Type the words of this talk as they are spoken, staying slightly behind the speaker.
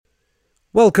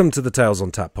Welcome to the Tales on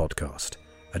Tap podcast,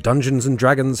 a Dungeons &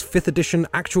 Dragons 5th edition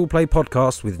actual play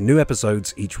podcast with new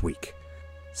episodes each week.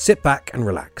 Sit back and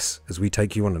relax as we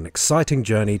take you on an exciting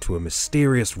journey to a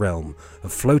mysterious realm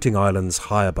of floating islands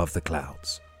high above the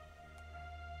clouds.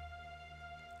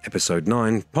 Episode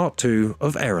 9, Part 2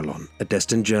 of Aerilon, A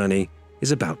Destined Journey,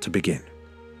 is about to begin.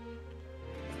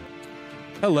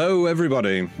 Hello,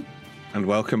 everybody, and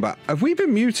welcome back. Have we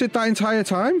been muted that entire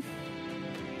time?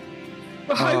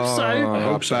 I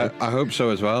hope so. I hope so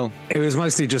as well. It was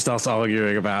mostly just us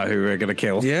arguing about who we're going to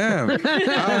kill. Yeah.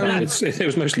 It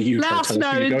was mostly you trying to tell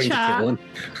us who you're going to kill. And...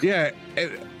 Yeah.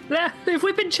 If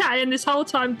we've been chatting this whole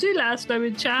time, do let us know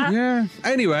in chat. Yeah.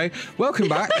 Anyway, welcome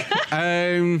back.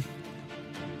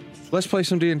 Let's play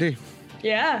some D&D.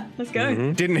 Yeah, let's go.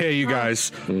 Mm-hmm. Didn't hear you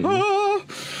guys.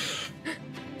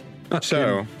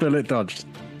 So, bullet dodged.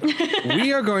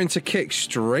 we are going to kick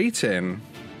straight in.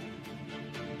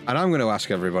 And I'm going to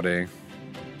ask everybody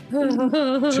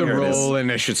to roll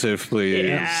initiative, please.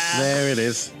 Yes. There it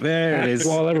is. There it is.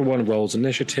 While everyone rolls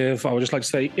initiative, I would just like to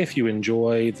say, if you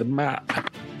enjoy the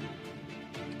map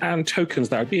and tokens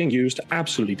that are being used,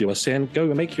 absolutely do us in. Go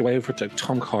and make your way over to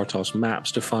Tom Kartos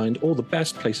Maps to find all the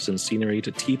best places and scenery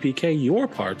to TPK your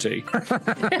party.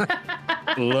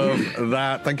 Love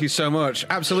that. Thank you so much.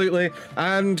 Absolutely.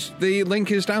 And the link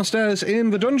is downstairs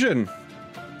in the dungeon.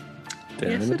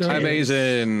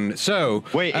 Amazing. So,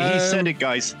 wait, he said it,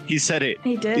 guys. He said it.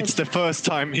 He did. It's the first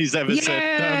time he's ever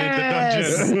said down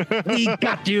in the dungeon. We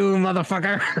got you,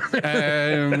 motherfucker.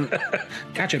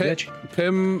 Catch it, bitch.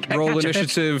 Pim, roll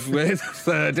initiative with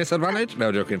disadvantage?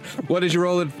 No, joking. What did you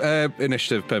roll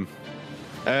initiative, Pim?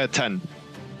 10.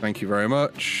 Thank you very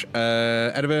much.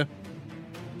 Edivir?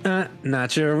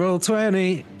 Natural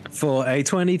 20 for a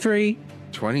 23.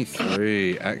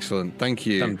 23. Excellent. Thank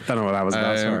you. Don't know what that was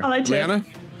about, sorry. I liked it. Liana?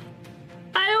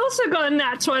 I also got a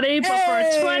nat 20, but for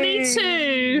a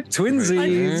 22.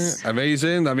 Twinsies.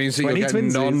 Amazing. That means that you'll get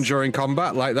none during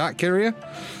combat like that, Kyria.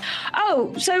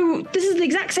 Oh, so this is the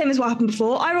exact same as what happened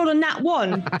before. I rolled a nat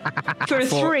 1 for a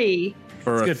 3.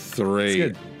 For a Good. 3. It's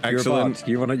good. Excellent.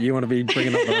 You want to be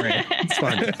bringing up the ring. It's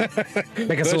fine.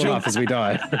 Make us all laugh as we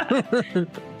die.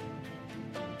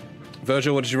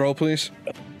 Virgil, what did you roll, please?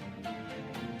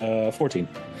 14.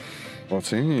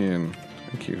 14.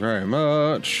 Thank you very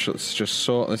much. Let's just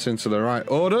sort this into the right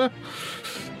order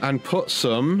and put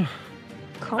some...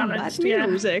 Combat Balanced, yeah.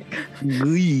 music.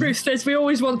 Bruce says we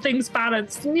always want things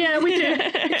balanced. And yeah, we do.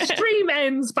 Extreme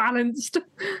ends balanced.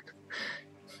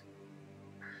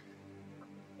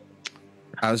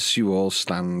 As you all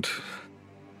stand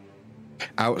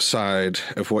outside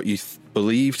of what you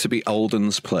believe to be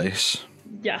Alden's place...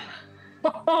 Yeah.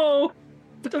 Oh,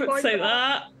 Don't say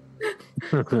that.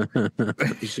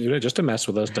 Just to mess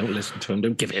with us, don't listen to him,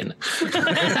 don't give in.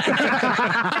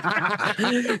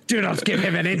 Do not give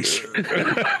him an inch.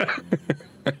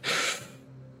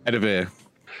 Edivir,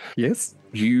 Yes?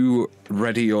 you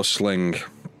ready your sling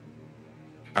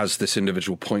as this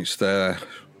individual points their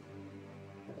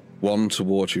wand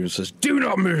towards you and says, "Do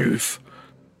not move!"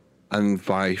 And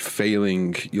by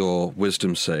failing your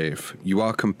wisdom save, you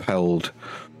are compelled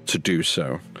to do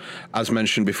so. As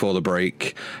mentioned before the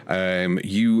break,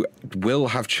 you will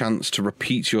have chance to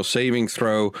repeat your saving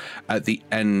throw at the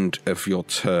end of your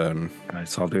turn. Okay,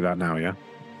 so I'll do that now, yeah?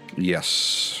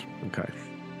 Yes. Okay.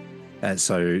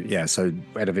 So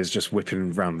Edivir's just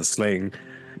whipping around the sling,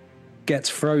 gets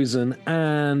frozen,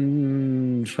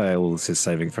 and fails his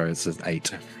saving throw. It's an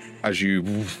 8. As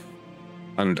you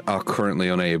and are currently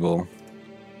unable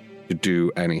to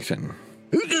do anything.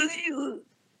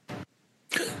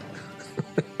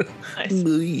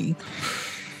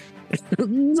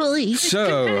 So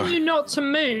telling you not to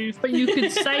move, but you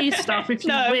could say stuff if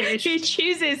you wish. He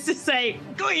chooses to say,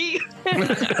 "Goi."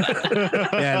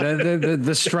 Yeah,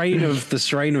 the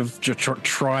strain of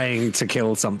trying to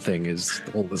kill something is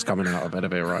all that's coming out of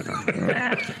Edivir right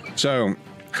now. So,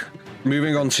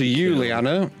 moving on to you,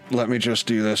 Liana. Let me just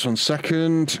do this 1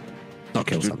 second. Not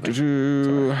kill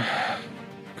something.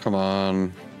 Come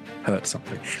on. Hurt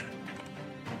something.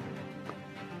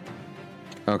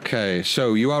 Okay,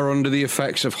 so you are under the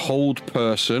effects of hold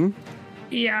person.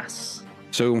 Yes.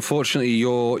 So unfortunately,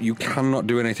 you cannot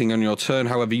do anything on your turn.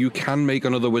 However, you can make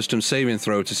another wisdom saving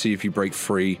throw to see if you break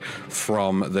free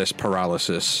from this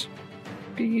paralysis.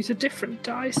 I'm going to use a different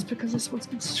dice because this one's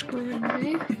been screwing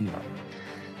me.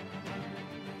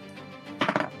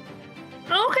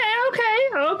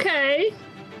 Okay.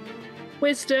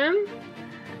 Wisdom.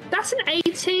 That's an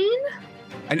 18.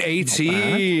 An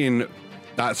 18.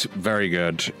 That's very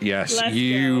good. Yes, Let's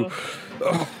you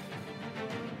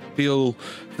feel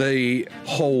the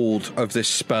hold of this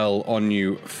spell on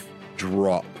you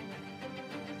drop.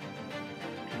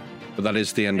 But that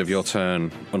is the end of your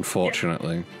turn,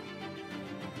 unfortunately.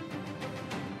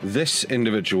 This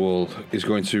individual is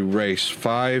going to race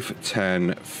 5,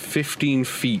 10, 15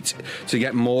 feet to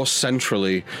get more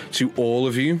centrally to all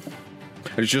of you.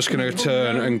 And he's just going to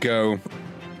turn and go,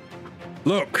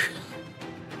 look,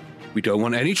 we don't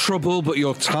want any trouble, but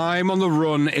your time on the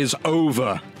run is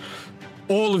over.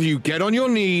 All of you get on your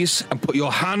knees and put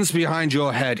your hands behind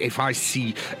your head. If I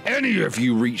see any of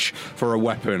you reach for a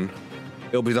weapon,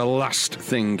 it'll be the last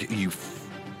thing you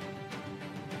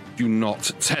do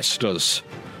not test us.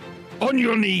 On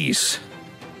your knees.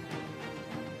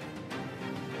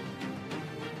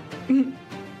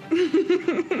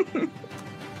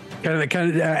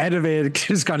 Edivir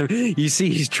just kind of, you see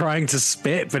he's trying to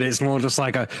spit, but it's more just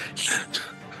like a,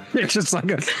 just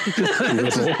like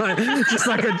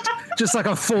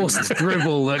a forced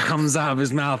dribble that comes out of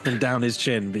his mouth and down his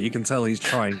chin, but you can tell he's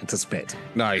trying to spit.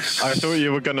 Nice. I thought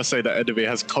you were going to say that Edivir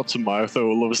has cotton mouth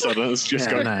all of a sudden. It's just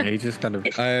going... No, he just kind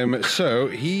of... So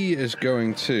he is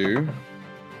going to...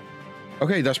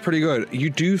 Okay, that's pretty good. You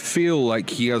do feel like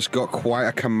he has got quite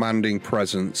a commanding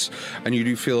presence, and you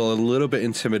do feel a little bit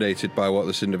intimidated by what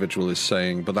this individual is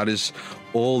saying, but that is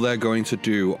all they're going to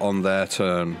do on their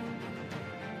turn.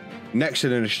 Next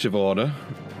in initiative order,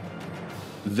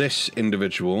 this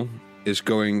individual is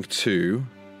going to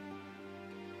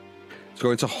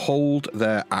hold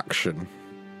their action.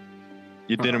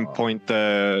 You didn't point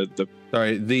the...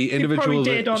 Sorry, the individual...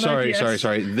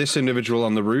 Sorry. This individual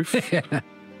on the roof...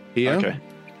 Here.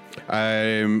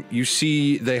 Okay. You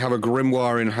see they have a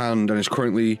grimoire in hand and is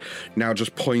currently now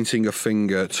just pointing a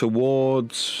finger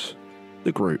towards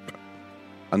the group.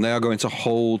 And they are going to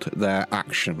hold their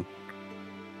action.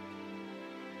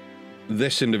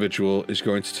 This individual is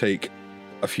going to take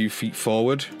a few feet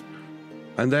forward.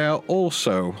 And they are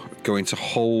also going to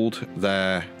hold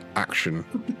their action.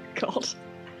 God.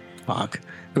 Fuck.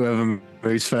 Whoever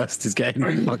moves first is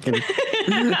getting fucking...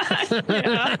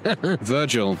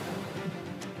 Virgil,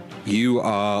 you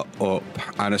are up,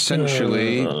 and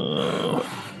essentially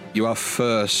you are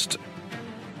first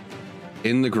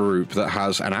in the group that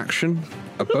has an action,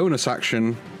 a bonus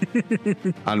action,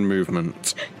 and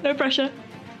movement. No pressure.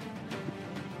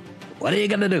 What are you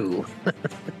gonna do?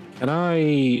 Can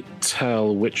I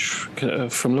tell which,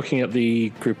 from looking at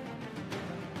the group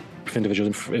of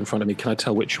individuals in front of me, can I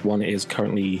tell which one is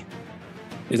currently...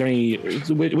 Is there any,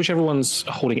 whichever one's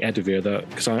holding Edivir,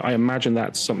 because I imagine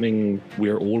that's something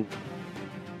we're all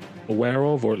aware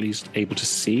of, or at least able to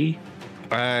see,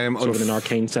 sort of in an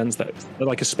arcane sense, that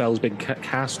like a spell's been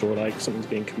cast, or like something's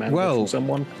being commanded from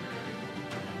someone?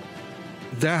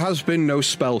 There has been no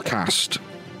spell cast.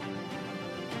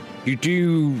 You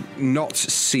do not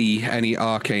see any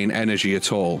arcane energy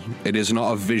at all. It is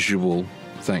not a visual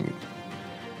thing.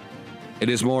 It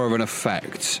is more of an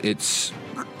effect.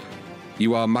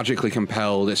 You are magically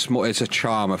compelled. It's a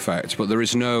charm effect, but there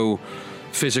is no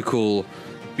physical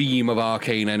beam of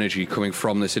arcane energy coming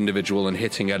from this individual and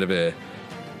hitting Edivir.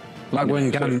 Like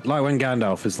when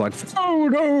Gandalf is like, "Oh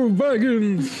no,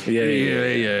 Baggins!"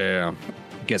 Yeah.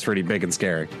 Gets really big and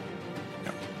scary.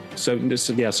 So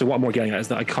what I'm more getting at is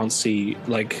that I can't see,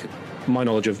 like, my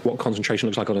knowledge of what concentration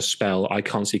looks like on a spell. I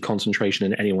can't see concentration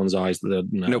in anyone's eyes.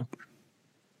 Nope.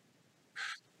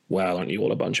 Well, aren't you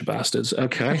all a bunch of bastards?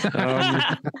 Okay.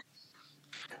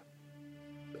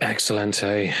 Excellent.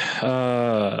 I'm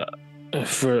going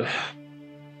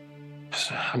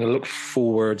to look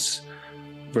forwards.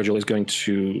 Virgil is going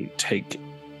to take...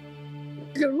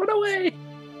 Run away! A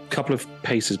couple of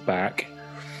paces back.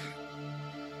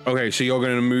 Okay, so you're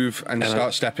going to move and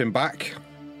start stepping back?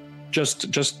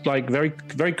 Just like very,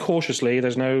 very cautiously.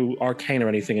 There's no arcane or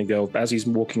anything, and go, as he's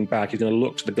walking back, he's going to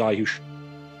look to the guy who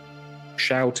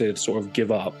shouted, sort of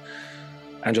give up,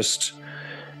 and just,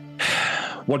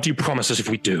 what do you promise us if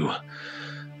we do?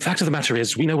 Fact of the matter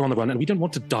is, we know we're on the run and we don't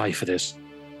want to die for this.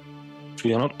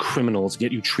 We are not criminals,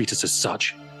 yet you treat us as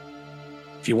such.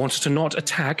 If you want to not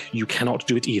attack, you cannot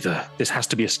do it either. This has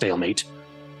to be a stalemate.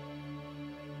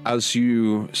 As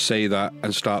you say that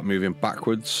and start moving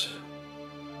backwards,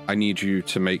 I need you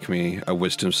to make me a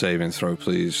wisdom saving throw,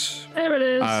 please. There it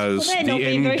is. As They're not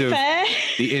being very fair.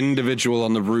 The individual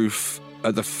on the roof,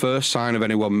 at the first sign of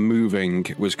anyone moving,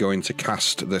 was going to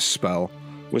cast this spell.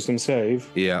 Wisdom save?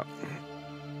 Yeah.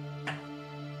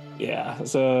 Yeah,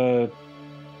 it's a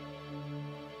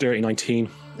dirty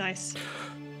 19. Nice.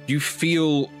 You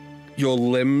feel your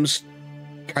limbs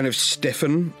kind of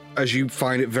stiffen as you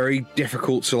find it very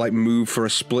difficult to like move for a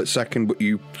split second, but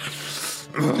you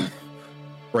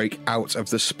break out of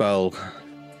the spell.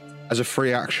 As a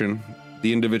free action,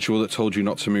 the individual that told you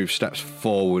not to move steps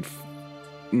forward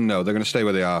No, they're going to stay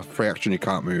where they are. Free action, you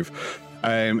can't move.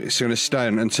 It's going to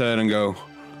stand and turn and go,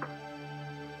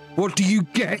 what do you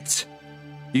get?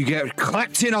 You get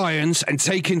clapped in irons and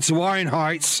taken to Iron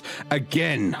Heights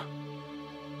again.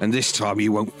 And this time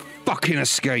you won't fucking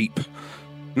escape.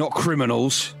 Not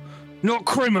criminals. Not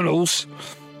criminals.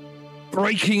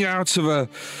 Breaking out of a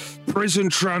prison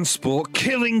transport,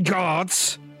 killing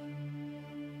guards.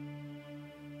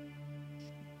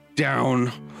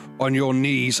 Down on your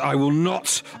knees. I will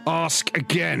not ask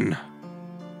again.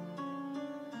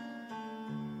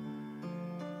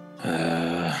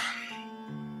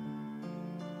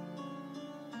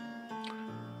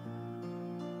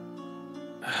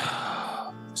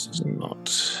 This is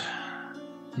not...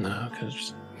 No,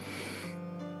 because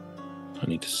I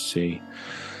need to see.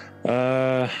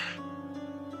 I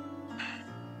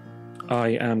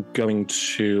am going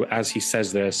to, as he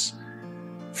says this,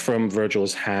 from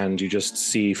Virgil's hand, you just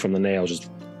see from the nail just a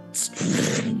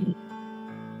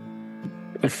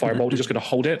firebolt. He's just going to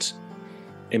hold it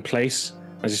in place.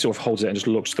 As he sort of holds it and just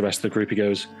looks to the rest of the group, he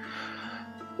goes,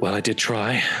 well, I did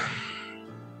try.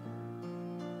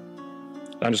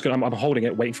 I'm holding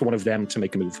it, waiting for one of them to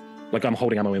make a move. Like I'm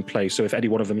holding ammo in place. So if any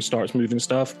one of them starts moving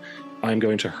stuff, I'm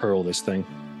going to hurl this thing.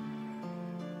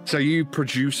 So you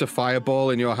produce a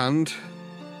fireball in your hand?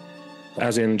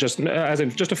 As in just a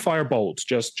firebolt,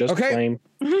 just okay. Flame.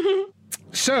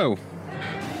 So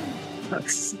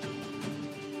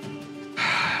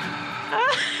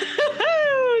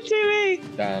Oh, Jimmy.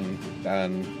 Dan.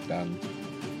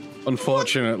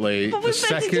 Unfortunately,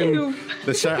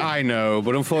 I know,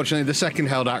 but unfortunately, the second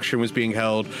held action was being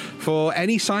held for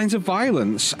any signs of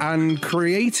violence, and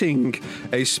creating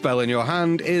a spell in your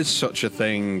hand is such a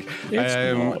thing.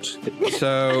 It's not.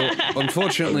 So,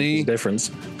 unfortunately,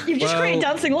 difference. You've just created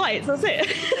dancing lights. That's it.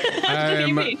 What do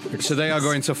you mean? So they are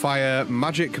going to fire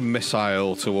magic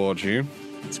missile towards you.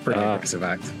 It's a pretty aggressive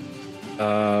act.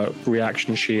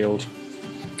 Reaction shield.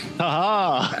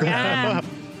 Haha! Yeah.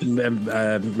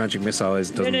 Magic missile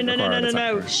doesn't require an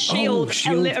attack. No. Shield,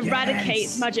 shield,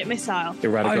 eradicates magic missile. I've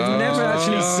never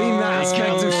actually seen that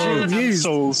aspect of shield used.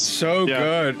 So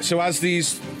good. So as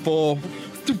these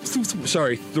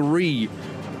three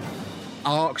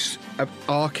arcs of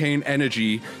arcane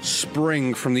energy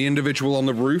spring from the individual on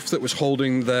the roof that was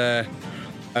holding their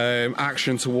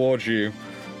action towards you.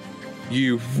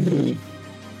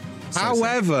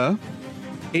 However,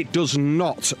 it does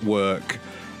not work.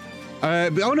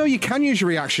 Oh no, you can use your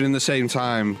reaction in the same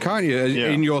time, can't you?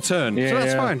 In your turn. So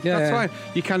that's fine. That's fine.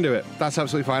 You can do it. That's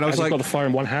absolutely fine. I was As he's got the fire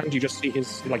in one hand, you just see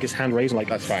his hand raise and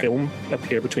like film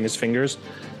appear between his fingers.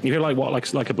 You hear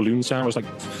like a balloon sound. It's like,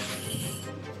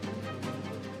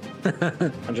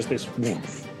 and just this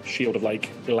shield of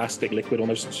like elastic liquid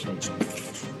almost.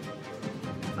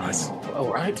 Nice.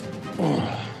 All right.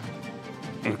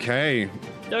 Okay.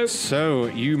 Nope. So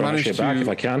you managed to back if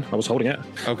I can. I was holding it.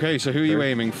 Okay, so who are you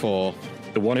aiming for?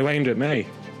 The one who aimed at me.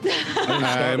 I'm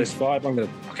gonna start this fight. I'm gonna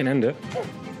fucking end it.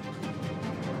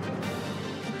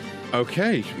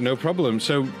 Okay, no problem.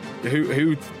 So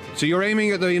who? So you're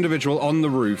aiming at the individual on the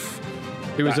roof,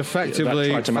 who is effectively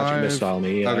that tried to magic missile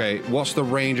me. Yeah. Okay, what's the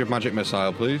range of magic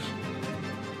missile, please?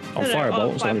 On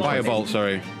firebolt. Firebolt,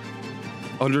 sorry.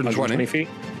 120 feet.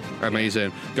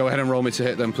 Amazing. Go ahead and roll me to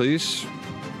hit them, please.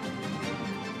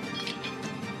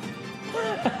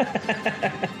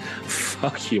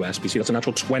 Fuck you, SBC. That's a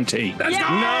natural 20. That's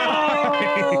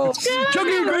no!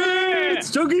 Chunky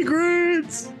grits! Chunky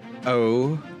grits!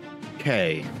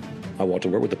 Okay. I want to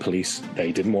work with the police.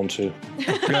 They didn't want to.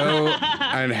 Go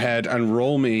ahead and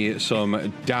roll me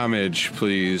some damage,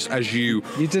 please, as you...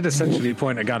 You did essentially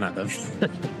point a gun at them.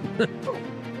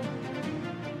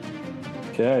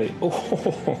 Okay.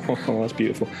 Oh, that's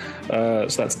beautiful. So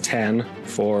that's 10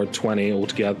 for 20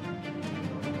 altogether.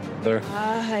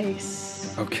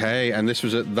 Nice. Okay, and this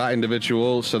was at that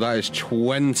individual, so that is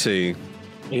 20.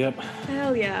 Yep.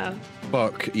 Hell yeah.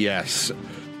 Fuck, yes.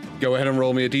 Go ahead and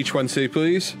roll me a d20,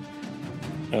 please.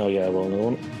 Oh, yeah, roll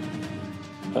one.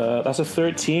 That's a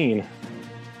 13.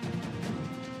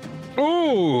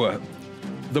 Ooh!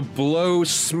 The blow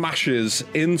smashes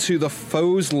into the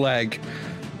foe's leg,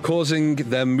 causing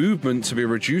their movement to be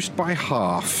reduced by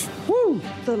half. Woo!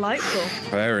 Delightful.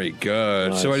 Very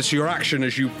good. Nice. So it's your action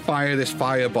as you fire this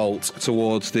firebolt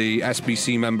towards the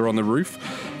SBC member on the roof.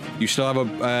 You still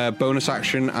have a bonus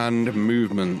action and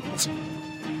movement.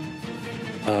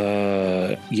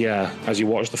 Yeah, as you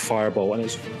watch the firebolt, and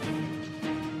it's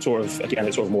sort of, again,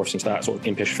 it sort of morphs into that sort of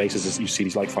impish faces as you see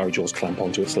these like fiery jaws clamp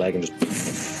onto its leg and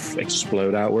just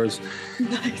explode outwards.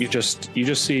 Nice. You just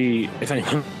see, if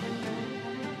anyone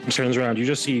turns around, you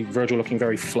just see Virgil looking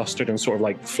very flustered and sort of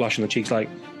like flush in the cheeks, like,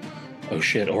 oh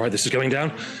shit, all right, this is going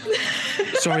down.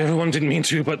 Sorry, everyone, didn't mean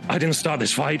to, but I didn't start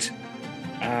this fight.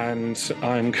 And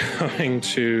I'm going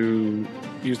to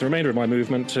use the remainder of my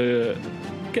movement to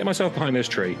get myself behind this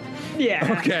tree.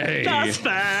 Yeah. Okay. That's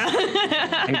fair.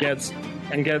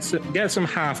 and get some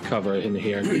half cover in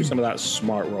here and do some of that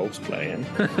smart roles playing.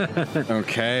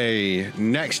 Okay.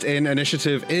 Next in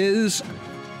initiative is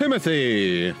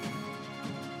Timothy.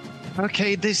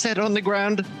 Okay, they said on the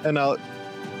ground, and I'll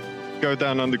go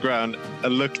down on the ground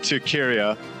and look to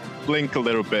Kyria, blink a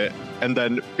little bit, and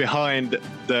then behind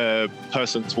the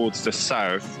person towards the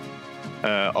south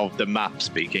of the map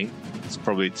speaking, it's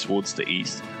probably towards the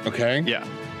east. Okay. Yeah.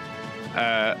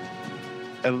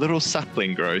 A little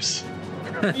sapling grows.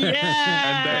 Yeah.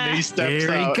 And then he steps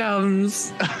Here out. he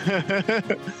comes.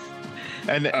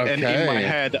 And in my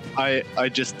head, I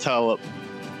just tell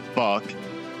Bark,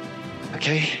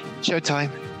 okay, showtime.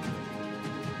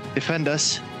 Defend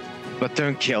us, but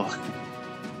don't kill.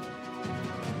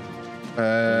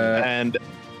 And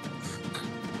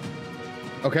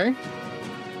Okay.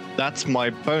 that's my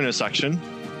bonus action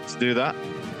to do that.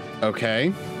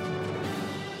 Okay.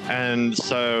 And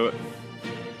so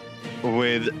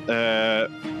with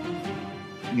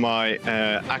my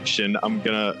action, I'm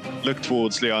gonna look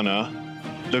towards Liana,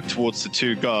 look towards the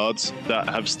two guards that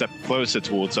have stepped closer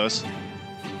towards us.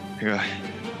 I go,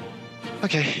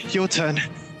 okay, your turn.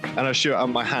 And I shoot out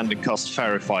my hand and cast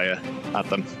Fairy Fire at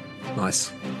them.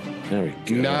 Nice. There we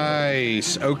go.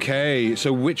 Nice. Okay.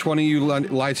 So which one are you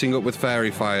lighting up with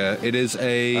fairy fire? It is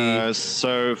a.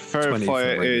 So Fairy 20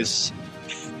 Fire foot radius. is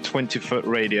 20-foot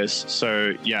radius.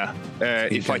 So yeah,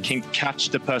 if I can catch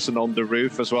the person on the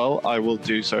roof as well, I will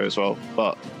do so as well.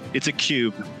 But it's a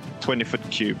cube, 20-foot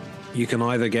cube. You can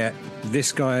either get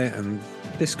this guy and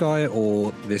this guy,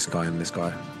 or this guy and this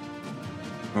guy.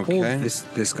 Okay. Or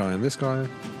this guy and this guy.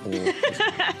 Or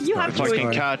this You have If I can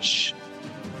choice. catch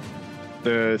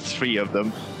the three of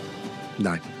them,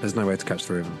 No, there's no way to catch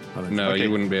 3 of them. I don't No, Okay. you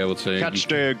wouldn't be able to. catch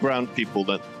the ground people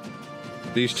then.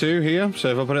 These two here. So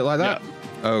if I put it like that.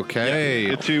 Okay.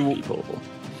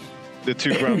 The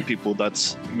two ground people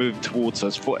that's moved towards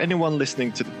us. For anyone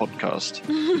listening to the podcast,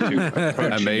 the two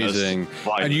approaching us Amazing. And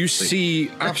violently. you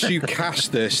see, after you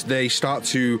cast this, they start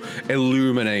to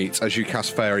illuminate as you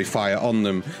cast fairy fire on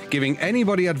them, giving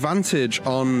anybody advantage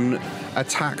on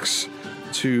attacks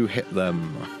to hit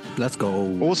them. Let's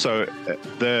go. Also,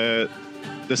 the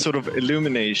sort of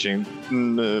illumination,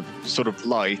 the sort of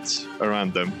light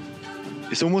around them,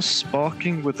 is almost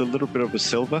sparking with a little bit of a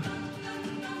silver.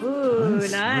 Ooh,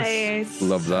 nice.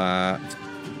 Love that.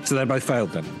 So they both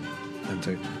failed then. Them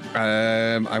two.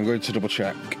 I'm going to double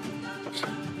check.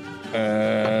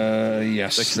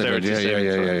 Yes, they did. Dexterity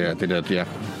saving throw. Yeah. They did. Yeah.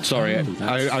 Sorry,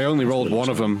 I only rolled one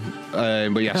of them,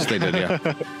 but yes, they did. Yeah,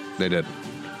 they did.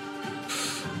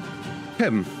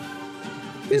 Pim,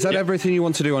 is that everything you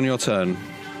want to do on your turn?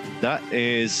 That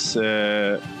is,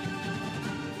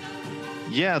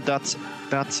 yeah, that's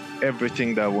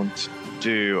everything that I want to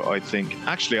do, I think.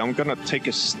 Actually, I'm gonna take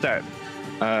a step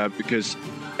because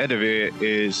Edivir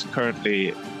is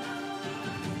currently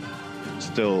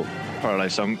still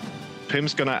paralyzed.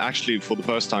 Pim's gonna actually, for the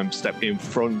first time, step in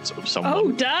front of someone.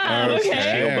 Oh, damn.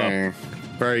 Okay.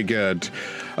 Very good.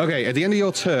 Okay, at the end of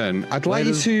your turn, I'd like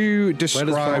you does- to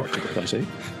describe.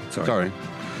 Sorry.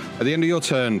 At the end of your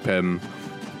turn, Pim,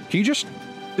 can you just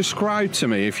describe to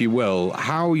me, if you will,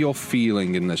 how you're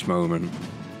feeling in this moment?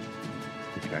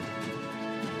 Okay.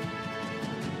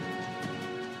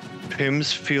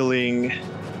 Pim's feeling.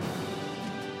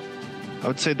 I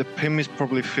would say the Pim is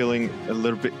probably feeling a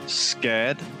little bit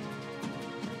scared,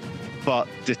 but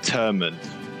determined.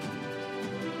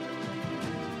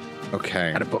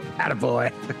 Okay.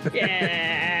 Attaboy.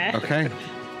 Yeah. Okay.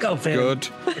 Go, Phil. Good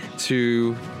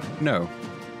to know.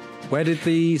 Where did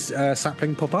these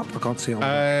sapling pop up? I can't see it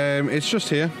on It's just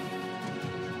here.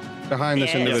 Behind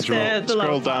this Yeah, it's individual. the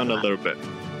Scroll love down a one. little bit.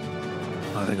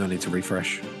 I think I need to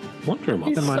refresh. Wonder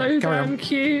He's Never so mind, carry damn on.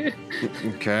 cute.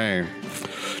 Okay.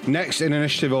 Next in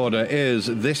initiative order is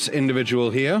this individual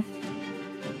here,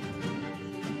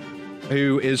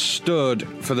 who is stood,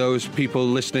 for those people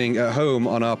listening at home,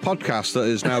 on our podcast that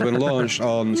has now been launched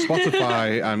on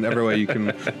Spotify and everywhere you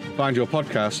can find your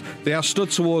podcast. They are stood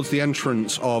towards the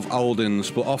entrance of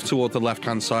Alden's, but off toward the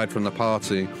left-hand side from the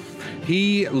party.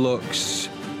 He looks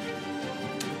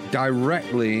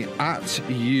directly at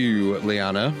you,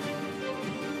 Liana.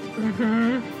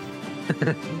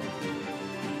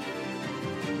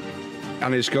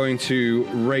 And is going to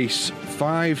race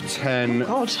 5, 10,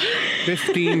 God.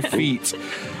 15 feet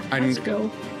and Let's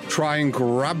go. try and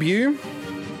grab you.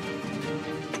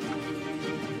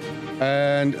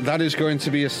 And that is going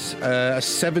to be a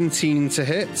 17 to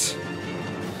hit.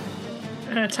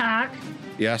 An attack.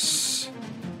 Yes.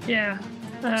 Yeah.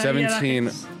 17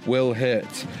 yeah, will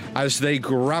hit as they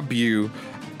grab you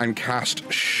and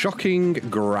cast Shocking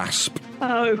Grasp.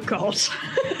 Oh, God.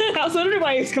 I was wondering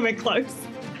why he was coming close.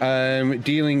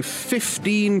 Dealing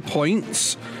 15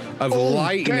 points of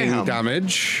lightning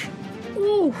damage.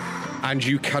 Ooh. And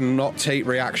you cannot take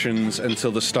reactions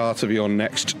until the start of your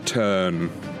next turn.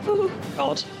 Oh,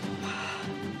 God.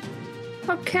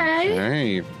 Okay.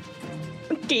 Okay.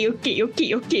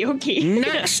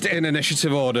 Next in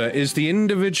initiative order is the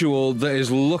individual that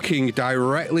is looking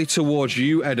directly towards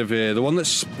you, Edivir. The one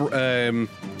that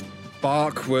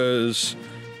Bark was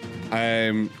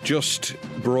just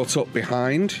brought up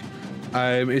behind.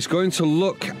 Is going to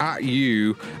look at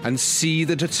you and see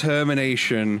the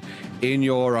determination in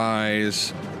your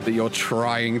eyes that you're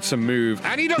trying to move.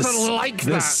 And he doesn't like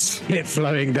the that. spit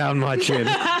flowing down my chin.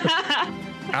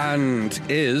 And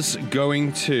is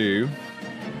going to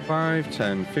 5,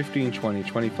 10, 15, 20,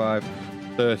 25,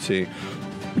 30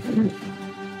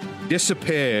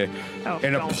 disappear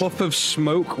in a puff of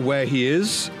smoke where he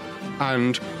is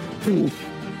and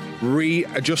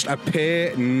just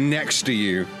appear next to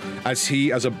you as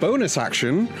he, as a bonus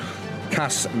action,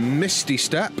 casts Misty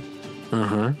Step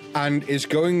and is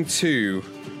going to,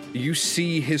 you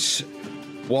see his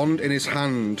wand in his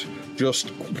hand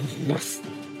just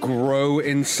grow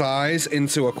in size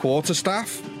into a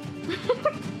quarterstaff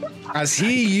as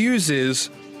he uses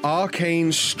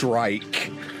Arcane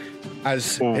Strike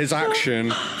as his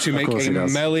action to make a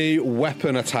melee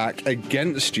weapon attack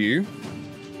against you.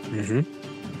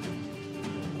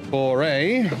 For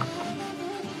a...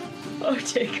 Oh,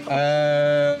 dear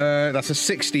God. that's a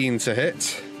 16 to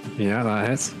hit. Yeah, that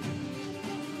hits.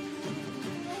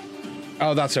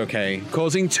 Oh, that's okay.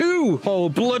 Causing 2 whole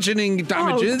bludgeoning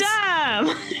damages. Oh, damn!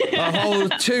 A whole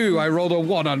 2. I rolled a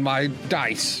 1 on my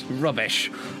dice. Rubbish.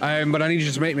 But I need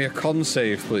you to make me a con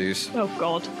save, please. Oh,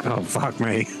 God. Oh, fuck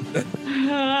me.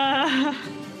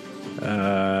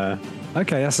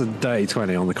 Okay, that's a dirty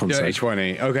 20 on the con Dirty save.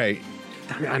 20. Okay.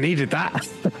 I needed that.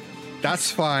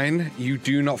 That's fine. You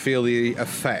do not feel the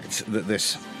effect that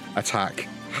this attack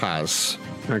has.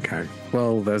 Okay,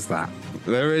 well, there's that.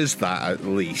 There is that, at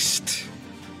least.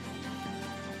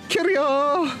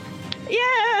 Kiria!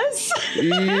 Yes!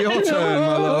 Your turn,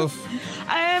 my love.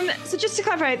 So just to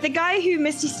clarify, the guy who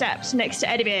Misty stepped next to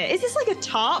Edivir, is this like a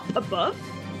tarp above?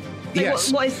 Like,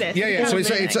 Yes. What is this? Yeah. So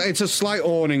it's a slight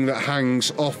awning that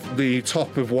hangs off the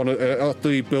top of one of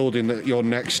the building that you're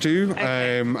next to,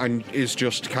 and is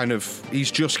just kind of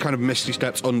Misty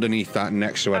Steps underneath that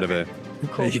next to Edivir.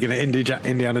 Cool. Are you going to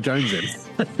Indiana Jones him?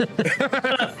 Do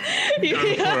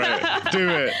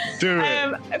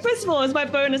it. First of all, as my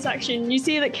bonus action, you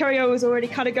see that Kirio is already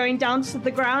kind of going down to the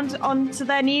ground onto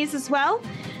their knees as well.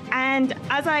 And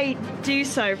as I do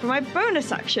so, for my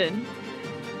bonus action,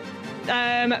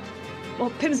 well,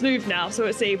 Pim's moved now, so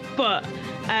let's see. But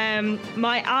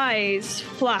my eyes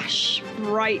flash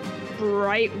bright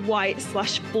white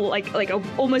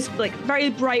 / almost like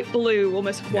very bright blue,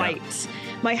 almost white. Yeah.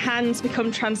 My hands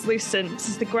become translucent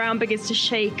as the ground begins to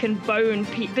shake and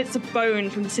bits of bone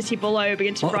from the city below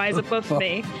begin to rise above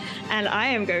me. And I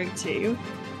am going to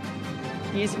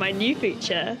use my new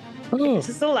feature, if this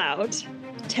is allowed,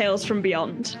 Tales from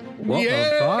Beyond. What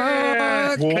the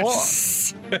fuck? What?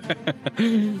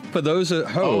 For those at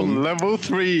home, level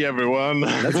 3, everyone.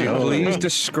 Please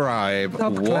describe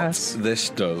what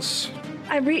this does.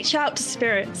 I reach out to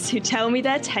spirits who tell me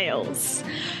their tales,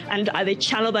 and they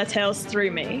channel their tales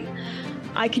through me.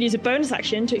 I can use a bonus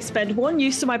action to expend 1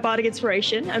 use of my Bardic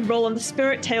Inspiration and roll on the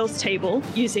Spirit Tales table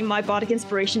using my Bardic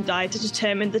Inspiration die to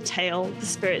determine the tale the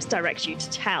spirits direct you to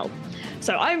tell.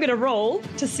 So I'm going to roll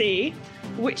to see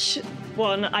which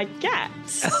one I get.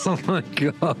 Oh my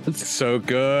god. So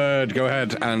good. Go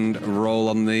ahead and roll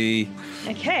on the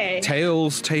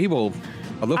Tales table.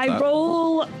 I love that. I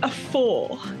roll a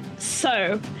 4.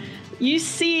 So you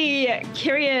see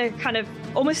Kiria kind of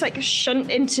almost like shunt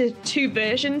into 2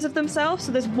 versions of themselves.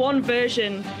 So there's one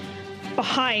version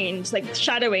behind, like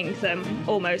shadowing them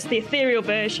almost, the ethereal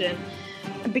version,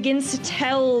 and begins to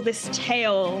tell this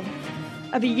tale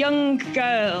of a young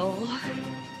girl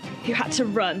who had to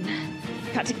run,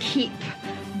 who had to keep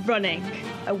running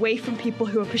away from people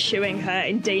who are pursuing her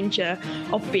in danger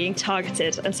of being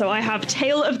targeted. And so I have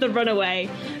Tale of the Runaway,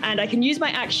 and I can use my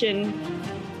action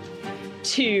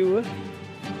to...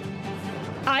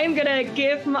 I'm gonna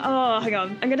give my...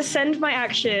 I'm gonna send my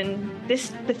action, the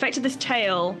effect of this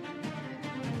tale,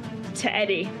 to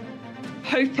Eddie,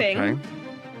 hoping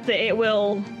that it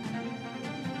will,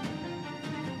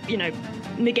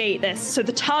 negate this. So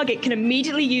the target can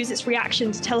immediately use its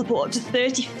reaction to teleport up to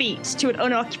 30 feet to an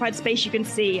unoccupied space you can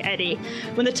see, Eddie.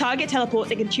 When the target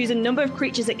teleports, it can choose a number of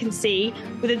creatures it can see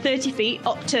within 30 feet,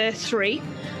 up to 3,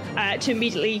 to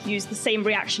immediately use the same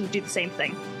reaction to do the same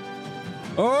thing.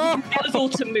 Oh! That was all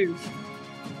to move.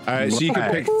 So you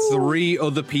can pick 3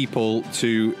 other people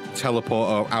to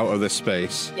teleport out of this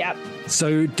space. Yep.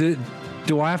 So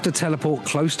do I have to teleport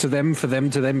close to them for them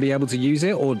to then be able to use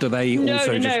it, or do they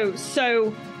also just... No.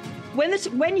 So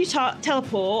when you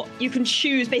teleport, you can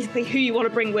choose basically who you want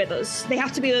to bring with us. They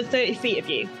have to be within 30 feet of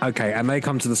you. Okay, and they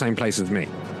come to the same place as me?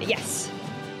 Yes.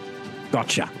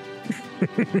 Gotcha.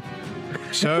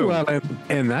 So... Well,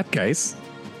 in that case...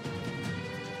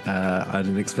 I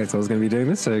didn't expect I was going to be doing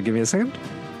this, so give me a second.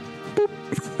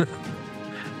 Boop.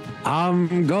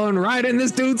 I'm going right in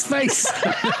this dude's face.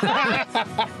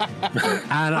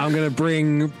 And I'm going to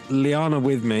bring Liana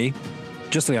with me.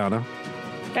 Just Liana.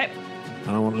 Okay.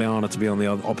 And I want Liana to be on the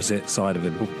opposite side of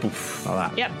him. Like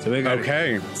that. Yep. So we're going.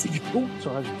 Okay. Oh,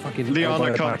 sorry, I just fucking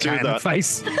Liana can't do that.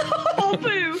 Face. Oh,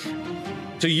 boo!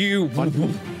 So you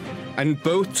and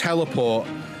both teleport.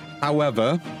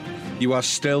 However, you are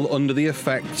still under the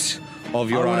effect of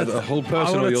your either a whole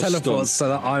person or your teleport stun. so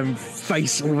that I'm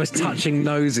face almost touching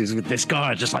noses with this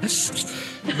guy, just like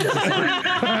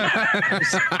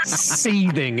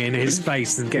seething in his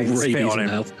face and getting spit Rabies on in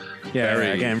him. mouth. Yeah,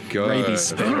 Very again, good. rabies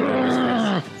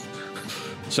spit.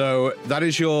 So that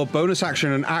is your bonus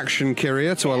action and action,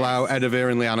 Kyria, to allow Edivir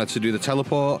and Liana to do the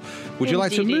teleport. Would you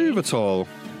like to Indeedy. move at all?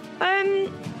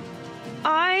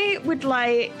 I would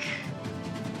like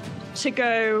to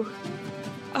go...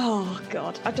 Oh,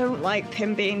 God. I don't like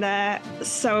him being there.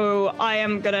 So I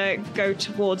am going to go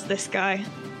towards this guy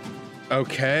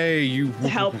Okay, you to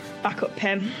help back up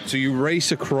Pim. So you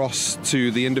race across to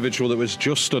the individual that was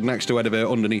just stood next to Edivir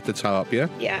underneath the tarp, yeah?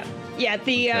 Yeah.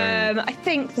 Yeah, I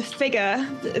think the figure,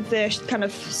 the kind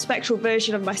of spectral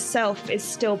version of myself is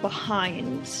still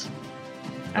behind.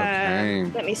 Okay.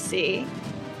 Let me see.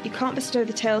 You can't bestow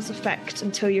the Tails effect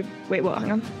until you... Wait, what?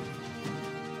 Hang on.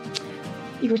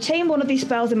 You retain one of these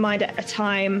spells in mind at a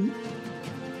time.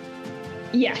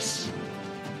 Yes.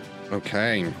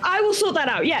 Okay. I will sort that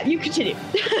out. Yeah, you continue.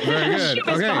 Very good. She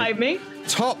was Okay. behind me.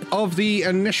 Top of the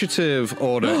initiative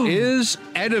order is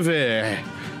Edivir.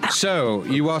 So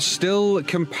you are still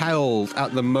compelled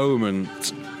at the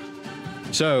moment.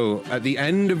 So at the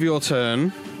end of your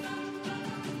turn,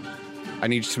 I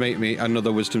need you to make me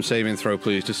another wisdom saving throw,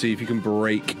 please, to see if you can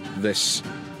break this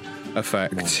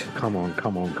effect. Come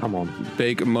on.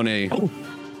 Big money. Oh.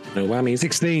 No whammies.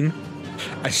 16.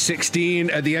 A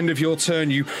 16 at the end of your turn,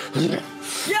 you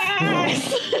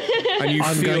Yes! and you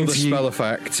I'm feel going the to spell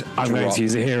effect. I'm going drop. to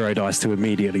use a hero dice to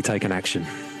immediately take an action.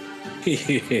 If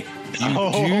you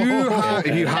have a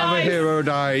Nice. hero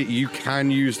die, you can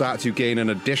use that to gain an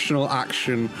additional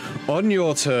action on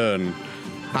your turn.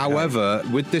 However,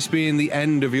 with this being the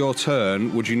end of your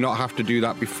turn, would you not have to do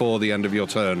that before the end of your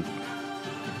turn?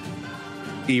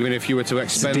 Even if you were to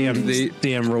expend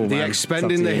DM rule, the man.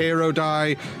 expending It's up the to you. hero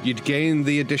die, you'd gain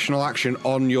the additional action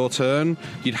on your turn.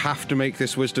 You'd have to make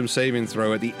this wisdom saving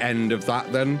throw at the end of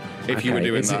that then, if you were Okay,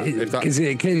 doing is that. it- If that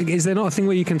is there not a thing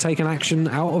where you can take an action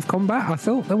out of combat? I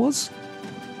thought there was.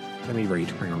 Let me read.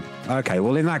 Hang on. Okay,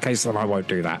 well in that case, then I won't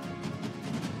do that.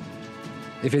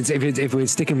 If we're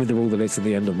sticking with the rule that it's at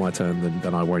the end of my turn,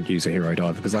 then I won't use a hero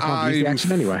die because I can't use the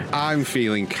action anyway. I'm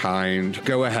feeling kind.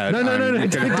 Go ahead. No, and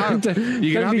you can have,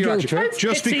 you can don't have be your guilt action. tripped.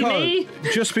 Just Pity because, me.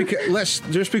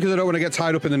 just because I don't want to get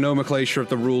tied up in the nomenclature of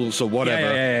the rules or whatever.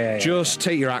 Yeah. Just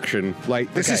take your action.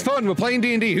 Like this is Okay. fun. We're playing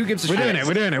D&D. Who gives a We're shit?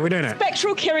 doing it.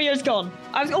 Spectral Kyrio's gone.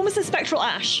 I was almost a Spectral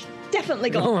Ash. Definitely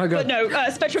gone. Oh my God. But no,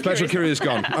 Spectral Special Kyrio's Curious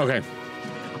gone. Okay.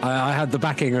 I had the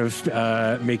backing of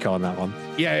Mika on that one,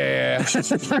 Yeah.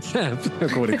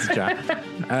 according to chat.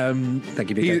 Thank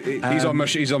you, Mika. He's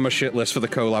on my shit list for the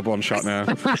collab one shot now.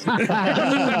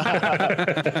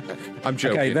 I'm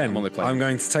joking. Okay, then I'm only playing. I'm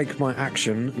going to take my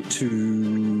action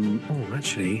to. Oh,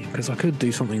 actually, because I could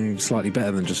do something slightly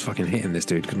better than just fucking hitting this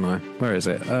dude, couldn't I? Where is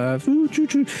it?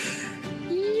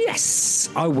 Yes,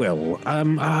 I will.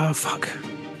 Fuck.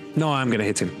 No, I'm going to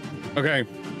hit him Okay.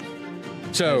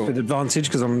 So with advantage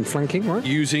because I'm flanking, right?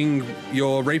 using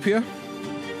your rapier,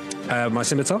 My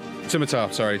scimitar. scimitar.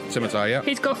 Yeah.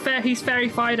 He's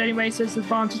verified anyway, so it's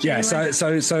advantage. Yeah. anyway.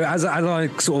 So as I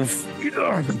sort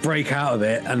of break out of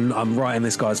it and I'm right in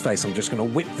this guy's face, I'm just going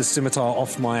to whip the scimitar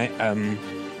off my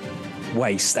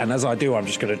waist, and as I do, I'm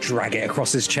just going to drag it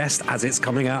across his chest as it's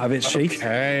coming out of its sheath.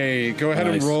 Okay, go ahead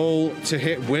and Nice. roll to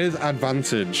hit with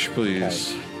advantage,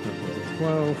 please.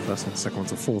 12, that's the second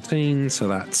one's a 14, so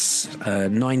that's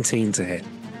 19 to hit.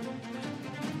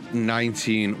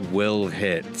 19 will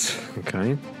hit.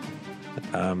 Okay.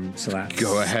 So that's...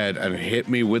 Go ahead and hit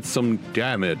me with some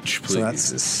damage, please. So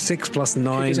that's 6 plus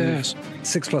 9. His ass.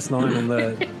 6 plus 9 on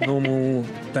the normal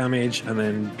damage, and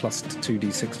then plus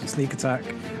 2d6 for sneak attack.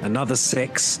 Another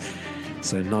 6.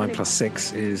 So 9 plus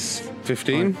 6 is...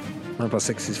 15? 9 plus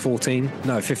 6 is 14.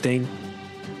 No, 15.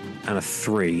 And a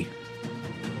 3.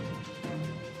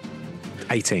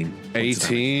 18.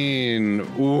 18.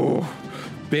 Ooh.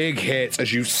 Big hit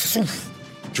as you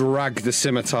drag the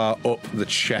scimitar up the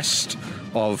chest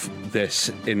of this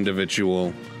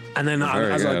individual. And then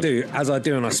as I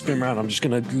do and I spin around, I'm just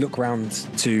going to look around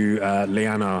to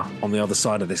Liana on the other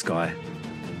side of this guy.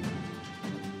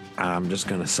 I'm just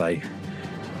going to say,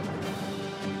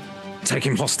 take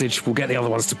him hostage. We'll get the other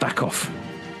ones to back off.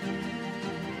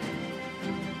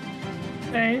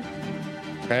 Okay.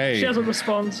 Hey. She doesn't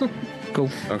respond. Cool.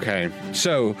 Okay.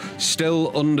 So,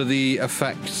 still under the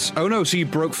effects. Oh no, so you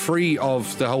broke free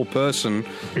of the whole person.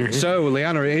 Mm-hmm. So,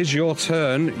 Liana, it is your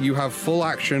turn. You have full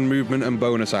action, movement, and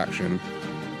bonus action.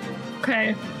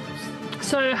 Okay.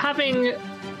 So, having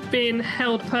been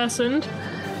held personed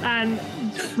and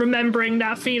remembering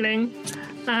that feeling.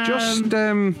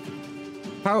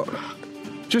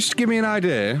 Just give me an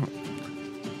idea.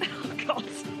 Oh, God.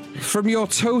 From your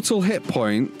total hit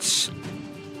points,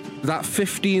 that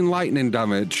 15 lightning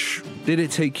damage, did it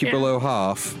take you below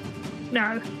half?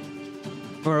 No.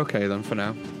 We're okay then for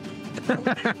now.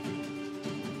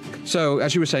 So,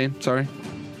 as you were saying, sorry.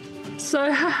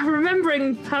 So,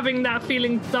 remembering having that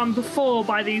feeling done before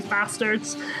by these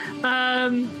bastards,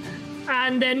 and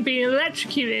then being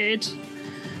electrocuted,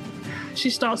 she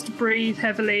starts to breathe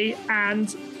heavily,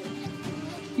 and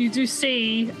you do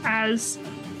see as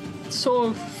sort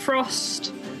of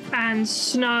frost and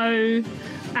snow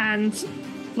and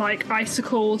like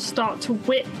icicles start to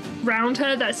whip round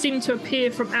her that seem to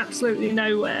appear from absolutely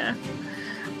nowhere,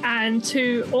 and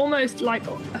to almost like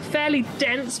a fairly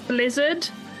dense blizzard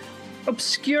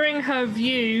obscuring her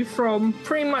view from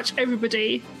pretty much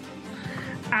everybody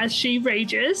as she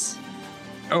rages.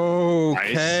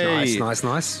 Okay.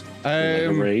 Nice.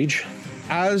 Rage.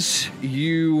 As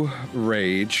you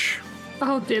rage...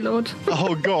 Oh dear lord.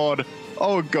 Oh god.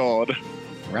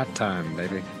 Rat time,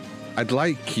 baby. I'd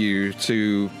like you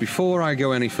to, before I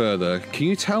go any further, can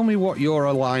you tell me what your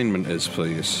alignment is,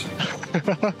 please?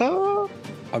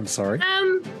 I'm sorry.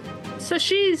 So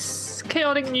she's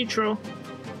chaotic neutral.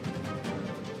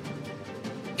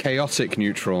 Chaotic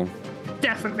neutral.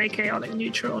 Definitely chaotic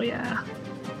neutral, yeah.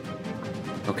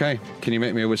 Okay, can you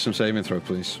make me a wisdom saving throw,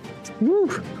 please? Woo.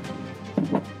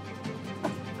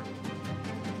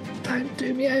 Don't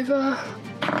do me over.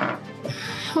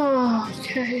 Oh,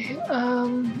 okay.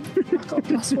 I've got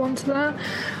 +1 to that.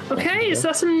 Okay, so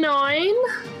that's a 9.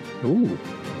 Ooh,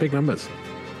 big numbers.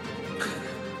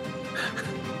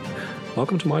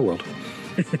 Welcome to my world.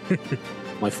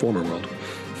 My former world.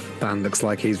 Dan looks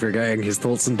like he's regretting his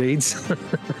thoughts and deeds.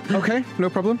 Okay, no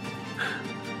problem.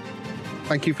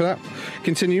 Thank you for that.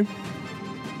 Continue.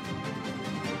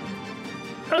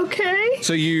 Okay.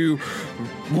 So you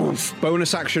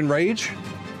bonus action rage.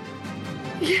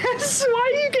 Yes, why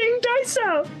are you getting dice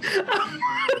out?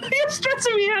 You're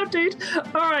stressing me out, dude.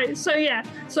 Alright, so yeah.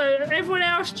 So everyone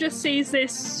else just sees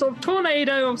this sort of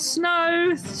tornado of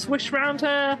snow swish around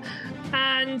her,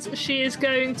 and she's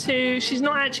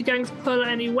not actually going to pull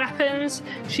any weapons.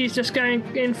 She's just going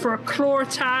in for a claw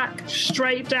attack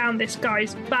straight down this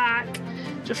guy's back,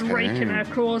 just raking her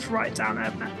claws right down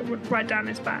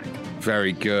his back.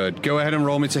 Very good. Go ahead and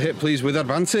roll me to hit, please, with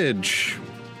advantage.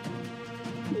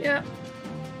 Yeah.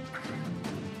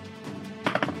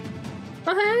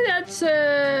 Okay, that's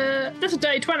a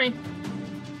dirty 20.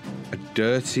 A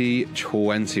dirty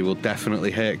 20 will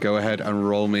definitely hit. Go ahead and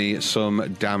roll me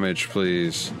some damage,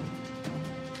 please.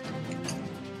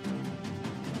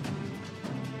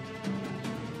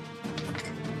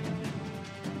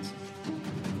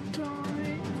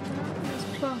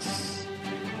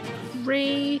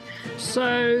 +3,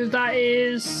 so that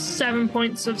is 7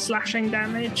 points of slashing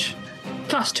damage.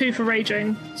 +2 for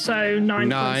raging, so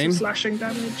 9 points of slashing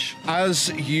damage. As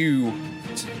you,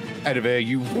 Edivir,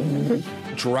 you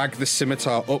drag the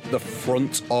scimitar up the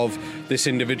front of this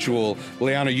individual.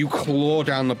 Liana, you claw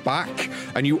down the back,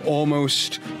 and you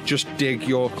almost just dig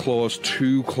your claws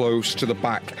too close to the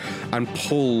back and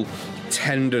pull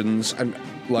tendons and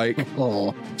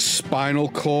spinal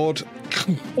cord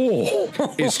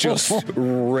is just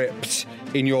ripped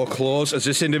in your claws as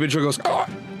this individual goes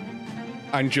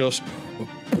and just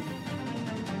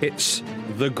hits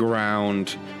the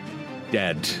ground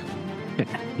dead.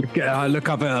 I look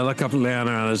up at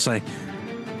Liana and I say,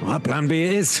 Well, plan B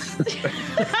it is.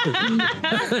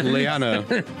 Leanna.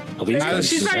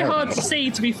 She's very hard to see,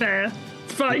 to be fair.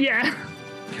 But yeah.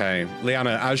 Okay,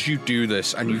 Leanna, as you do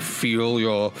this and you feel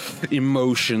your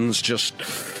emotions just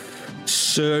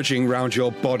surging around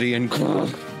your body and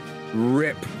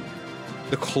rip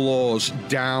the claws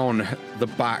down the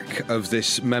back of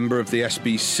this member of the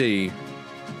SBC,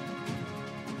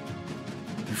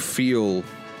 you feel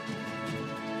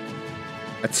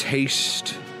a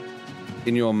taste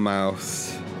in your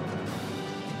mouth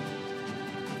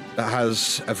that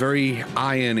has a very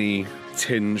irony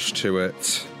tinge to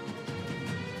it.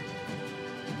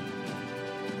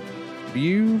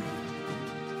 You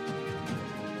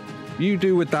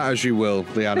do with that as you will,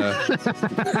 Leanna.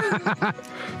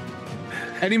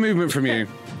 Any movement from you?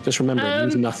 Just remember, it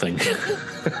means nothing.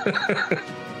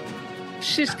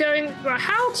 She's going.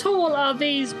 How tall are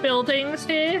these buildings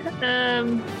here?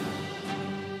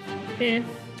 Here.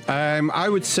 I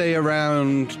would say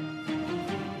around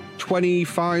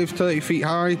 25, 30 feet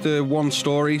high, the one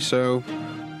story, so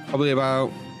probably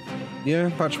about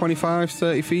 25,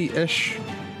 30 feet-ish.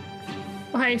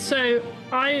 Okay, so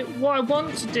what I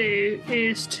want to do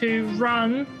is to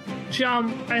run,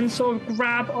 jump, and sort of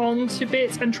grab onto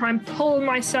bits and try and pull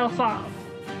myself up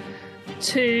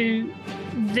to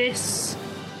this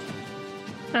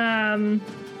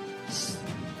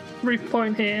roof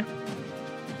point here.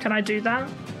 Can I do that?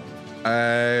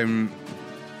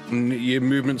 Your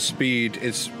movement speed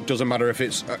doesn't matter if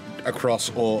it's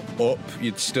across or up.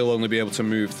 You'd still only be able to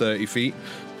move 30 feet.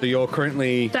 So you're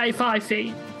currently 35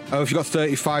 feet. Oh, if you've got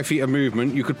 35 feet of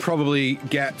movement, you could probably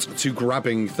get to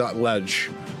grabbing that ledge,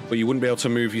 but you wouldn't be able to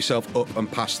move yourself up and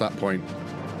past that point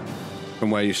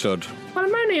from where you stood. Well,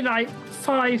 I'm only like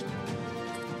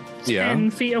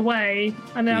 10 feet away,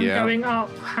 and then I'm going up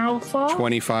how far?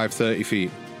 25, 30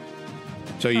 feet.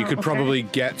 So you could probably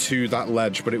get to that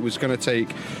ledge, but it was going to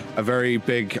take a very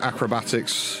big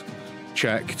acrobatics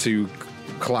check to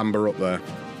clamber up there.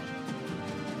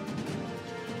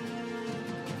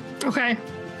 Okay.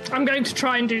 I'm going to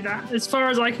try and do that. As far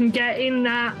as I can get in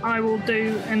that, I will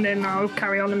do, and then I'll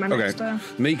carry on in my next turn.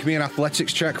 Make me an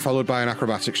athletics check followed by an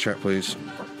acrobatics check, please.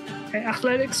 Okay,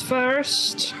 athletics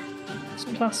first.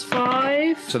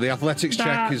 +5. So the athletics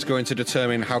check is going to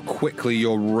determine how quickly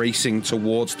you're racing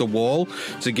towards the wall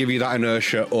to give you that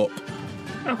inertia up.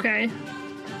 Okay.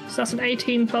 So that's an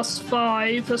 18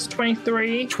 +5. That's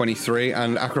 23. 23.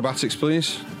 And acrobatics,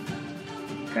 please.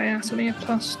 Okay, that's only a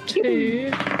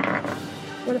 +2.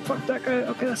 Where the fuck did that go?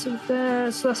 Okay, that's over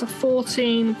there. So that's a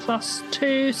 14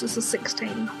 +2, so it's a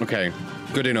 16. Okay,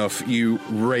 good enough. You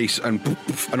race and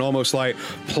almost like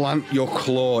plant your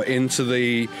claw into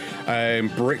the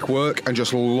brickwork and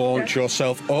just launch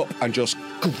yourself up and just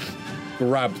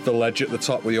grab the ledge at the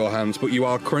top with your hands. But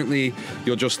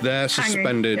you're just there,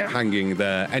 suspended, hanging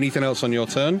there. Anything else on your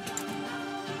turn?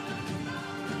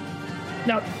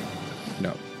 No.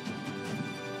 No.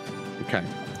 Okay.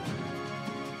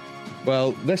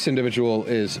 Well, this individual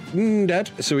is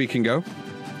dead, so he can go.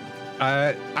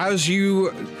 As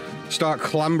you start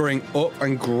clambering up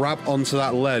and grab onto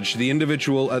that ledge, the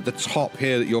individual at the top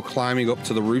here that you're climbing up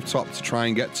to the rooftop to try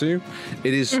and get to,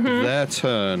 it is their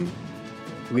turn.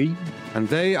 And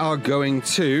they are going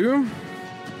to...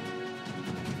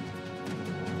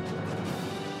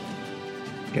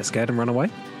 Get scared and run away?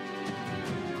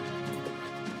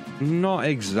 Not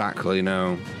exactly,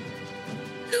 no.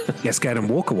 Get scared and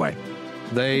walk away.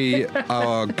 They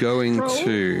are going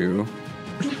to...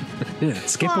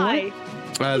 Skip away?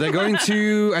 They're going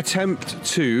to attempt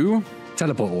to...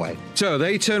 Teleport away. So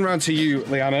they turn around to you,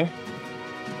 Leanna,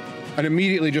 and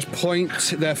immediately just point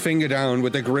their finger down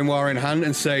with their grimoire in hand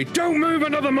and say, "Don't move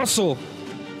another muscle!"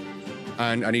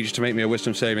 And I need you to make me a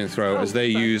wisdom saving throw as they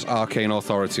use arcane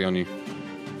authority on you.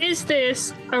 Is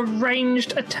this a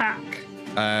ranged attack?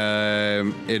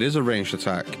 It is a ranged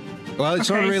attack. Well, it's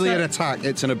not really an attack,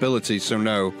 it's an ability, so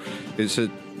no.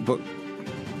 But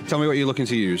tell me what you're looking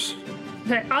to use.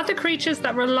 Okay, other creatures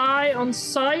that rely on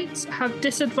sight have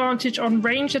disadvantage on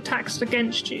ranged attacks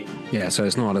against you. Yeah, so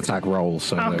it's not an attack roll,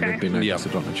 so there would be no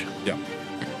disadvantage. Yeah.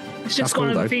 It's just one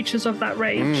of the features of that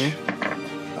range.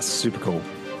 That's super cool.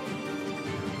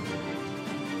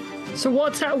 So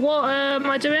what am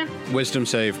I doing? Wisdom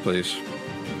save, please.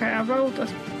 Okay, I rolled a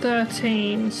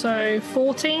 13, so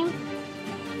 14?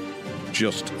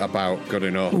 Just about good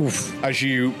enough. Oof. As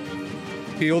you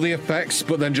feel the effects,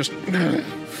 but then just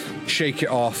shake it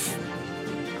off.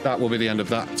 That will be the end of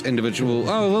that individual.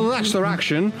 Oh, well, that's their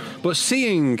action. But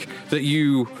seeing that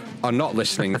you are not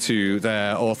listening to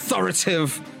their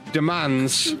authoritative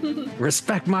demands...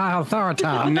 Respect my authority.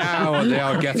 Now they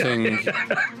are getting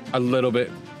a little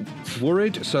bit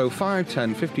worried. So 5,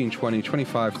 10, 15, 20,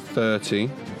 25, 30.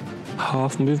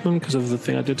 Half movement because of the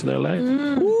thing I did to their leg.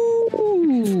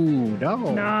 Ooh,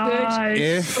 no. Nice.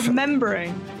 If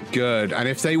Remembering. good, and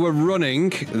if they were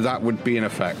running, that would be in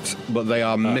effect. But they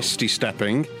are misty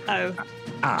stepping. Oh.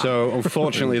 So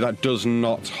unfortunately, that does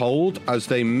not hold as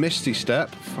they misty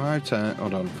step. 5, 10.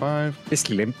 Hold on. 5, It's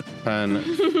limp. 10,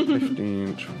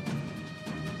 15.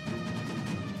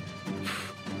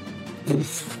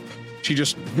 She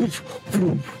just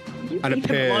and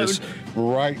appears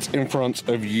right in front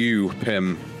of you,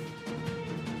 Pim.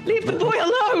 Leave the boy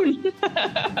alone.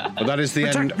 But that is the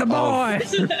end the boy.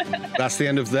 That's the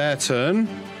end of their turn.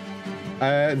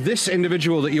 This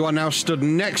individual that you are now stood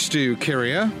next to,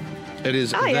 Kyria, it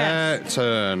is their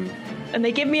turn. And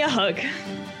they give me a hug.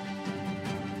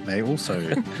 They also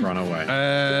run away.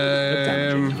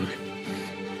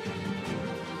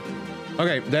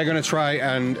 Okay, they're going to try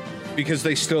and, because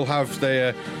they still have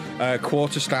their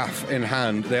quarterstaff in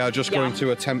hand, they are just going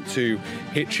to attempt to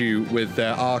hit you with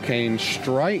their arcane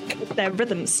strike. Their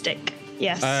rhythm stick.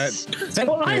 Yes.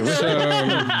 That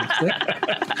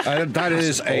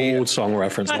is a old song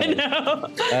reference. I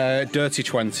know. dirty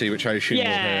 20, which I assume will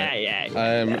hit.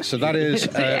 Yeah. So that is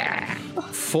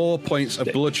 4 points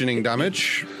of bludgeoning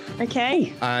damage.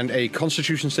 Okay. And a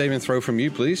Constitution saving throw from you,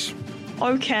 please.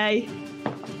 Okay.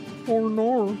 Oh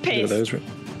no. Piss. Those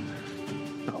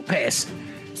Piss.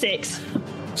 6.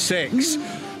 6.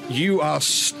 You are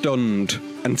stunned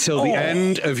until the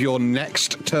end of your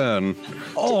next turn.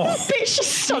 Bitch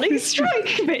just stunning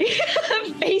strike me.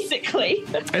 Basically.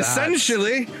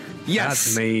 Essentially, yes.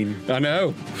 That's mean. I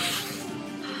know.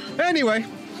 Anyway.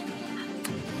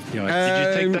 Did you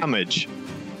take damage?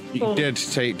 You did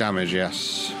take damage,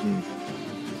 yes.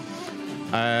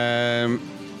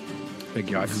 Big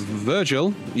yikes.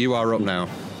 Virgil, you are up now.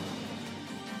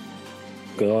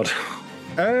 God.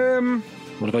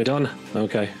 What have I done?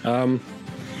 Okay.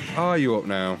 Are you up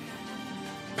now?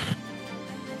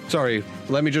 Sorry,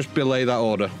 let me just belay that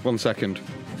order. 1 second.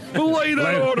 Belay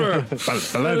that order!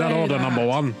 Below that order, number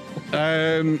one.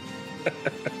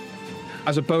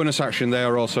 As a bonus action, they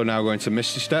are also now going to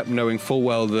Misty Step, knowing full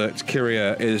well that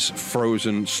Kyria is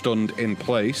frozen, stunned in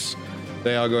place.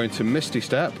 They are going to Misty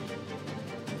Step.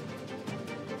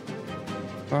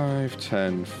 5,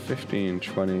 10, 15,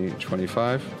 20,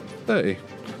 25, 30.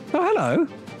 Oh, hello.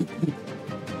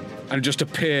 And just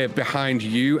appear behind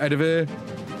you, Edivir.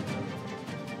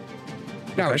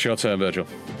 Now it's your turn, Virgil.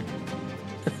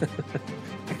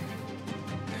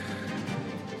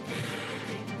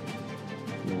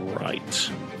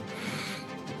 Right.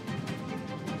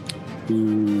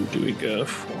 Who do we go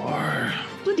for?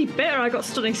 Bloody bitter I got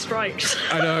stunning strikes.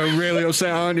 I know, really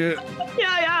upset, aren't you? Yeah,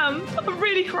 I am. I'm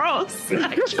really cross,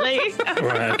 actually.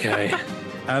 Right, okay.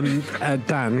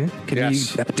 Dan, can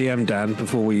Yes. you DM Dan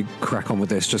before we crack on with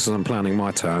this, just as I'm planning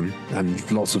my turn and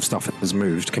lots of stuff has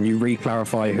moved, can you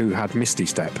re-clarify who had Misty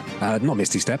Step? Not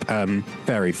Misty Step,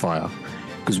 Fairy Fire.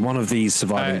 Because one of these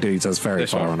surviving dudes has Fairy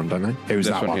this Fire one. on them, don't they? It was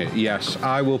This that one. here. Yes,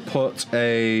 I will put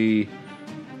a...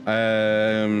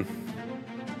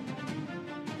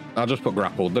 I'll just put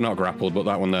grappled. They're not grappled, but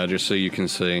that one there, just so you can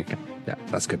see. Yeah,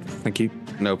 that's good. Thank you.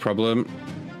 No problem.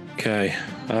 Okay.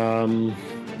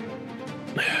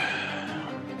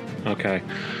 Okay.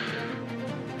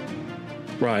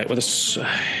 Right. Well, this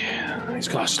he's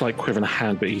got a slight quiver in the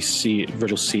hand, but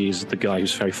Virgil sees the guy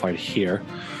who's very fired here.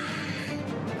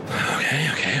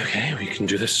 Okay. We can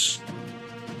do this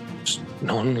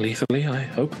non-lethally, I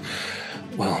hope.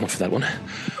 Well, not for that one.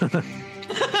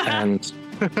 And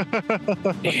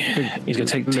he's going to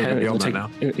take 10.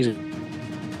 He's going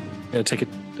to take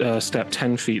a step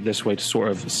 10 feet this way to sort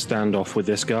of stand off with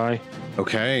this guy.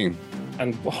 Okay.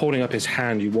 And holding up his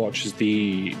hand, you watch as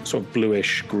the sort of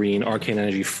bluish green arcane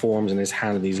energy forms in his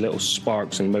hand, and these little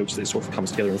sparks and motes that sort of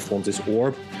comes together and forms this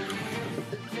orb.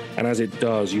 And as it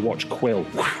does, you watch Quill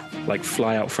like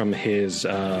fly out from his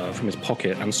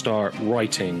pocket and start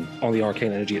writing on the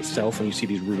arcane energy itself, and you see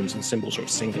these runes and symbols sort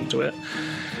of sink into it.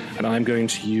 And I'm going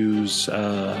to use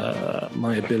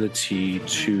my ability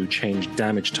to change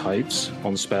damage types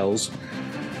on spells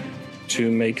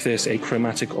to make this a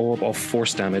chromatic orb of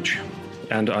force damage.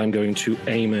 And I'm going to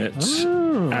aim it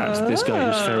at this guy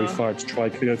who's very far to try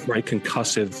to go for a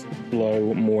concussive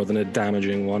blow more than a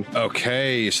damaging one.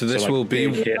 Okay, so this like will be...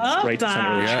 big hit straight to the center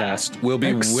of the chest. Will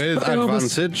be with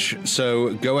advantage.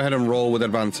 So go ahead and roll with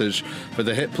advantage for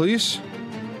the hit, please.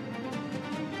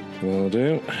 Will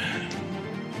do.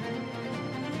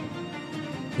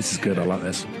 This is good. I like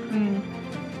this.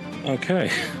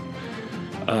 Okay.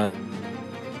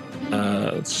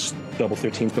 It's double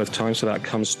 13 both times, so that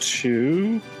comes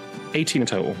to 18 in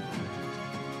total.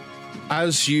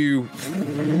 as you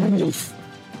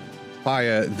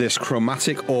fire this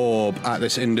chromatic orb at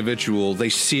this individual, they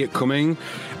see it coming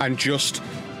and just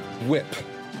whip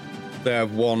their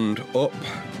wand up,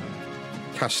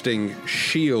 casting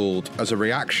shield as a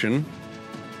reaction.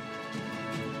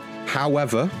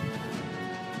 However,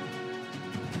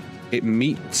 it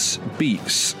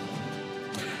beats.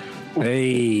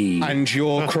 Hey. And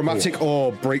your chromatic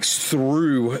orb breaks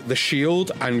through the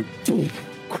shield and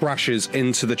crashes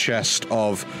into the chest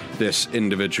of this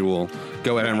individual.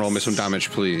 Go ahead and roll me some damage,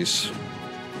 please.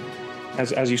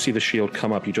 As you see the shield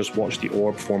come up, you just watch the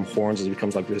orb form horns as it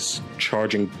becomes like this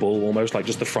charging bull, almost like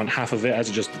just the front half of it as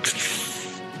it just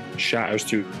shatters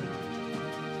through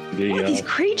the. What are these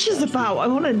creatures about? I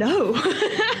want to know.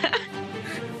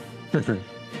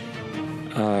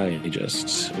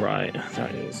 Right.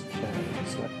 That is.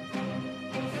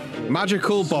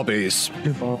 Magical bobbies.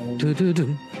 5,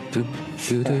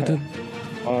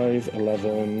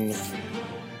 11,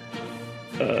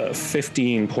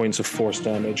 15 points of force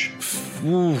damage.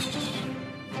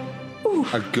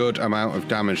 A good amount of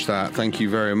damage that. Thank you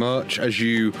very much. As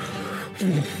you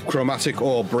chromatic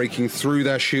orb breaking through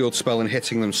their shield spell and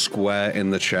hitting them square in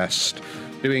the chest.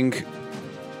 Doing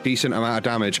decent amount of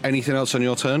damage. Anything else on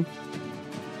your turn?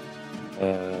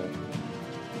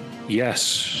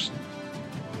 Yes.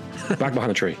 Back behind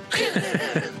the tree.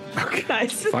 Okay.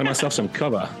 Nice. Find myself some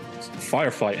cover.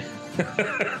 Firefight.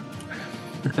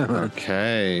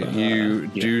 Okay, you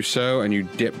do so, and you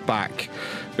dip back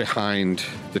behind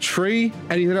the tree.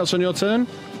 Anything else on your turn?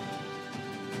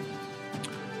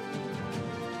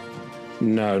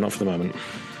 No, not for the moment.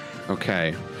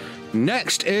 Okay.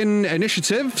 Next in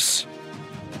initiatives,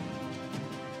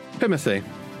 Timothy.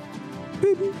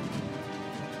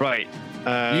 Right.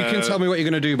 You can tell me what you're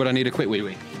going to do, but I need a quick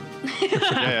wee-wee.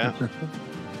 Yeah.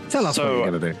 Tell us what So-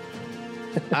 you're going to do.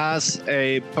 As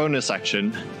a bonus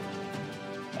action,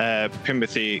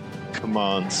 Timothy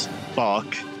commands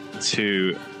Bark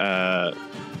to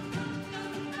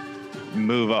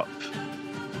move up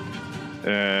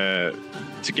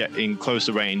to get in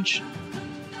closer range,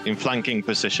 in flanking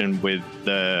position with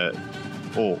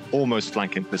or almost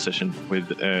flanking position with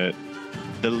the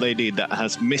lady that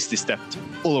has misty stepped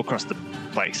all across the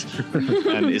place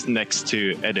and is next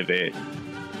to Edivir.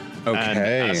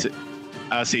 Okay. And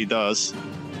as he does,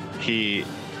 he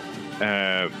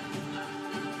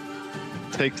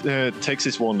takes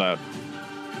his wand out,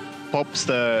 pops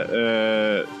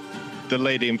the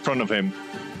lady in front of him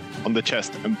on the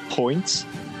chest, and points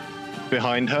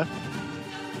behind her.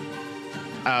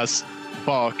 As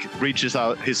Bark reaches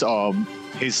out his arm,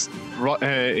 his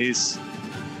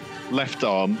left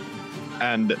arm,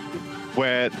 and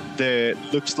where there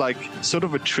looks like sort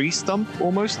of a tree stump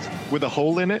almost with a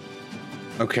hole in it,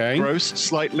 Okay. grows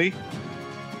slightly,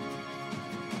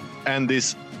 and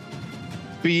this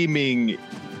beaming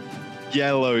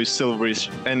yellow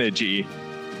silverish energy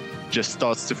just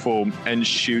starts to form and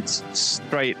shoots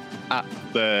straight at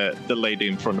the lady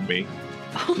in front of me.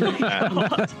 Oh my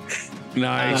god.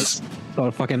 Nice. Got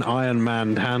a fucking Iron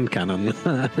Man hand cannon.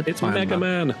 It's Iron Mega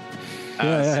Man.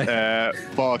 As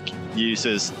Bark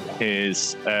uses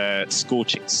his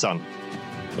Scorching Sun.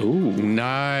 Ooh.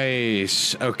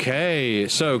 Nice. Okay,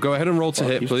 so go ahead and roll to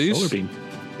hit, please. Solar beam.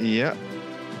 Yeah.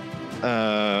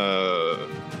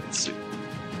 Let's see.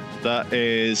 That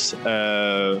is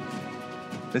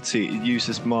let's see, it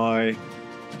uses my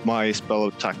spell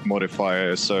attack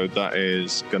modifier, so that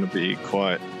is gonna be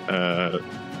quite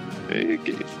big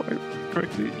if I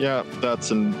correctly. Yeah,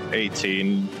 that's an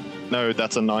 18. No,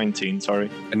 that's a 19, sorry.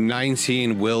 A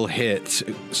 19 will hit.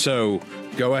 So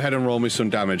go ahead and roll me some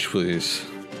damage, please.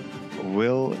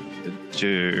 Will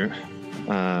do.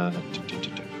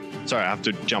 Sorry, I have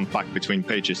to jump back between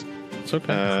pages. It's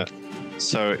okay.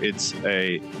 So it's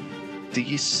a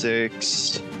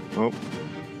D6. Oh.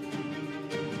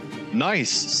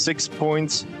 Nice. 6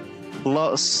 points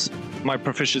plus my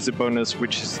proficiency bonus,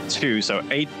 which is 2. So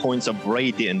 8 points of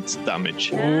radiant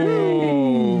damage.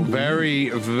 Oh, very,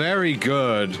 very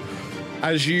good.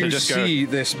 As you So just go, see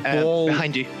this ball,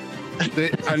 behind you.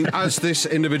 and as this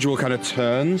individual kind of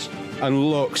turns and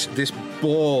looks, this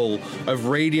ball of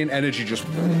radiant energy just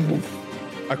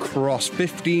across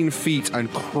 15 feet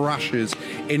and crashes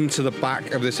into the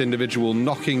back of this individual,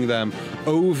 knocking them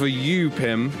over you,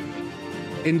 Pim,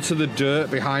 into the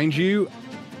dirt behind you,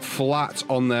 flat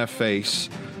on their face,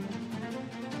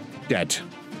 dead.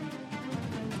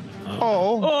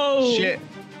 Oh, shit.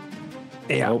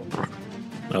 Yeah.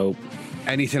 Oh.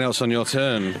 Anything else on your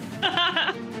turn?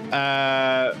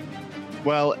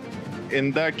 Well,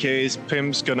 in that case,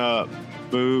 Pim's gonna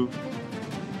move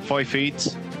 5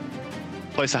 feet,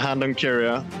 place a hand on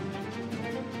Kyria,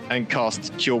 and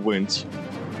cast Cure Wounds.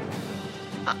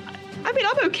 I mean,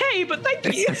 I'm okay, but thank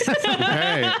you.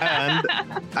 Okay. And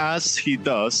as he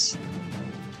does,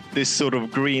 this sort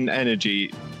of green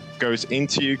energy goes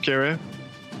into you, Kira,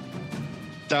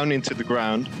 down into the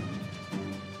ground,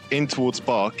 in towards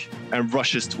Bark, and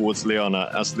rushes towards Liana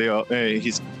as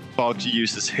his Bark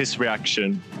uses his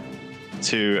reaction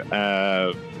to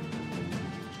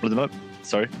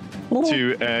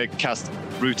cast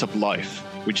Root of Life,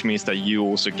 which means that you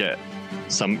also get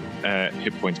some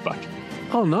hit points back.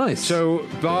 Oh, nice. So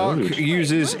Bark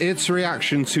uses its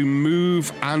reaction to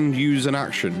move and use an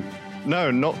action.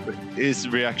 No, not his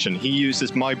reaction. He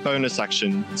uses my bonus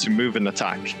action to move and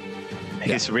attack.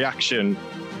 His reaction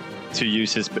to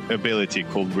use his ability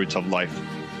called Root of Life.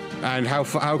 And how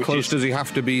close does he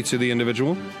have to be to the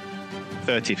individual?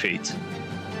 30 feet.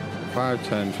 5,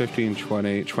 10, 15,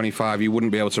 20, 25. You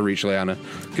wouldn't be able to reach Liana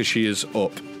because she is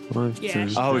up. Yeah.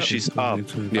 Oh, she's up.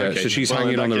 Yeah, Okay. so she's Well,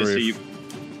 hanging in on the that case, roof.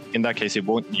 In that case, it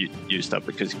won't use that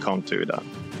because you can't do that.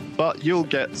 But you'll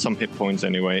get some hit points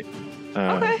anyway.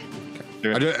 Okay.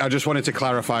 I just wanted to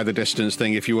clarify the distance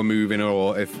thing, if you were moving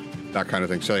or if that kind of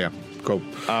thing. So yeah, cool.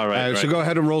 All right. So go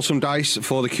ahead and roll some dice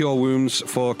for the Cure Wounds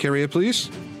for Kyria,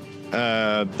 please.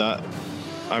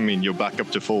 You're back up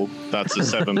to full. That's a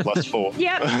 7 plus 4.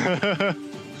 Yep.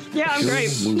 Yeah, I'm great.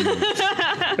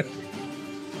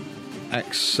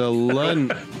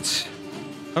 Excellent.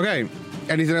 Okay.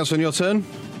 Anything else on your turn?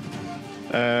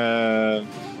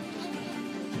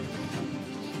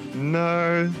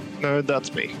 No,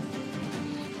 that's me.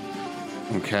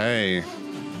 Okay.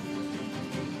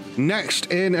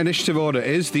 Next in initiative order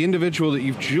is the individual that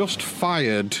you've just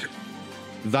fired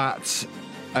that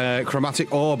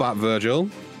chromatic orb at, Virgil.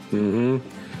 Mm-hmm.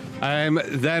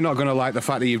 They're not going to like the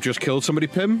fact that you've just killed somebody,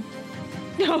 Pim.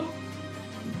 No.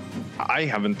 I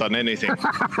haven't done anything.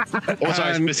 Also,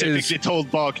 I specifically told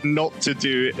Bark not to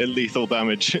do lethal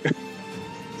damage.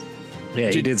 Yeah,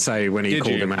 he did say when he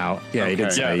called him out. Yeah, he did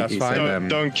Okay. say. Yeah, that's he fine. said,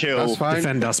 Don't kill. That's fine.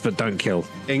 defend us, but don't kill.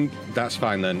 That's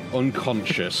fine then.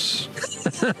 Unconscious.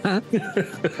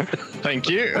 Thank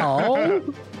you. Oh.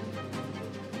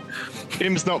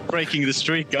 Him's not breaking the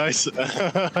streak, guys.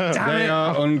 They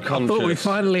are unconscious. I thought we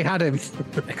finally had him.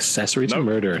 Accessory to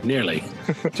murder, nearly.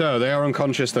 So they are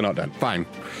unconscious, they're not dead. Fine.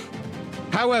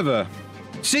 However,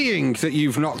 seeing that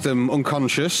you've knocked them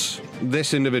unconscious,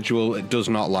 this individual does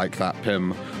not like that,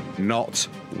 Pim. Not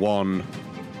one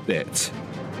bit.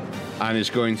 And is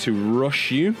going to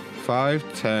rush you.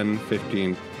 5, 10,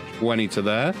 15, 20 to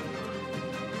there.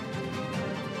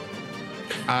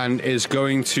 And is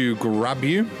going to grab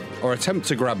you, or attempt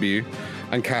to grab you,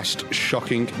 and cast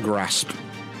Shocking Grasp.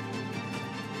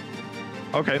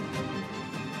 Okay.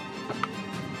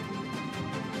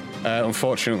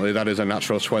 Unfortunately, that is a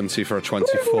natural 20 for a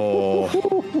 24.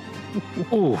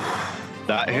 Ooh.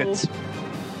 That hits.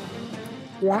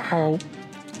 Wow.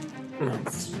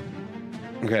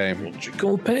 Okay.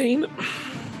 Magical pain.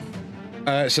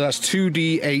 So that's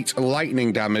 2d8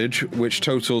 lightning damage, which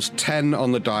totals 10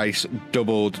 on the dice,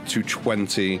 doubled to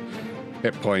 20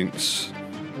 hit points.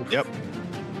 Yep.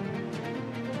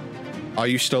 Are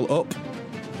you still up?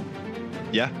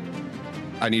 Yeah.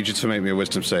 I need you to make me a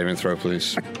wisdom saving throw,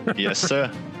 please. Yes,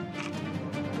 sir.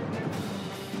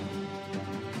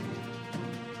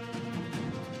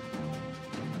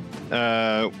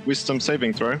 Wisdom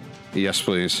saving throw. Yes,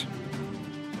 please.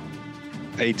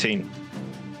 18.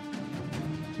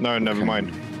 No, never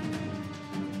mind.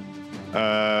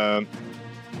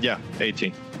 Yeah,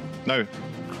 18. No,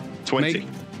 20.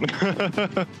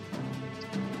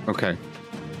 Okay.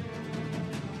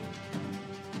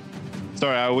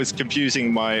 Sorry, I was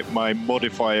confusing my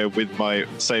modifier with my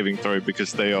saving throw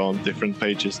because they are on different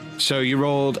pages. So you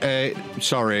rolled a...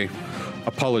 Sorry.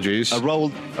 Apologies. I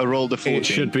rolled a 14. It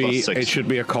should be plus 6. it should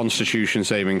be a Constitution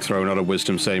saving throw, not a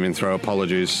Wisdom saving throw.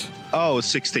 Apologies. Oh,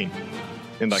 16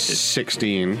 in that case.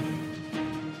 16.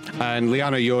 And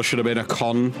Liana, yours should have been a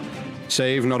Con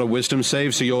save, not a Wisdom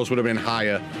save, so yours would have been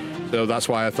higher. So that's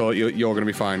why I thought you're going to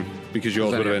be fine, because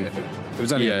yours would have been... It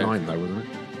was only a 9, though, wasn't it?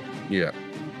 Yeah.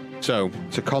 So,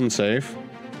 it's a Con save.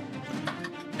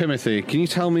 Timothy, can you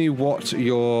tell me what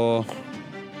your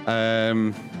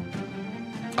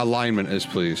alignment is,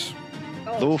 please?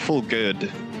 Lawful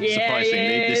good. Yeah, surprisingly,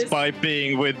 yes. despite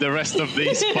being with the rest of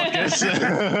these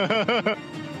fuckers.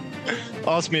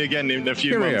 Ask me again in a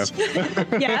few Here we months.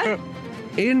 Yeah.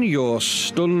 In your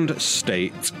stunned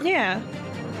state, Yeah.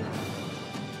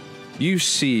 you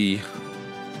see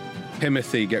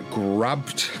Timothy get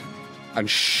grabbed and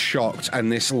shocked,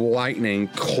 and this lightning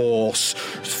course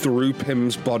through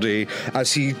Pim's body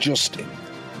as he just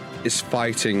is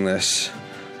fighting this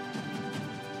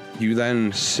You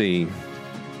then see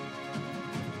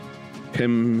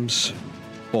Pim's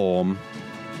form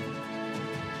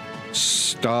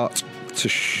start to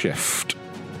shift.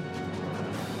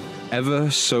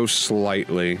 Ever so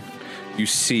slightly, you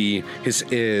see his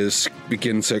ears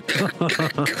begin to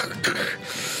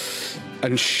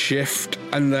and shift,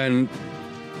 and then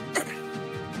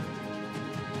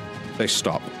they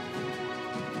stop.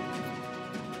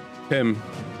 Pim,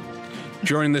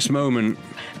 during this moment,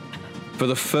 for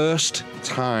the first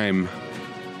time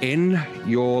in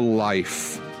your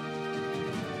life,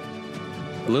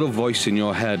 a little voice in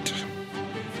your head,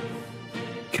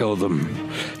 kill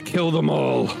them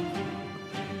all.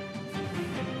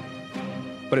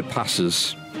 But it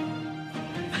passes.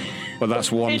 But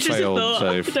that's one failed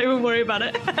save. Don't even worry about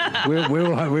it.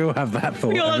 We'll have that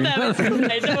thought. We all have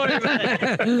that. Don't worry about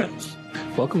it.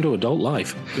 Welcome to adult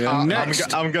life.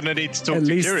 Next, I'm gonna need to talk to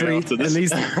Kyria after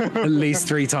this. At least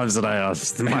 3 times a day,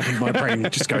 my brain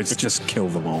just goes, just kill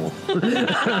them all.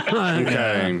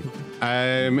 okay.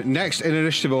 Next in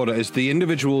initiative order is the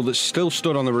individual that's still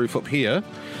stood on the roof up here,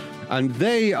 and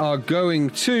they are going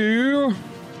to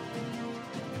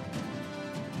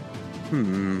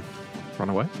Run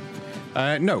away?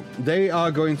 no, they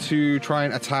are going to try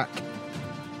and attack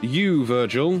you,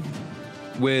 Virgil,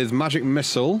 with magic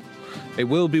missile. It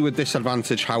will be with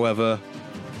disadvantage, however.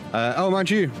 Mind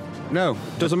you, no,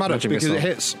 doesn't matter Magic because missile. it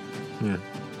hits. Yeah.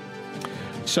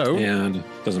 So, And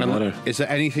doesn't matter. is there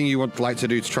anything you would like to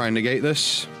do to try and negate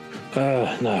this?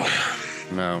 No.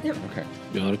 No. Okay.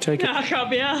 You ought to take it. I can't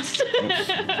be asked.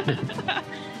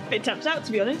 Bit tapped out,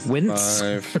 to be honest. Wince?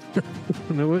 5,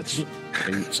 No, it's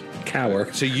 8.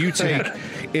 Cower. So you take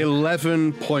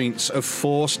 11 points of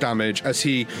force damage as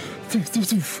he...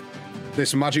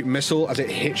 This magic missile, as it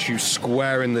hits you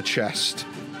square in the chest.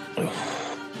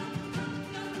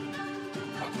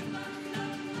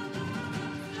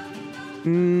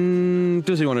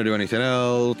 Does he want to do anything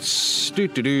else?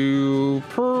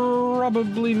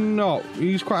 Probably not.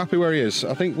 He's quite happy where he is.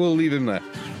 I think we'll leave him there.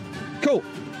 Cool.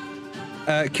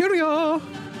 Kyria!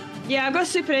 Yeah, I've got a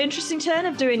super interesting turn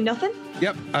of doing nothing.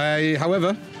 Yep.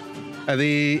 However, at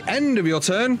the end of your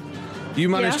turn, you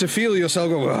manage to feel yourself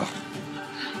go, "Ugh,"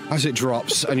 as it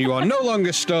drops, and you are no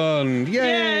longer stunned.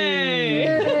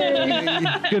 Yay!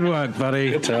 good work, buddy.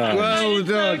 Good time. Well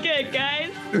done. So good,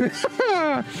 guys.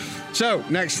 So,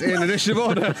 next in initiative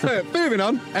order, moving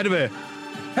on, Edivir.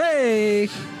 Hey!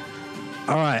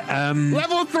 All right.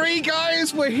 Level 3,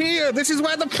 guys, we're here. This is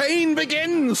where the pain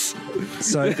begins.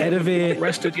 So Edivir,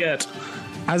 Rested yet?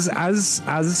 as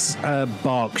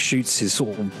Bark shoots his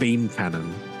sort of beam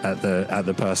cannon at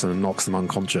the person and knocks them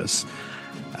unconscious,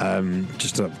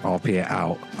 just to RP it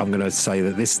out, I'm going to say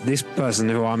that this person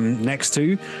who I'm next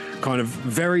to kind of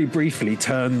very briefly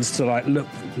turns to like look,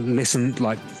 listen,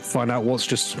 like find out what's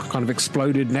just kind of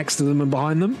exploded next to them and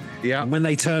behind them. Yeah. And when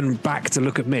they turn back to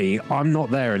look at me, I'm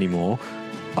not there anymore.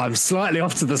 I'm slightly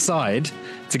off to the side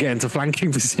to get into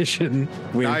flanking position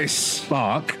with Nice.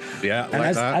 Bark. Yeah, And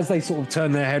like that. as they sort of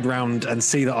turn their head round and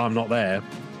see that I'm not there,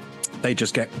 they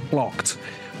just get blocked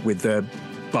with the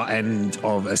butt end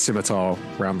of a scimitar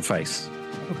round the face.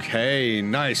 Okay,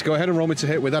 nice. Go ahead and roll me to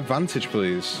hit with advantage,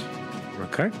 please.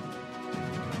 Okay.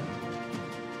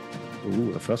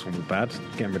 Ooh, the first one was bad.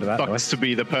 Getting rid of that. Sucks to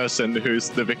be the person who's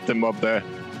the victim of the...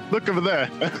 Look over there.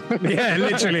 Yeah,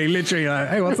 literally. Like,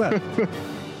 hey, what's that?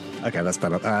 Okay, that's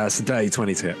better. So day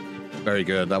 20 to hit. Very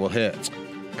good. That will hit.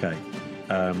 Okay.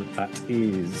 That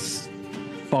is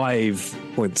 5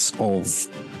 points of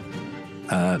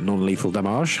non-lethal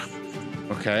damage.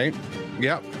 Okay.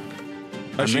 Yep.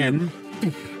 And then,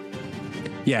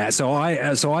 yeah, so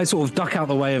I sort of duck out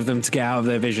the way of them to get out of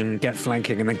their vision, get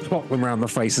flanking, and then clock them around the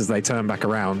face as they turn back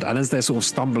around. And as they're sort of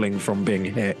stumbling from being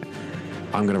hit,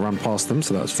 I'm going to run past them.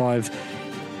 So that's 5,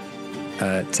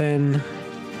 10,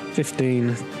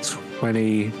 15,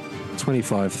 20,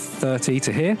 25, 30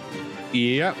 to here.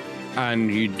 Yep.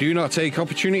 And you do not take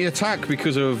opportunity attack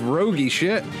because of roguey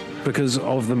shit. Because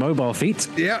of the mobile feat.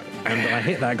 Yep. And I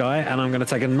hit that guy, and I'm going to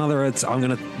take another. I'm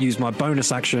going to use my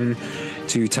bonus action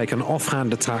to take an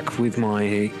offhand attack with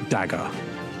my dagger.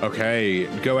 Okay,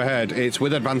 go ahead. It's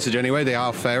with advantage anyway. They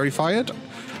are fairy fired.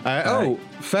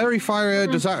 Fairy fire,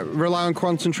 does that rely on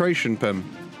concentration, Pim?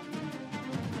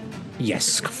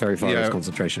 Yes, very far is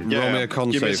concentration. Yeah. Roll me a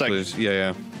con Give me a save, sec. please.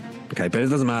 Yeah. Okay, but it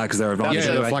doesn't matter because they're advanced. Yeah,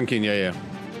 anyway. they're flanking. Yeah.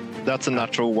 That's a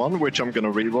natural one, which I'm going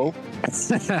to reroll.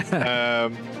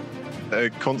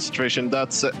 Concentration,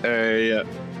 that's a...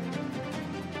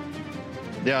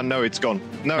 Yeah, no, it's gone.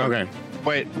 No. Okay.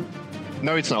 Wait.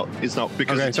 No, it's not. It's not,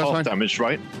 because Okay, it's that's half fine. damage,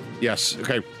 right? Yes.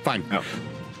 Okay, fine. Oh.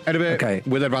 Edivir, Okay.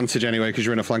 with advantage anyway, because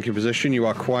you're in a flanking position. You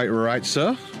are quite right,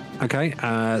 sir. Okay,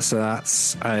 so that's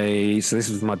so this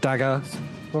is my dagger.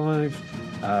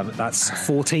 5. That's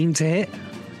 14 to hit.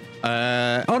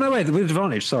 Oh no, wait, with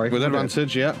advantage. Sorry, With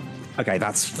advantage, yeah. Okay,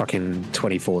 that's fucking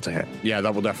 24 to hit. Yeah,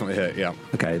 that will definitely hit. Yeah.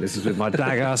 Okay, this is with my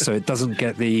dagger, so it doesn't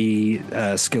get the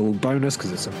skill bonus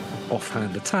because it's an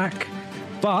offhand attack.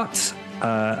 But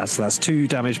so that's 2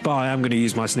 damage. But I am going to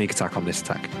use my sneak attack on this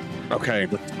attack Okay.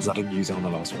 because I didn't use it on the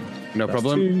last one. No That's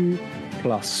problem. 2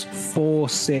 plus 4,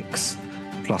 6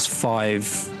 plus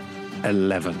 5,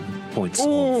 11 points.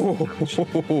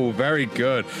 Oh, very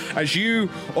good. As you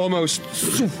almost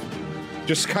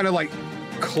just kind of like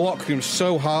clock them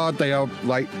so hard, they are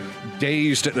like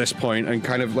dazed at this point and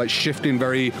kind of like shifting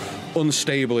very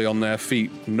unstably on their feet.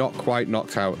 Not quite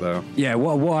knocked out though. Yeah,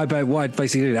 what I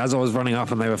basically did as I was running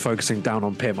up and they were focusing down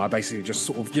on Pim, I basically just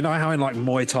sort of, you know how in like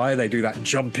Muay Thai they do that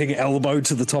jumping elbow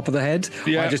to the top of the head?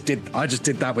 Yeah. I just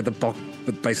did that with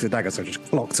the base of the dagger, so I just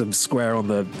clocked them square on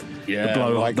the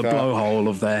blowhole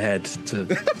of their head to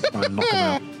try and knock them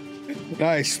out.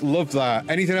 Nice, love that.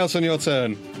 Anything else on your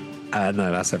turn?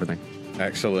 No, that's everything.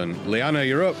 Excellent. Liana,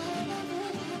 you're up.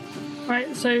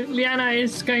 Right, so Liana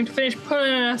is going to finish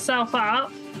pulling herself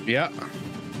up Yeah.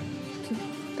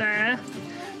 there.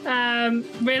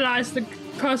 Realise the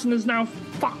person is now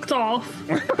fucked off.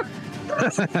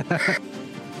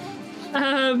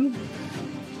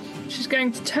 She's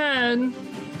going to turn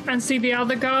and see the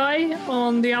other guy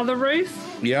on the other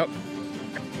roof. Yep.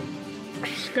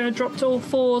 She's going to drop to all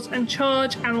fours and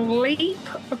charge and leap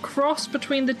across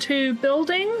between the 2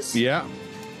 buildings Yeah.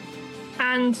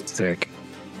 and Sick.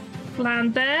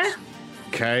 land there.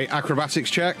 Okay. Acrobatics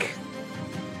check.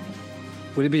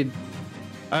 Would it be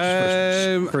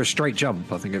Um, for a straight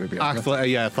jump? I think it would be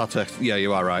athletics. Yeah,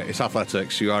 you are right. It's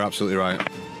athletics. You are absolutely right.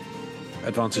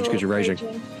 advantage because you're raging.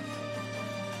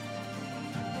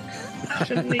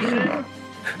 Shouldn't need it.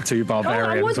 2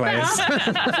 barbarian was players. So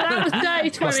that was dirty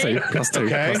 20. plus 2.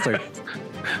 Okay. Plus 2.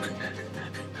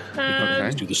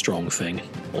 Okay. Do the strong thing.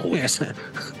 Always.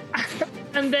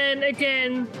 And then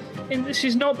again,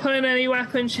 she's not pulling any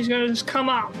weapons. She's going to just come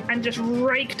up and just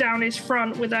rake down his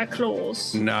front with her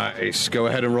claws. Nice. Go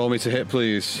ahead and roll me to hit,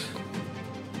 please.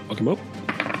 Fuck him up.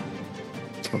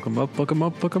 Fuck him up, fuck him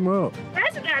up, fuck him up.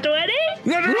 That's not 20.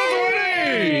 Very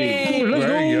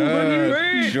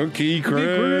good. Chunky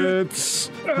crits.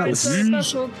 Alright, so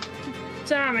special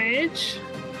damage.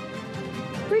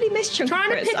 Really miss chunky Trying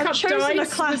to crits. pick I've up chosen a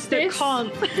dice class with that this.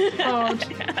 can't. Odd.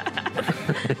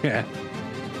 Yeah.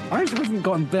 I haven't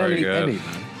gotten barely Very good. any.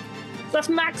 That's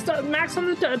max on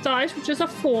the dice, which is a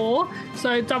 4.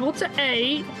 So double to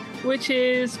 8, which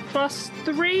is plus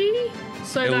 3.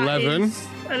 So 11. that is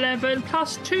 11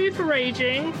 plus 2 for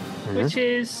raging, which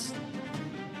is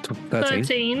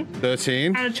 13.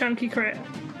 13. And a chunky crit.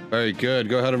 Very good.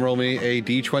 Go ahead and roll me a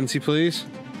d20, please.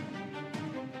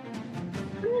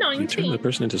 You turn the 19.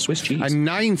 person into Swiss cheese. A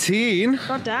 19.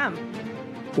 God damn.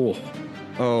 Oh.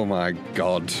 Oh my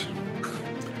god.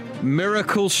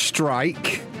 Miracle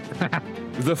Strike.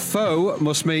 The foe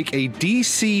must make a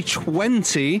DC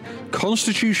 20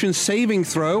 Constitution saving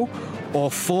throw or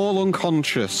fall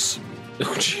unconscious.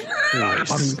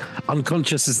 Nice.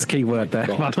 Unconscious is the key word there.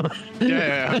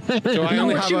 Yeah. So I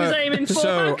only What have she was aiming for,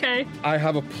 so okay. I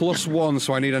have a +1,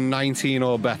 so I need a 19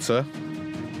 or better.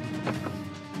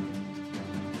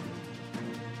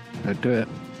 Don't do it.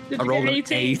 Did I you rolled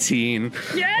get an 18.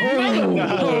 Yeah!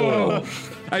 Oh.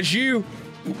 As you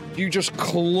just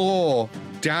claw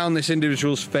down this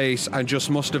individual's face and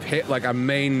just must have hit like a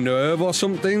main nerve or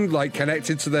something, like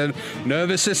connected to their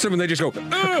nervous system, and they just go,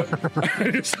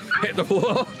 and just hit the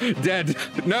floor, dead.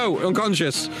 No,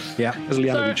 unconscious. Yeah. As So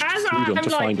Liana as reaches through them I'm to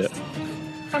find it.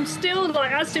 I'm still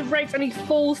like, as it rakes and he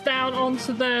falls down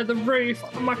onto the roof,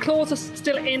 my claws are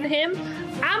still in him.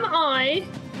 Am I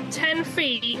 10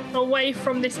 feet away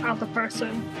from this other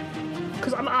person?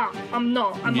 Because I'm up. I'm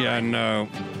not. Am I? No.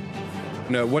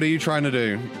 No, what are you trying to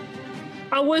do?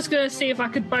 I was going to see if I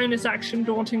could bonus action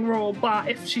Daunting Roar, but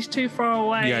if she's too far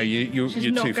away... Yeah, you're she's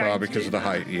too not far going to because do of the that.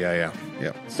 height. Yeah.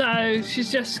 So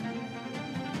she's just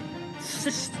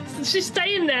she's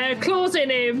staying there, claws in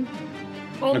him.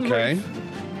 On the Okay. roof.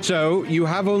 So you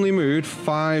have only moved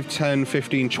 5, 10,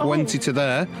 15, 20 to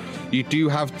there. You do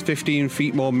have 15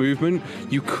 feet more movement.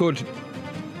 You could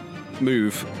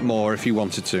move more if you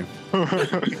wanted to.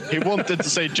 He wanted to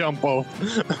say jump off.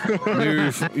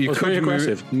 Move. You Well, it's very could move.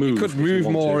 aggressive. You Move could if you move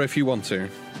want more to. if you want to.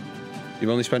 You've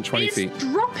only spent 20 It's feet.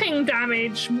 dropping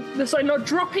damage. So not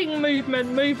dropping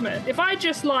movement. If I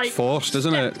just like Forced,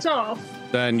 isn't it? stepped off.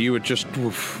 Then you would just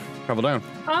travel down.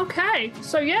 Okay,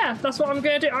 so yeah, that's what I'm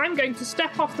going to do. I'm going to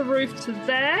step off the roof to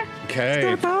there.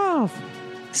 Okay. off.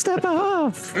 Step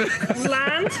off.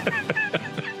 Land.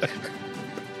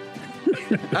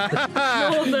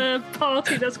 Ignore the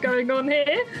party that's going on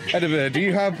here. Edivir, do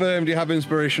you have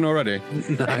inspiration already?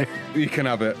 No. You can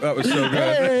have it. That was so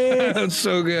good. That's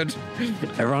so good.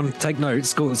 Everyone, take note.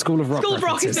 School of Rock. School of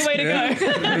Rock is the way to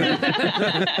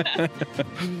go.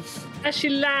 As she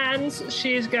lands,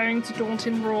 she is going to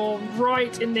Daunting Roar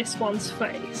right in this one's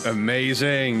face.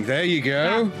 Amazing. There you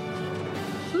go.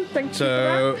 Thank you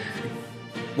So,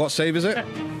 what save is it? for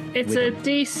that. It's a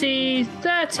DC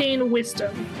 13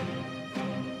 Wisdom.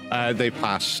 They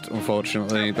passed,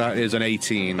 unfortunately. That is an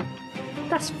 18.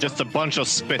 That's Just a bunch of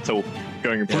spittle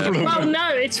going. well, no,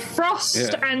 it's frost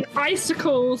Yeah. and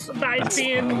icicles that is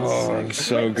being Oh,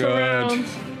 so whipped good. around.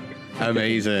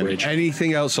 Amazing. Bridge.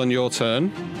 Anything else on your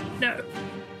turn? No.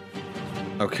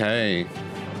 Okay.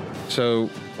 So,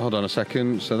 hold on a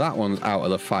second. So that one's out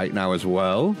of the fight now as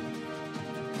well.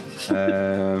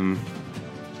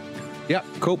 Yeah,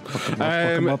 cool.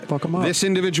 Fuck 'em up. This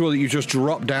individual that you just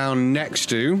dropped down next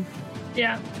to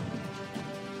Yeah.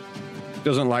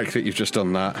 doesn't like that you've just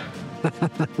done that.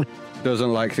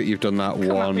 Doesn't like that you've done that Come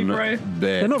at one me, bro. bit.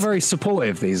 They're not very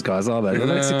supportive, these guys, are they?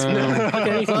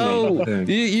 Oh,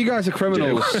 you guys are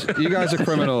criminals. You guys are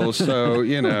criminals, so,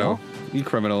 you know, you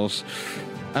criminals.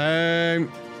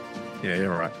 Yeah,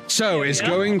 you're right. So it's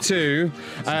going to,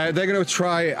 they're going to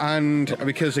try and,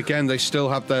 because again, they still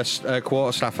have their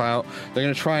quarterstaff out, they're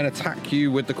going to try and attack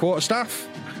you with the quarterstaff.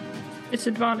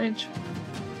 Disadvantage.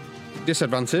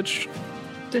 Disadvantage.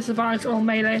 Disadvantage all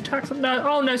melee attacks. No,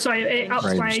 oh no, sorry, it ups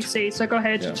my Ranged. AC, so go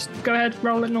ahead. Just go ahead,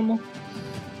 roll it normal.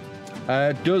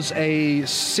 Does a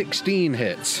 16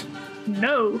 hit?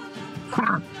 No.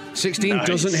 16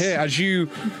 doesn't hit as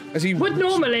he Would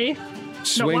normally, not while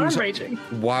swings I'm raging.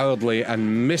 wildly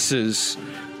and misses.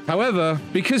 However,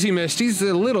 because he missed, he's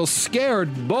a little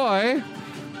scared boy.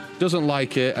 Doesn't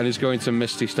like it and is going to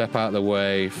Misty Step out of the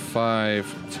way.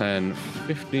 5, 10,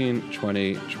 15,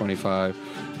 20, 25,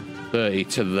 30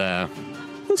 to there.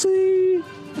 Pussy.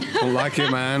 Don't like it,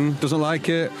 man. Doesn't like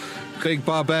it. Big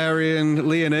barbarian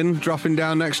Leonin dropping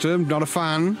down next to him. Not a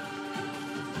fan.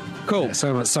 Cool.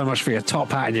 Yeah, so much for your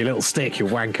top hat and your little stick, you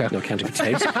wanker. No counting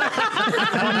potatoes.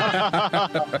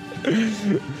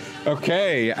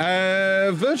 Okay,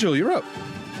 Virgil, you're up.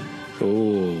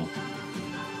 Ooh.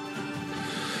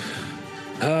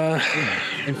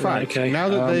 In fact, okay, now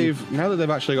that they've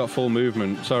actually got full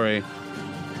movement, sorry,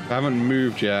 I haven't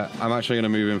moved yet. I'm actually going to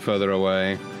move him further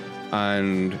away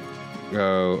and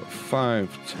go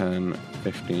 5, 10,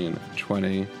 15,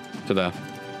 20 to there.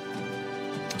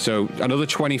 So another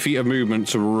 20 feet of movement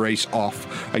to race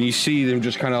off, and you see them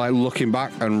just kind of like looking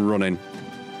back and running.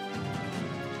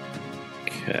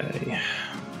 Okay.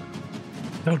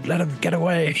 Don't let him get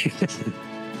away.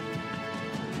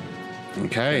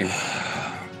 Okay.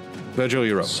 Virgil,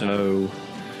 you're up. So,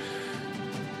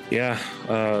 yeah,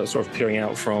 sort of peering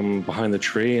out from behind the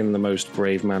tree in the most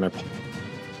brave manner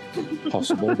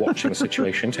possible, watching the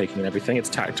situation, taking in everything. It's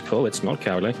tactical, it's not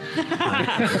cowardly.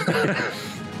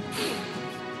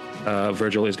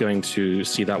 Virgil is going to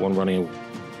see that one running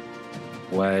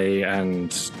away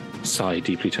and sigh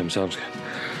deeply to himself.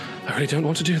 I really don't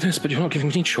want to do this, but you're not giving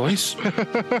me any choice.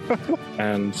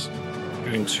 And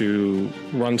going to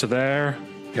run to there.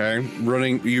 Okay,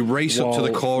 running. You race up to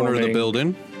the While corner of the running.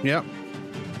 building. Yep.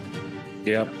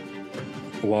 Yep.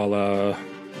 While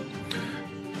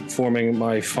forming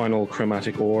my final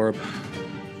chromatic orb,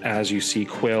 as you see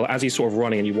Quill, as he's sort of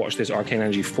running, and you watch this arcane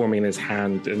energy forming in his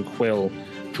hand, and Quill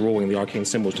drawing the arcane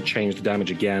symbols to change the damage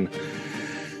again.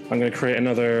 I'm going to create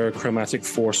another chromatic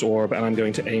force orb, and I'm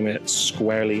going to aim it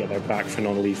squarely at their back for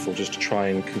non-lethal, just to try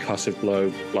and concussive blow,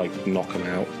 like knock them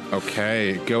out.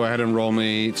 Okay, go ahead and roll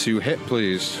me to hit,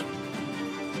 please.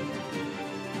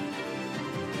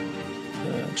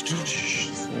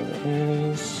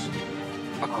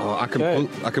 Oh, I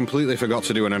completely forgot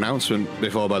to do an announcement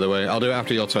before, by the way. I'll do it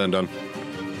after your turn done.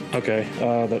 Okay,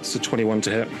 that's a 21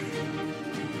 to hit.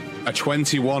 A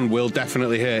 21 will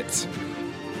definitely hit.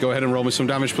 Go ahead and roll me some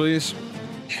damage, please.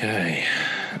 Okay,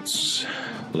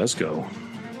 let's go.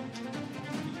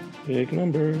 Big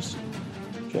numbers.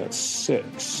 Got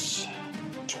 6,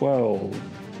 12,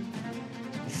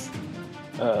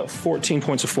 14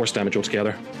 points of force damage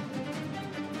altogether.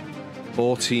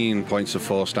 14 points of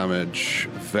force damage.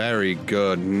 Very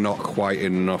good. Not quite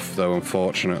enough, though,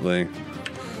 unfortunately.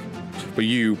 But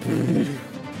you...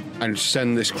 and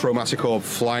send this chromatic orb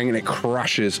flying, and it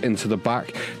crashes into the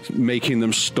back, making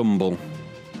them stumble.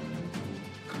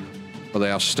 But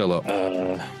they are still up.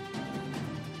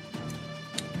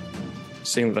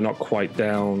 Seeing that they're not quite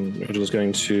down, Virgil is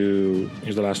going to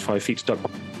use the last 5 feet to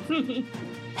duck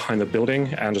behind the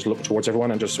building and just look towards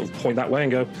everyone and just sort of point that way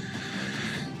and go,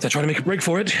 they're trying to make a break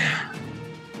for it.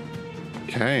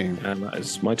 Okay. And that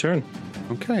is my turn.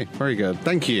 Okay, very good.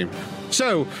 Thank you.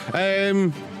 So,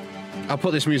 I'll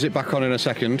put this music back on in a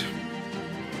second.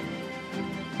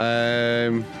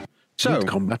 So,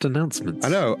 combat announcements. I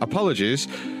know, apologies.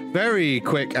 Very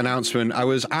quick announcement. I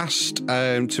was asked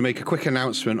to make a quick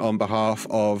announcement on behalf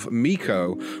of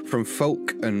Miko from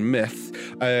Folk and Myth,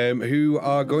 who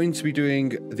are going to be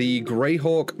doing the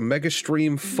Greyhawk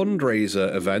Megastream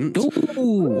fundraiser event,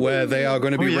 where they are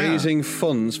going to be raising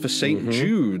funds for St.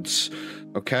 Jude's.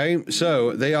 Okay,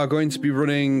 so they are going to be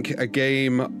running a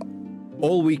game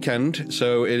all weekend.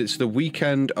 So it's the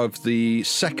weekend of the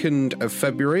 2nd of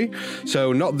February.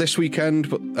 So not this weekend,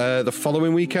 but the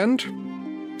following weekend.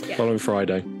 Following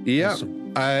Friday. Yeah.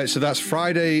 Awesome. So that's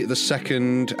Friday the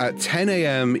 2nd at 10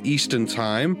 a.m. Eastern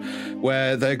Time,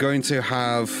 where they're going to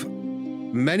have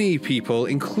many people,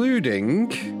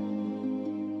 including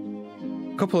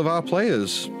a couple of our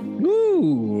players.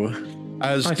 Ooh.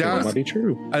 As I think that might be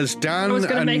true. As Dan I was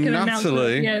going to make and an announcement at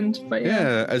Natalie, the end, but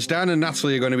yeah. as Dan and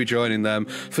Natalie are going to be joining them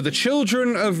for the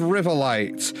Children of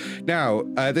Riverlight. Now,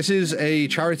 this is a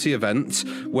charity event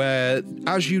where,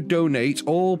 as you donate,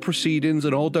 all proceedings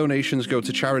and all donations go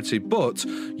to charity, but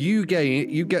you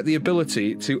get the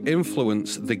ability to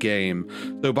influence the game.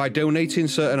 So by donating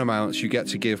certain amounts, you get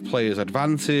to give players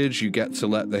advantage. You get to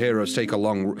let the heroes take a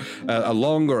long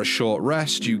or a short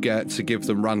rest. You get to give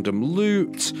them random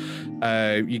loot.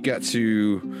 You get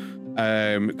to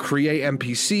create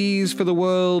NPCs for the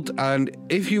world, and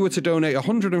if you were to donate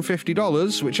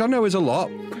 $150, which I know is a lot,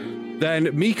 then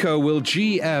Miko will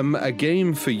GM a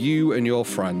game for you and your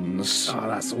friends. Oh,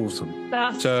 that's awesome.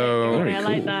 That's So sick. I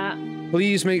like that.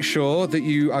 please make sure that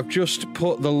I've just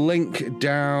put the link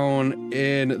down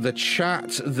in the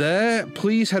chat there.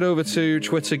 Please head over to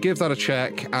Twitter, give that a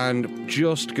check, and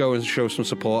just go and show some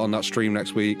support on that stream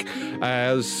next week,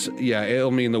 as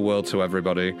it'll mean the world to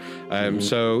everybody.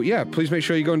 So please make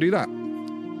sure you go and do that.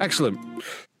 Excellent.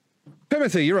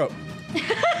 Timothy, you're up.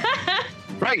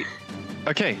 Right.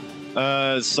 Okay.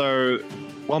 So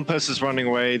one person's running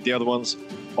away, the other one's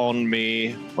on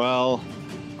me. Well,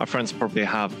 my friends probably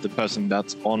have the person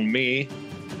that's on me.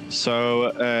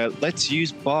 So let's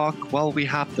use bark while we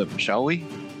have them, shall we?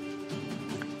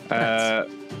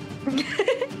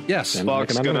 Yes.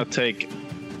 Bark's gonna take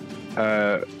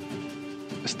a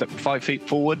step 5 feet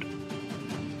forward,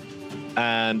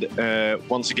 and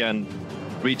once again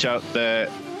reach out the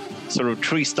sort of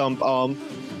tree stump arm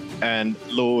and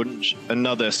launch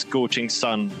another scorching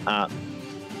sun at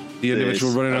The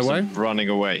individual running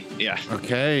away. Yeah.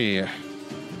 Okay.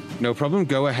 No problem.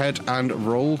 Go ahead and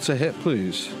roll to hit,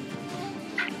 please.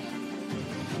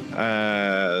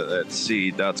 Let's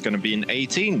see. That's going to be an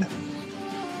 18.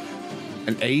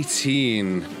 An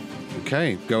 18.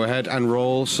 Okay. Go ahead and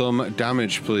roll some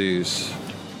damage, please.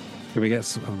 Can we get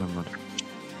some? Oh, never mind.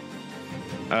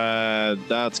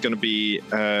 That's going to be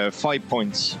 5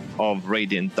 points of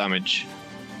radiant damage.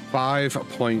 5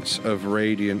 points of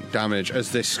radiant damage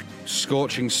as this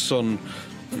scorching sun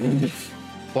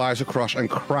flies across and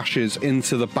crashes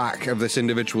into the back of this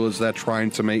individual as they're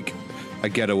trying to make a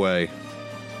getaway.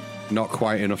 Not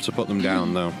quite enough to put them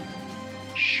down, though.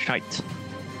 Shite.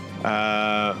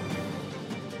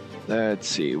 Let's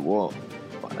see, what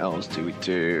else do we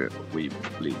do? We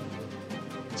probably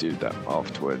do that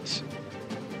afterwards.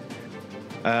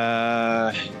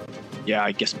 I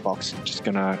guess Box just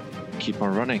gonna keep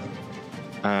on running.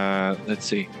 Let's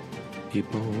see.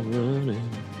 Keep on running.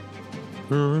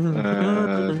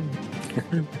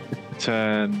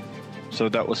 10. So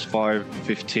that was 5,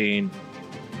 15.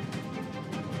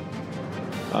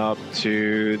 Up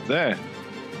to there.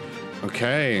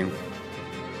 Okay.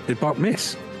 Did Bark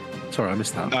miss? Sorry, I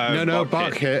missed that. No,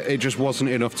 Bark hit. It just wasn't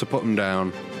enough to put them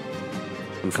down,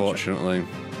 unfortunately.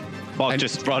 Bark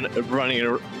just running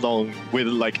along with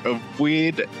like a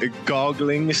weird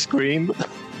gargling scream.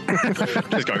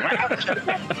 Just going.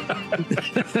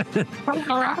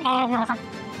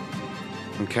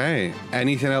 Okay.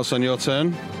 Anything else on your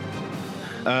turn?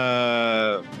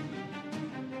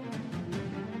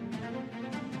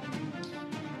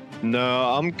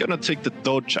 No, I'm gonna take the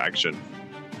dodge action.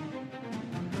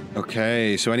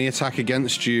 Okay, so any attack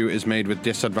against you is made with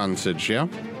disadvantage, yeah?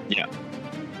 Yeah.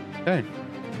 Okay.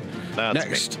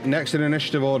 That's Next in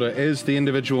initiative order is the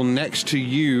individual next to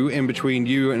you, in between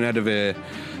you and Edivir.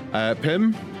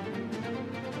 Pim,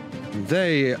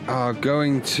 they are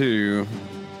going to...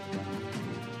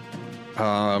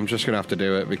 I'm just going to have to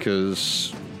do it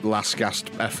because last gasp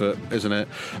effort, isn't it?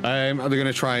 They're going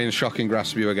to try and shock and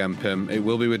grasp you again, Pim. It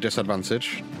will be with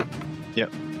disadvantage.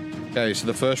 Yep. Okay, so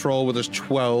the first roll was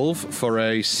 12 for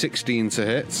a 16 to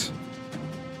hit.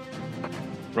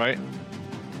 Right.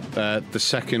 The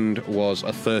second was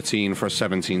a 13 for a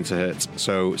 17 to hit.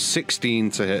 So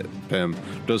 16 to hit, Pim.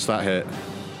 Does that hit?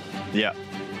 Yeah.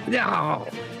 No.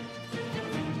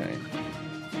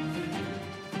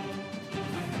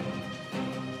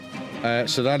 Okay.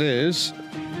 So that is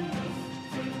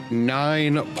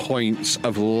 9 points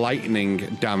of lightning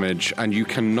damage, and you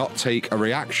cannot take a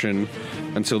reaction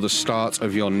until the start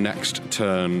of your next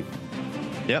turn.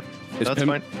 Yep. That's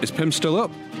fine. Is Pim still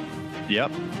up?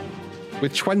 Yep.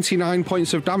 With 29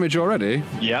 points of damage already?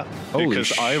 Yeah. Holy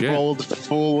because I shit. rolled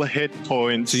full hit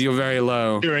points So you're very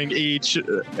low. during each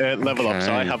level up,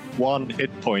 so I Okay. have 1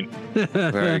 hit point.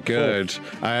 Very good.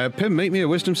 Pim, make me a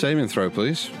wisdom saving throw,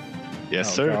 please.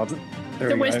 Yes, sir. God. There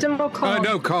The we go. wisdom or con?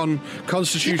 No,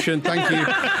 Constitution, thank you.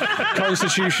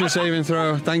 Constitution saving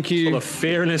throw, thank Full you. of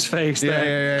fear in his face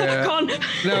there. Yeah. Con.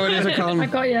 No, it is a I con.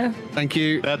 got you. Thank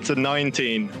you. That's a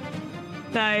 19.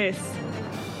 Nice.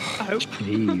 I hope.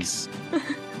 Jeez.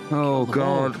 Oh,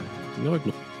 God. No,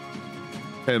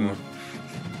 Pim,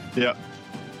 Yeah.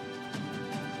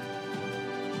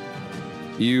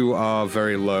 you are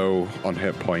very low on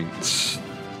hit points.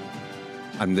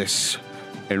 And this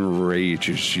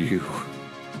enrages you.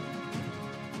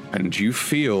 And you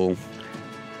feel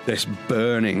this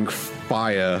burning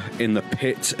fire in the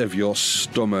pit of your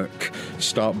stomach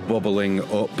start bubbling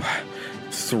up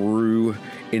through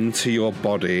into your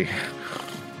body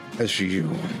as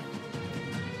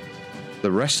the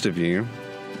rest of you,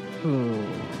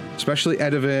 especially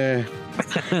Edivir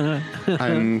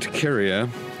and Kyria,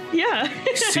 Yeah.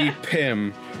 see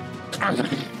Pim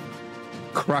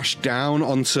crash down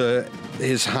onto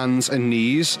his hands and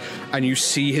knees, and you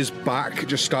see his back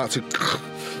just start to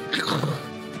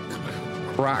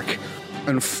crack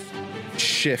and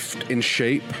shift in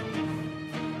shape.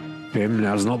 Pim,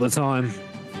 now's not the time.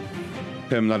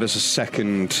 Pim, that is a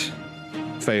second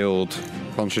failed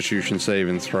Constitution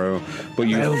saving throw, but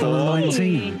you Failed on a fall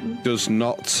 19. does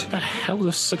not the hell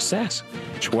is success?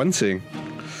 20.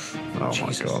 Oh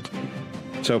Jesus. my God.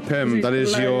 So Pim, that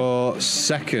is your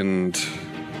second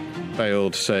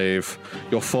failed save.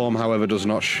 Your form, however, does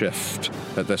not shift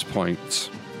at this point.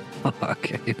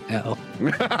 Okay, hell.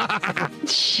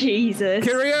 Jesus.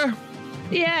 Kyria,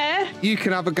 Yeah. you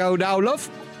can have a go now, love.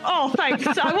 Oh, thanks.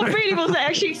 I really wasn't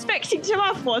actually expecting to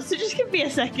have one, so just give me a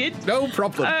second. No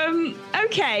problem.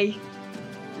 Okay.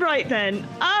 Right then.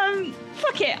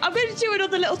 Fuck it. I'm going to do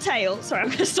another little tail. Sorry, I'm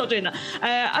going to stop doing that.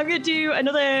 I'm going to do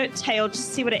another tail just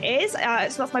to see what it is. So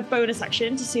that's my bonus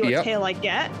action to see what Yep. tail I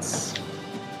get.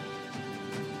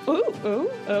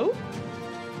 Ooh.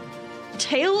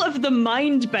 Tale of the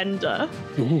Mindbender.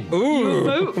 You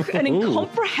evoke an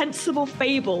incomprehensible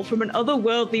fable from an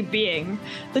otherworldly being.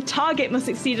 The target must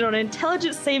succeed on an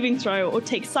intelligence saving throw or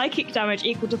take psychic damage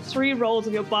equal to 3 rolls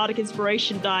of your bardic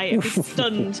inspiration die and be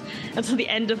stunned until the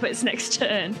end of its next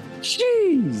turn.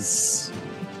 Jeez.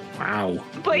 Wow.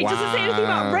 But it doesn't say anything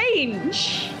Wow. about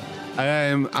range.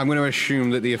 I'm going to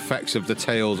assume that the effects of the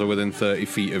tails are within 30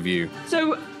 feet of you.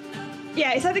 So,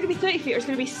 yeah, it's either going to be 30 feet or it's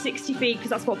going to be 60 feet because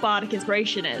that's what bardic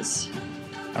inspiration is.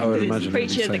 I would It's a imagine. it'd be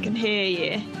creature that same. can hear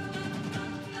you.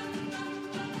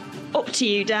 Up to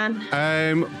you, Dan.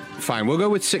 Fine, we'll go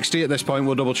with 60 at this point.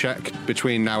 We'll double check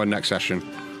between now and next session.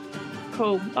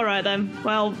 Cool. All right then.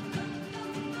 Well,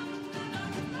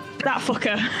 that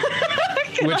fucker.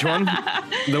 Which one?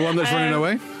 The one that's running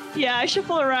away? Yeah, I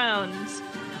shuffle around,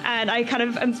 and I kind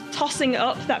of am tossing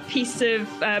up that piece of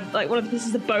like one of the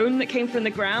pieces of bone that came from the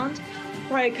ground,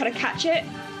 where I kind of catch it,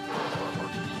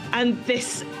 and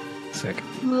this Sick.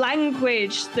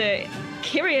 language that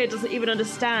Kyria doesn't even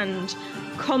understand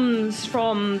comes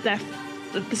from the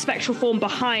spectral form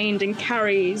behind and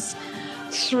carries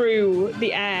through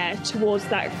the air towards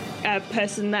that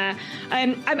person there.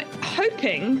 I'm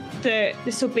hoping that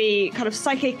this will be kind of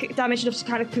psychic damage enough to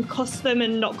kind of concuss them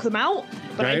and knock them out,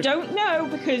 but I Right. don't know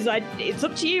because it's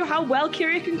up to you how well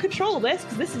Kyria can control this,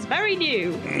 because this is very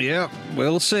new. Yeah,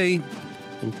 we'll see.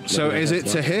 So is it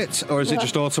to hit, or is it Well-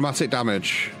 just automatic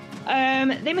damage?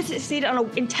 They must succeed on an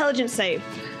intelligence save.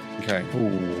 Okay.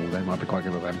 Ooh, they might be quite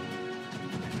good at them.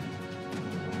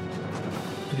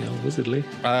 Yeah, wizardly.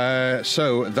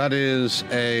 So that is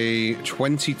a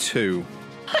 22.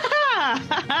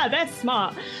 They're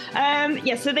smart.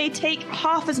 Yeah, so they take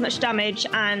half as much damage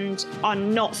and are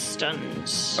not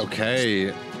stunned.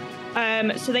 Okay.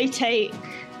 So they take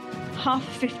half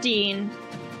 15,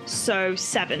 so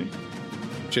 7.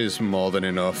 Which is more than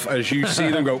enough. As you see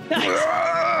them go,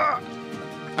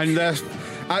 and they're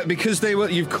because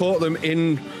you've caught them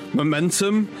in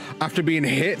momentum after being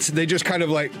hit. They just kind of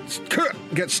like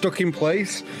get stuck in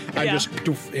place and just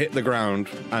hit the ground,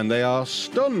 and they are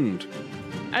stunned.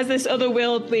 As this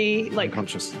otherworldly, like,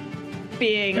 Unconscious.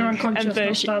 being They're unconscious, and not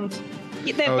version. stunned.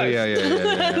 Yeah, they're both.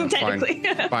 Yeah. Technically.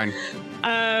 Fine.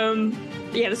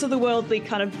 This otherworldly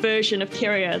kind of version of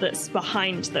Kyria that's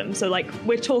behind them. So, like,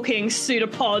 we're talking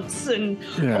pseudopods and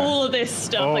all of this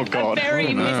stuff. Oh, like, God. a very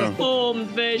Oh, no. misformed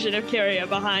version of Kyria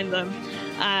behind them.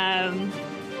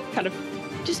 Kind of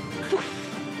just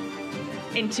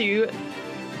into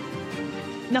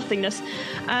nothingness.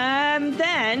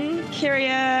 Then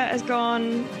Kyria has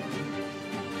gone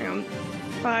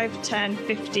 5, 10,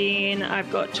 15. I've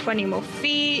got 20 more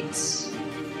feet.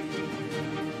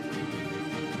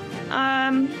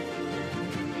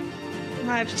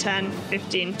 5, 10,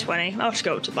 15, 20. I'll just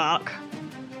go to Bark.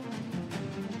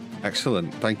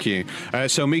 Excellent, thank you.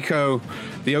 So Miko,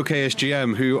 the OKS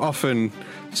GM, who often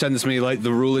sends me like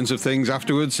the rulings of things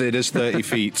afterwards, it is 30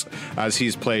 feet, as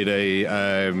he's played a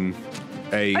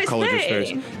college of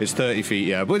spirits. It's 30 feet,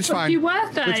 yeah, but it's But fine. you were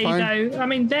It's 30, fine. though. I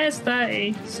mean, there's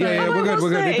 30. So. Yeah, Oh, we're I good. was We're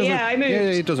good. 30, yeah, I moved. Yeah,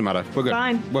 it doesn't matter. We're good.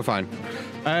 Fine. We're fine.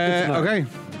 Okay.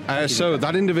 So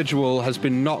that individual has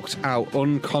been knocked out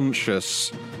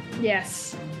unconscious.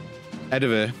 Yes.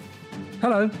 Edivir.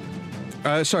 Hello.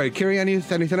 Sorry, Kiri,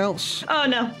 anything else? Oh,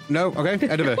 no. No? Okay,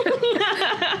 Edivir.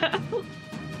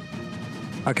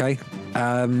 Okay.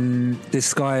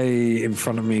 This guy in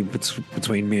front of me,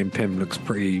 between me and Pim, looks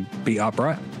pretty beat up,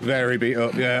 right? Very beat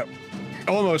up, yeah.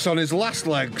 Almost on his last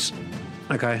legs.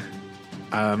 Okay.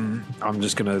 I'm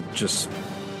just gonna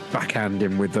backhand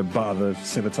him with the butt of the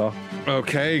scimitar.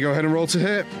 Okay, go ahead and roll to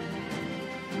hit.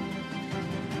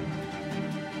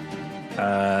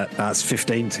 That's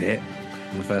 15 to hit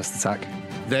on the first attack.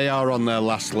 They are on their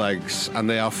last legs, and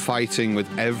they are fighting with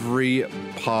every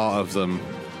part of them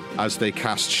as they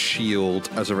cast Shield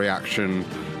as a reaction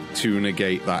to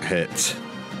negate that hit.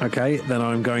 Okay, then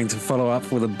I'm going to follow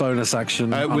up with a bonus action.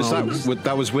 That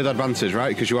was with advantage, right?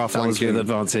 Because you are That was flanking. with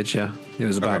advantage, yeah. It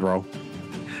was a bad roll.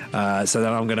 So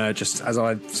then I'm going to as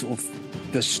I sort of,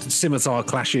 the scimitar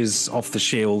clashes off the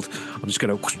shield, I'm just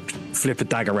going to flip a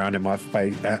dagger around in my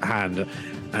hand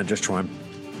and just try and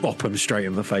bop him straight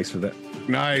in the face with it.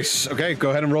 Nice. Okay, go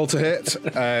ahead and roll to hit.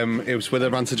 It was with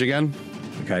advantage again.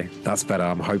 Okay, that's better.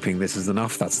 I'm hoping this is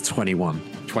enough. That's 21.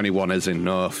 21 is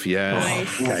enough, yeah.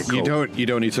 Nice. Okay, cool. You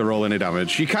don't need to roll any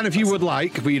damage. You can if you would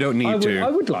like, but you don't need to. I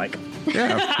would like.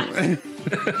 Yeah.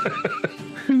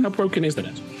 How broken is the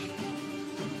net?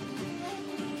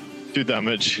 2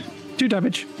 damage. 2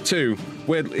 damage. 2.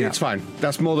 It's fine.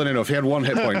 That's more than enough. He had 1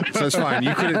 hit point, so it's fine.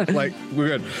 You couldn't, we're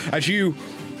good. As you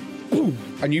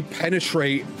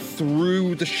penetrate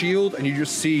through the shield, and you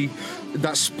just see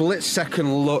that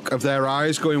split-second look of their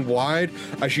eyes going wide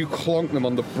as you clonk them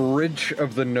on the bridge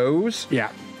of the nose.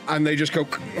 Yeah. And they just go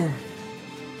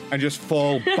and just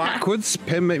fall backwards.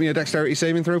 Pim, make me a dexterity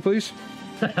saving throw, please.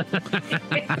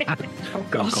 Oh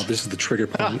God, this is the trigger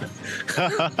point.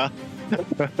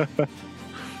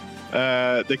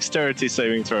 Dexterity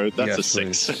saving throw. That's Yes, a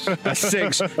 6. A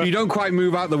 6. You don't quite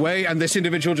move out the way, and this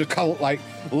individual just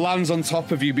lands on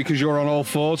top of you because you're on all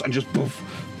fours and just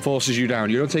forces you down.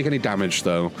 You don't take any damage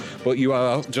though, but you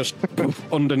are just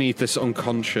underneath this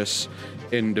unconscious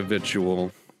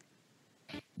individual.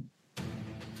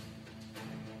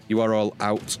 You are all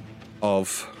out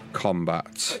of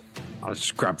combat. I'll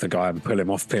just grab the guy and pull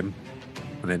him off Pim,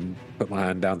 and then put my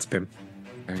hand down to Pim.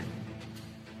 Okay.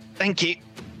 Thank you.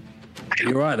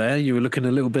 You're right there. You were looking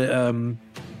a little bit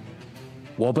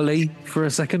wobbly for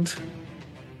a second.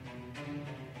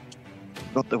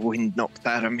 Got the wind knocked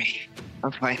out of me.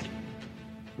 I'm fine.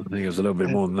 I think it was a little bit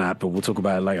more than that, but we'll talk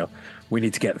about it later. We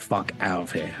need to get the fuck out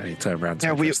of here. And he turned around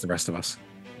to address the rest of us.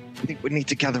 I think we need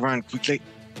to gather around quickly.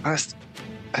 First.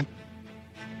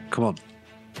 Come on.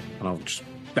 And I'll just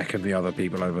beckon the other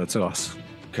people over to us.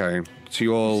 Okay, so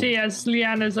you all... See, as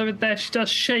Leanna's over there, she does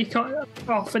shake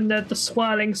off, and the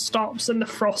swirling stops, and the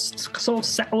frost sort of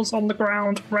settles on the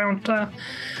ground around her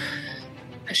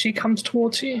as she comes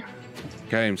towards you.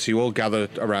 Okay, so you all gather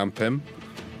around Pim.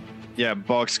 Yeah,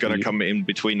 Bark's gonna come in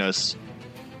between us.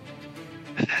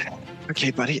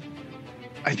 Okay, buddy.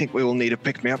 I think we will need a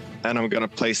pick-me-up, and I'm gonna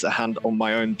place a hand on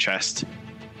my own chest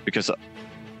because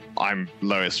I'm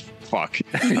low as fuck.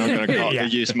 I'm gonna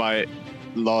use my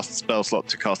last spell slot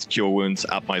to cast Cure Wounds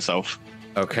at myself.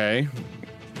 Okay,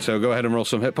 so go ahead and roll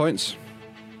some hit points.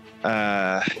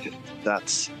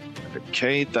 That's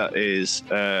okay. That is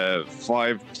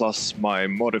 5 plus my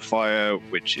modifier,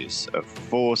 which is a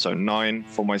 4, so 9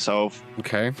 for myself.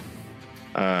 Okay.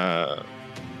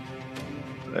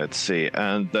 Let's see.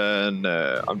 And then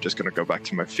I'm just going to go back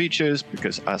to my features,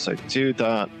 because as I do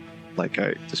that, like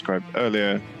I described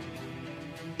earlier,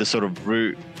 the sort of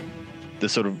root,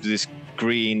 this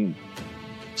green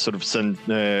sort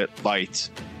of light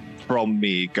from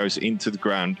me goes into the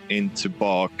ground, into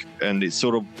bark, and it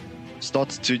sort of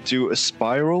starts to do a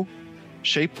spiral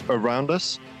shape around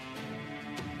us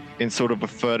in sort of a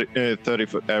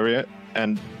 30-foot area,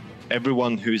 and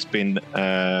everyone who's been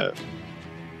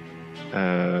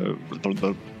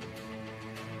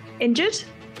Injured?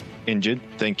 Injured,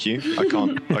 thank you.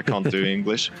 I can't do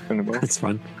English anymore. That's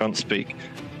fine. Can't speak.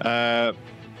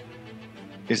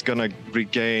 Is gonna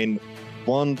regain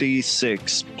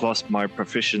 1d6 plus my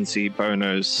proficiency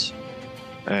bonus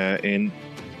in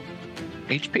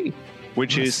HP,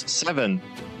 which is 7.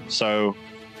 So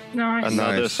Nice.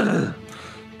 another So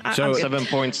 7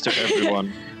 points to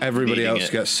everyone. everybody Beating else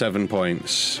it. gets 7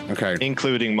 points. Okay.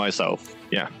 Including myself.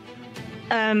 Yeah.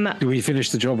 Do we finish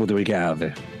the job or do we get out of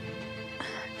here?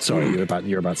 Sorry, you're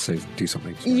about to say do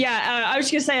something. Sorry. Yeah, I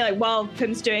was just gonna say, like, while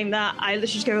Pim's doing that, I literally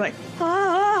just go like,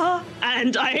 ah,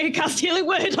 and I cast Healing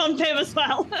Word on Pim as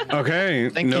well. Okay,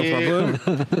 Thank no you.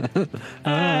 problem.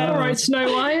 All right,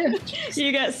 Snow White.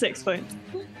 You get 6 points.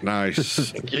 Nice.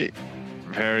 Thank you.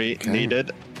 Very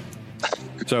needed.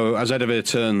 So as Edivir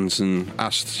turns and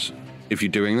asks if you're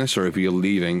doing this or if you're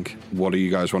leaving, what do you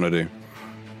guys want to do?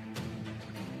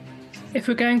 If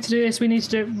we're going to do this, we need to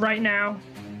do it right now.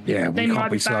 Yeah, we They might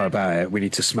can't be be slow back. about it. We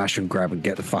need to smash and grab and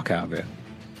get the fuck out of it.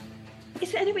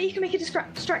 Is there any way you can make a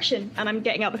distraction? And I'm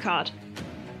getting out the card.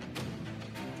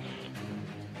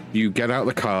 You get out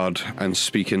the card and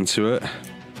speak into it,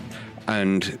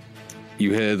 and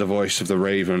you hear the voice of the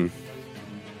Raven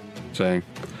saying,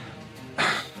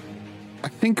 I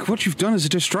think what you've done is a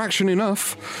distraction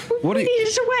enough. What We do you-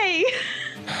 need it away.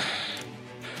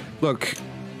 Look,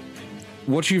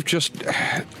 what you've just...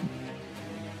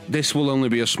 This will only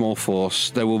be a small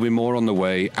force. There will be more on the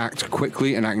way. Act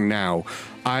quickly and act now.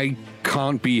 I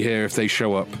can't be here if they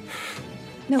show up.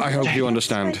 No, I hope you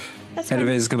understand. That's fine.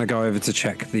 Edivir's going to go over to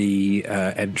check the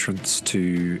entrance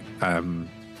to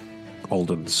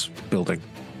Alden's building.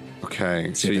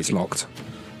 Okay, See if it's locked.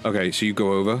 Okay, so you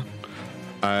go over,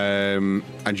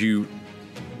 and you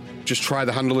just try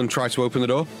the handle and try to open the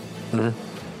door.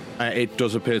 It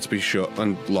does appear to be shut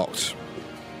and locked.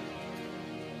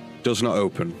 Does not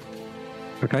open.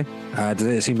 Okay. Does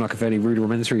it seem like a fairly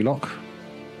rudimentary lock?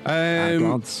 At a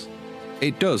glance?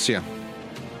 It does, yeah.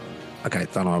 Okay,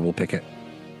 then I will pick it.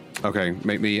 Okay,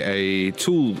 make me a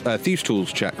thieves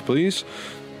tools check, please.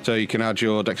 So you can add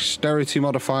your dexterity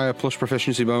modifier plus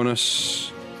proficiency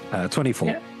bonus. 24.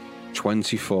 Yeah.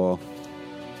 24.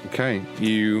 Okay,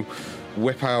 you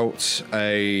whip out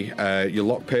your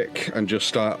lockpick and just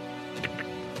start,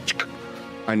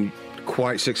 and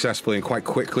quite successfully and quite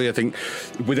quickly. I think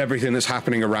with everything that's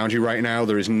happening around you right now,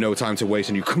 there is no time to waste,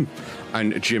 and you come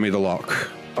and jimmy the lock.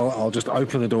 I'll just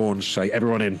open the door and say,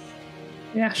 everyone in.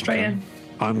 Yeah, straight in.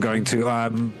 I'm going to,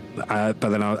 but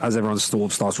then as everyone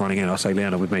starts running in, I'll say,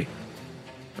 Leanna, with me.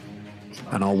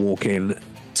 And I'll walk out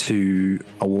to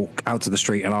the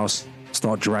street and I'll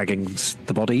start dragging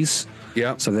the bodies.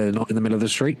 Yeah. So they're not in the middle of the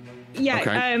street. Yeah,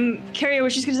 Okay. Kyria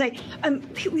was just going to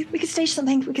say, we could stage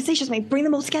something. We could stage something. Bring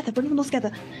them all together.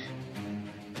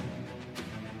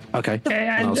 Okay. Okay,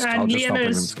 and I'll just start bringing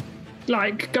Leanna's them.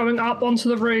 like going up onto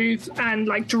the roof and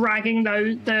like dragging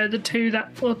the two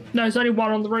that, well, no, there's only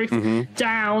one on the roof,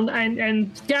 down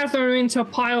and gathering into a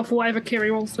pile for whatever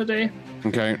Kiri wants to do.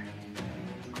 Okay.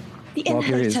 The Well,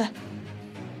 here it is. inhalator.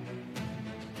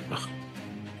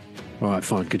 All right,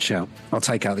 fine, good shout. I'll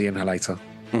take out the inhalator.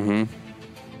 Mm-hmm.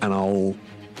 And I'll...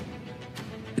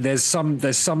 There's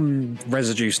some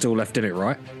residue still left in it,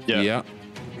 right? Yeah.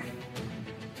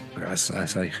 I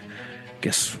say,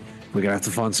 guess we're going to have to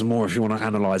find some more if you want to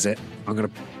analyze it. I'm going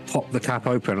to pop the cap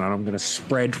open and I'm going to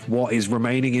spread what is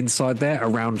remaining inside there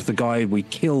around the guy we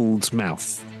killed's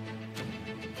mouth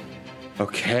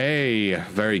Okay.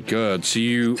 Very good. So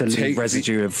you to take leave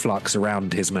residue of flux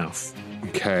around his mouth.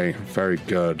 Okay. Very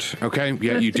good. Okay.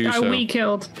 Yeah, you The do guy so. we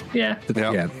killed. Yeah.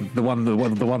 Yeah. The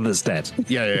one that's dead.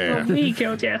 Yeah. We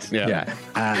killed, yes. Yeah.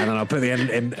 And then I'll put the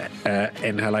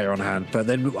inhalator on hand. But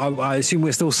then I assume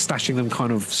we're still stashing them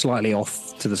kind of slightly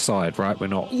off to the side, right? We're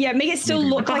not Yeah, make it still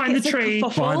look Behind like the it's tree. a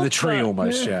kerfuffle, behind the tree but-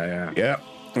 almost. Yeah. Yeah.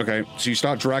 Okay, so you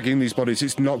start dragging these bodies.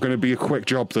 It's not going to be a quick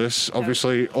job, this.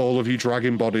 Obviously, all of you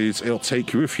dragging bodies, it'll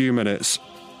take you a few minutes.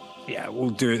 Yeah,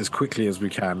 we'll do it as quickly as we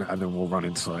can and then we'll run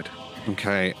inside.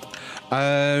 Okay.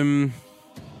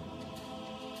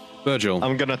 Virgil,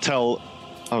 I'm gonna tell.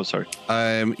 Oh, sorry.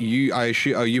 are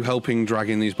you helping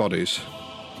dragging these bodies?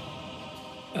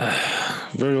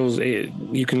 Virgil's,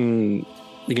 you can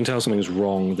tell something's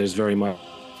wrong. There's very much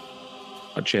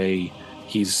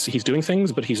he's doing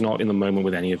things, but he's not in the moment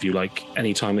with any of you. Like,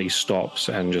 any time that he stops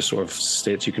and just sort of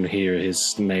sits, you can hear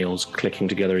his nails clicking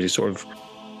together as he sort of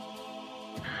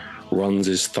runs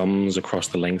his thumbs across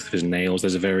the length of his nails.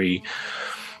 There's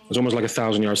almost like a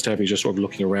 1,000-yard step. He's just sort of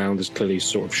looking around. There's clearly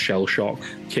sort of shell shock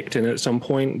kicked in at some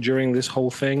point during this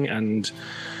whole thing, and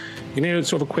you know,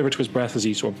 sort of a quiver to his breath as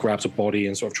he sort of grabs a body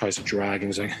and sort of tries to drag,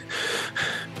 and he's like,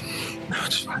 no,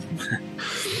 it's fine.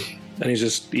 And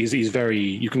he's very,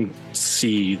 you can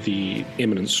see the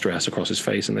imminent stress across his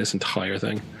face in this entire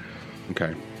thing.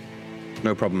 Okay.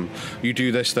 No problem. You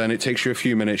do this then, it takes you a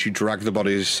few minutes, you drag the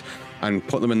bodies and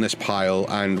put them in this pile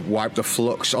and wipe the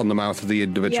flux on the mouth of the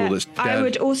individual that's dead. I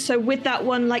would also, with that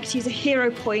one, like to use a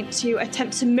hero point to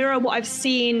attempt to mirror what I've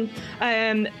seen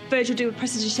Virgil do with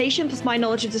prestidigitation plus my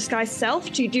knowledge of disguise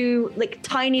self, to do like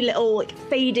tiny little like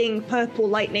fading purple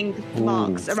lightning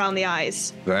marks around the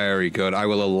eyes. Very good. I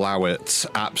will allow it,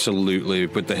 absolutely,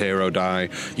 with the hero die.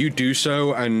 You do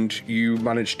so, and you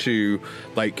manage to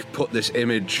like put this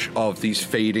image of these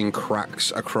fading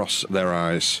cracks across their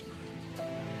eyes.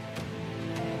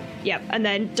 Yep, and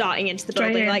then darting into the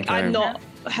building. Like, okay. I'm not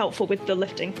helpful with the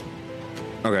lifting.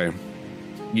 Okay.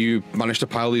 You manage to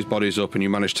pile these bodies up, and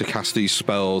you manage to cast these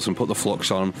spells and put the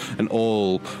flux on, and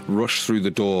all rush through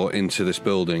the door into this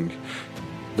building.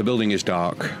 The building is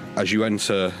dark. As you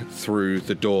enter through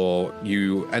the door,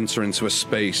 you enter into a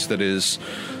space that is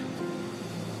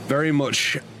very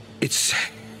much... It's...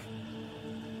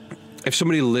 If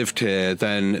somebody lived here,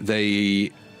 then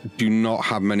they do not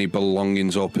have many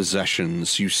belongings or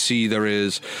possessions. You see there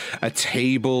is a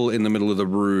table in the middle of the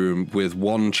room with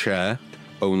one chair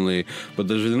only, but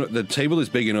the table is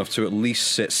big enough to at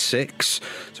least sit 6,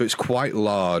 so it's quite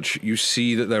large. You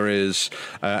see that there is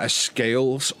a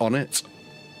scales on it,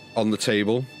 on the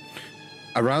table.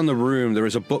 Around the room there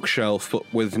is a bookshelf, but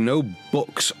with no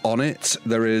books on it.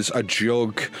 There is a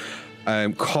jug,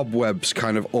 cobwebs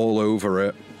kind of all over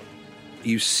it.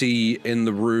 You see in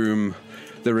the room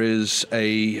there is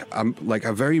a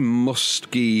very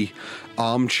musky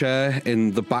armchair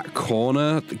in the back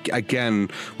corner, again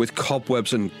with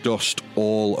cobwebs and dust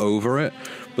all over it,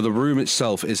 but the room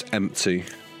itself is empty.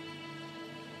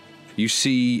 You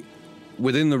see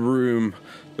within the room,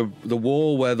 the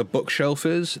wall where the bookshelf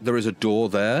is, there is a door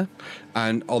there,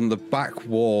 and on the back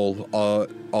wall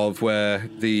of where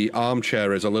the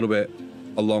armchair is, a little bit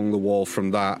along the wall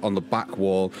from that, on the back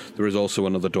wall, there is also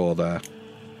another door there.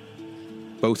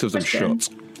 Both of them shut.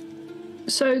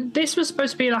 So this was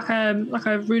supposed to be like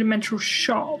a rudimental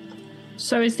shop.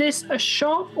 So is this a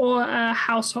shop or a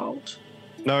household?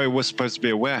 No, it was supposed to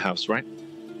be a warehouse, right?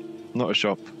 Not a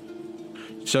shop.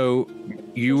 So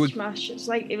you would... Smash.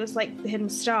 It was like the Hidden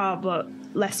Star, but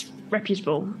less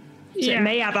reputable. So it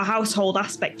may have a household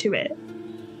aspect to it.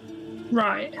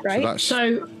 Right. Right.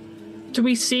 So do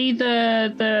we see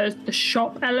the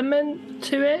shop element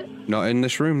to it? Not in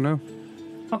this room, no.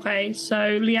 Okay,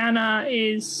 so Liana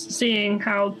is seeing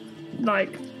how,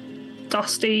 like,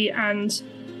 dusty and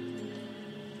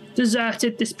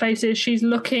deserted this place is. She's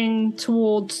looking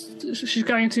towards... She's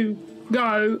going to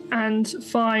go and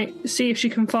see if she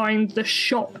can find the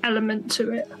shop element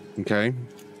to it. Okay.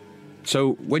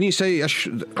 So when you say...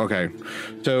 okay.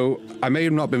 So I may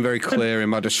have not been very clear in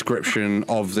my description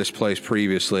of this place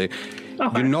previously.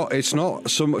 Okay. It's not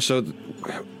so much... So...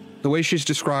 The way she's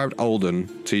described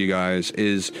Alden to you guys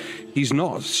is he's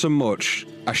not so much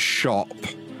a shop.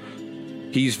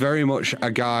 He's very much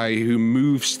a guy who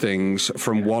moves things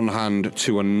from one hand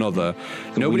to another.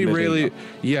 Nobody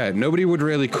would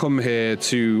really come here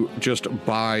to just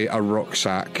buy a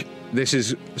rucksack. This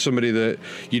is somebody that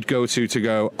you'd go to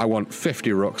go, I want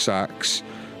 50 rucksacks.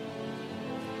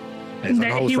 And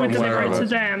then he would deliver it to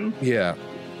them. Yeah,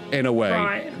 in a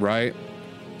way, right?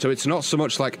 So it's not so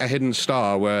much like a Hidden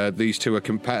Star where these two are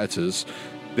competitors.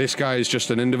 This guy is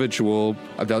just an individual.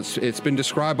 It's been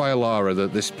described by Alara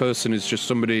that this person is just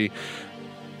somebody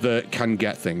that can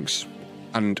get things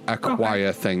and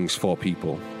acquire things for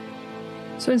people.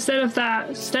 So instead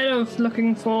of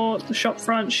looking for the shop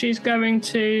front, she's going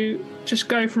to just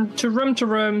go to room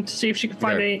to see if she can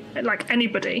find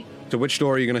anybody. So which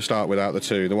door are you going to start with out of the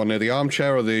two? The one near the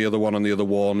armchair or the other one on the other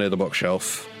wall near the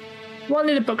bookshelf? One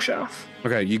near the bookshelf.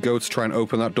 Okay, you go to try and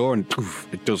open that door and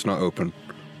poof, it does not open.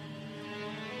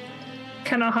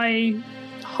 Can I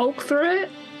Hulk through it?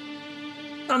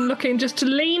 I'm looking just to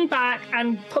lean back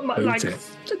and put my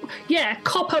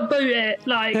copper boot it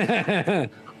like.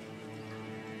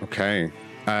 Okay,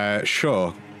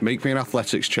 sure. Make me an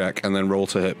athletics check and then roll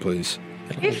to hit, please.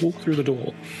 Walk through the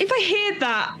door. If I hear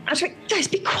that, I'm like, guys,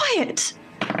 be quiet.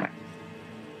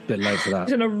 bit late for that.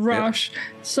 He's in a rush.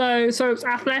 So it's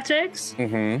athletics.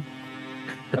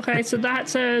 Mm-hmm. Okay, so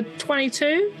that's a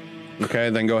 22. Okay,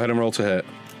 then go ahead and roll to hit.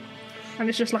 And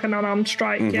it's just like an unarmed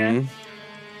strike, yeah?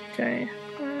 Okay.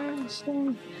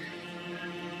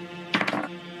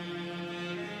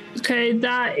 Okay,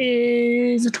 that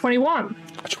is a 21.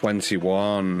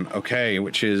 21. Okay,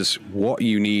 which is what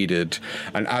you needed.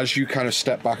 And as you kind of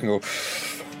step back and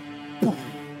go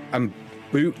and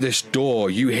boot this door,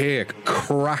 you hear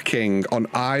cracking on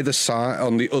either side,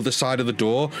 on the other side of the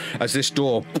door, as this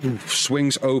door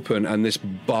swings open and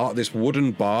this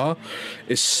wooden bar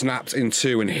is snapped in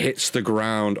two and hits the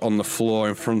ground on the floor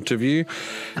in front of you.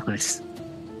 Nice.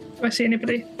 Do I see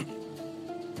anybody?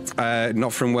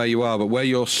 Not from where you are, but where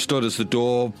you're stood as the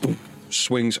door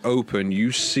swings open,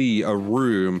 you see a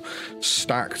room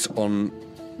stacked on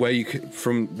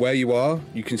from where you are.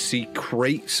 You can see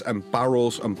crates and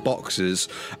barrels and boxes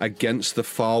against the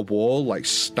far wall, like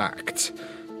stacked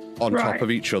on top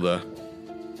of each other.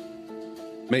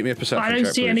 Make me a perception check, I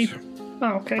don't see any. please.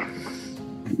 Oh, okay.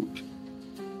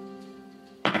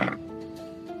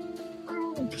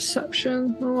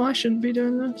 Perception. Oh, I shouldn't be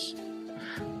doing this.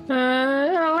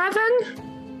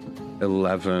 11?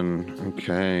 11.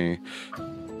 Okay.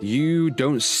 You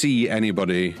don't see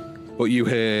anybody, but you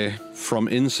hear from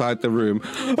inside the room,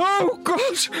 "Oh, God!"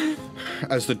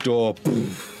 as the door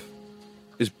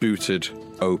is booted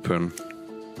open.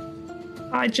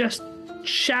 I just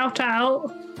shout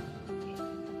out,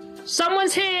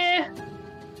 "Someone's here!"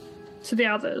 to the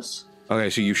others. Okay,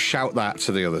 so you shout that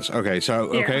to the others. Okay,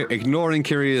 so, ignoring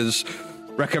Kiria's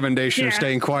recommendation of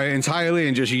staying quiet entirely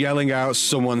and just yelling out,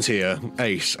 "Someone's here."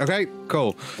 Ace. Okay,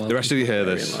 cool. Well, the rest of you hear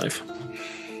this.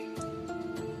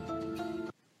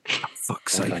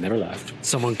 Fuck's sake. I never laughed.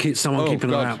 Someone keep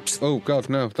an eye out. Oh, God,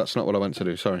 no. That's not what I went to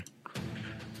do. Sorry.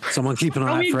 Someone keep an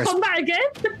eye out you for combat again?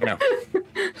 No.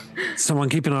 Someone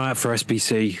keep an eye out for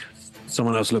SBC.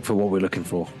 Someone else look for what we're looking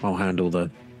for. I'll handle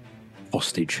the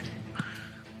hostage.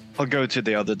 I'll go to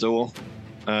the other door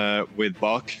with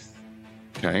Bark.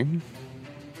 Okay.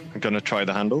 I'm gonna try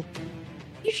the handle.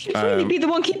 You should really be the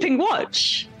one keeping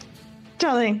watch,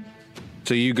 darling.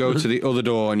 So you go to the other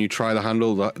door and you try the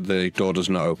handle. The door does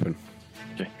not open.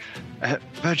 Okay.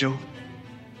 Virgil,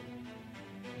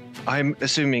 I'm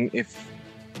assuming if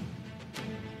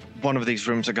one of these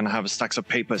rooms are going to have stacks of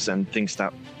papers and things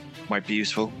that might be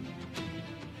useful.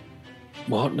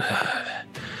 What?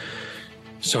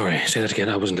 Sorry, say that again.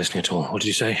 I wasn't listening at all. What did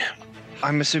you say?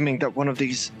 I'm assuming that one of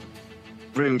these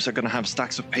rooms are going to have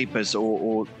stacks of papers,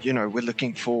 or we're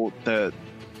looking for the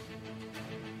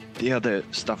other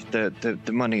stuff, the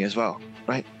money as well,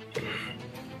 right?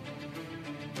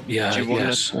 Yeah,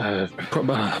 yes.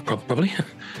 Probably.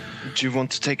 Do you want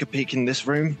to take a peek in this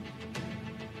room?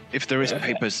 If there is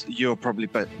papers, you're probably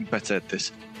better at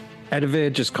this.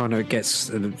 Edivir just kind of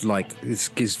gets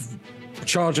is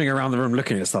charging around the room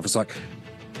looking at stuff. It's like,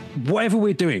 whatever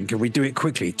we're doing, can we do it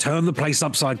quickly? Turn the place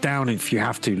upside down if you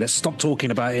have to. Let's stop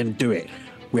talking about it and do it.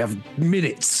 We have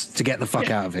minutes to get the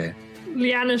fuck out of here.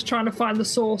 Leanna's trying to find the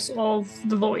source of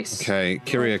the voice. Okay,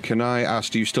 Kiria, can I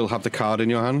ask, do you still have the card in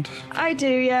your hand? I do,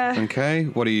 yeah. Okay,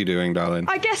 what are you doing, darling?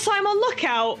 I guess I'm on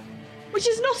lookout, which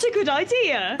is not a good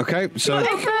idea. Okay, so... Bird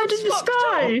in the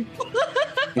sky!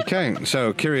 Okay,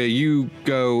 so Kiria, you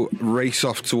go race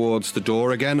off towards the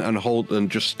door again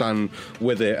and just stand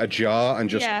with it ajar and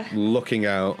just looking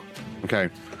out. Okay,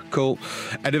 cool.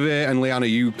 Edivir and Liana,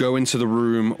 you go into the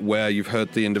room where you've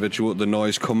heard the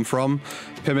noise come from.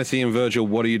 Timothy and Virgil,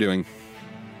 what are you doing?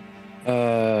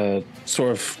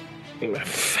 Sort of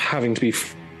having to be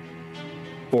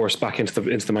forced back into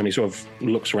the memory. Sort of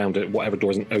looks around at whatever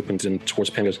door isn't opened and towards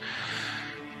Pin.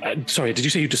 Sorry, did you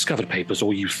say you discovered papers,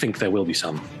 or you think there will be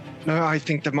some? No, I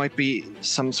think there might be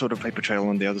some sort of paper trail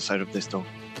on the other side of this door.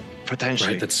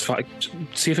 Potentially. Right, that's fine.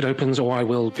 See if it opens, or I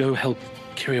will go help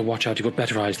Kiria watch out. You've got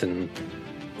better eyes than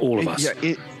all of us. Yeah,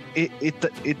 it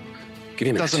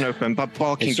doesn't open, but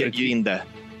Bark can get you in there.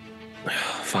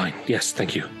 Fine. Yes,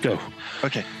 thank you. Go.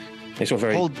 Okay. It's all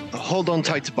very... Hold on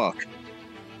tight to Bark.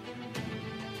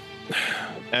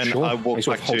 And sure. I walk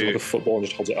back to the football and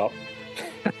just holds it up.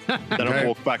 Then I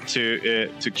walk back to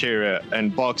Kira,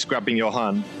 and Bark's grabbing your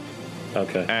hand.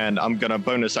 Okay. And I'm gonna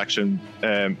bonus action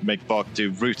make Bark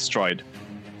do root stride,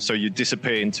 so you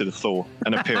disappear into the floor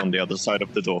and appear on the other side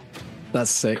of the door. That's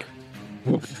sick.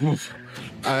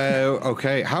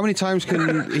 Okay. How many times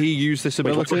can he use this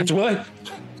ability? Root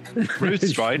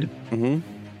stride. Mm-hmm.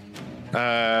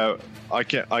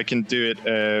 I can do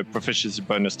it proficiency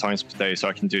bonus times per day, so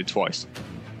I can do it twice.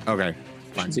 Okay.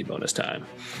 Fancy bonus time.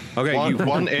 Okay,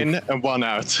 One in and one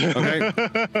out. Okay.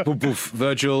 Boof, boof.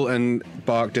 Virgil and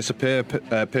Bark disappear.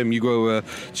 Pim, you go over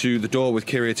to the door with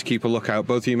Kyria to keep a lookout.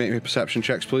 Both of you make me perception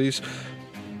checks, please.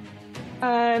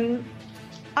 I'm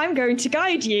going to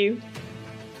guide you.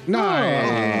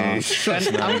 Nice.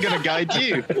 And I'm going to guide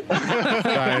you.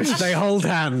 Nice. They hold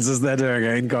hands as they're doing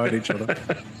it and guide each other.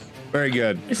 Very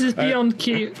good. This is beyond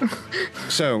cute.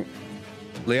 So,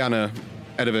 Liana,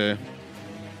 Edivir,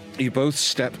 you both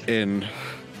step in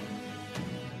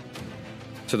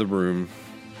to the room,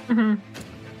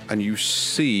 and you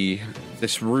see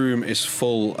this room is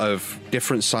full of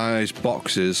different sized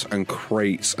boxes and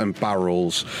crates and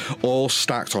barrels, all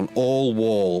stacked on all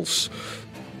walls.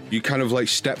 You kind of like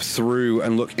step through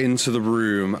and look into the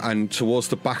room, and towards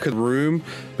the back of the room,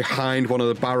 behind one of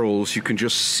the barrels, you can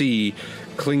just see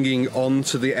clinging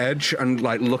onto the edge and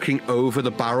like looking over the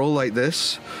barrel like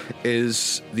this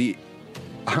is the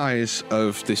eyes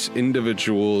of this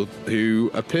individual who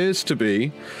appears to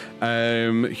be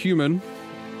human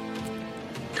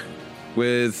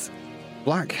with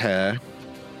black hair.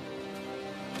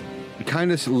 You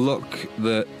kind of look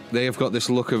that they have got this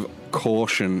look of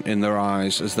caution in their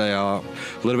eyes as they are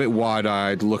a little bit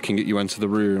wide-eyed looking at you enter the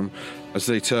room as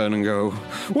they turn and go,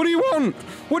 "What do you want?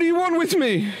 What do you want with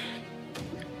me?"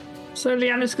 So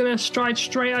Leanna's going to stride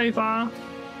straight over,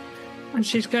 and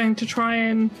she's going to try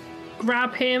and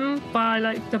grab him by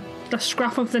like the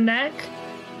scruff of the neck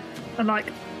and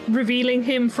like revealing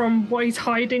him from what he's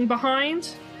hiding behind.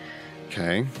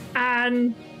 Okay.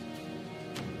 And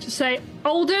to say,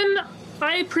 Alden,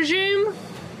 I presume.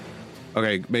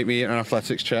 Okay, make me an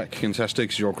athletics check contested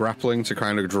because you're grappling to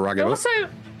kind of drag it up.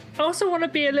 I also want to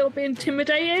be a little bit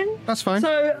intimidating. That's fine.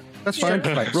 So That's fine.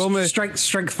 Roll me.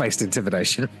 Strength-based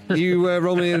intimidation. You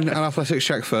roll me an athletics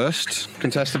check first,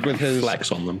 contested with his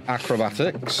Flex on them.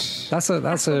 acrobatics. That's a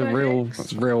real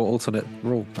alternate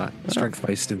rule. That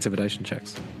strength-based intimidation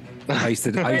checks. I used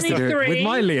to do it with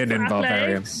my Leonin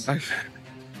barbarian.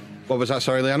 What was that?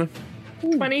 Sorry, Liana.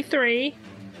 23.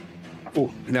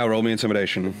 Oh, now roll me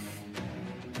intimidation.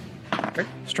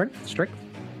 Strength.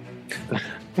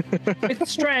 With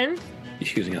strength.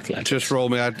 He's using athletics. Just roll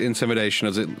me intimidation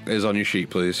as it is on your sheet,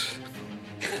 please.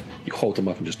 You hold them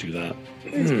up and just do that.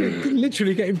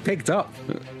 Literally getting picked up.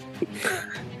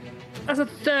 That's a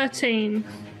 13.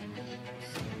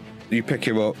 You pick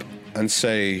him up and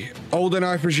say, "Alden,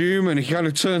 I presume," and he kind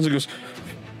of turns and goes,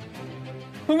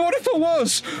 "And what if I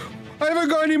was? I haven't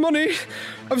got any money.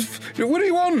 What do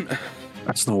you want?"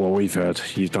 That's not what we've heard.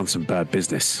 You've done some bad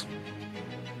business.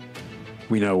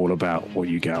 We know all about what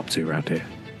you get up to around here.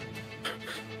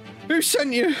 Who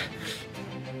sent you?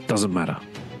 Doesn't matter.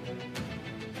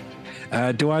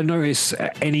 Do I notice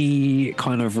any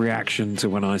kind of reaction to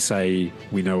when I say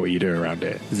we know what you do around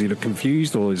here? Does he look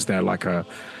confused, or is there like a...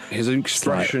 His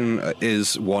expression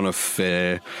is one of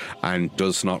fear and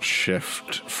does not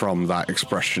shift from that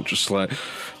expression. Just like...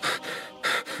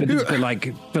 But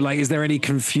is there any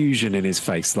confusion in his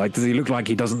face? Like, does he look like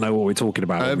he doesn't know what we're talking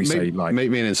about when we say, like... Make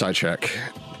me an insight check.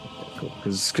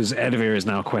 Because Edivir is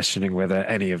now questioning whether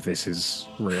any of this is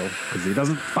real, because he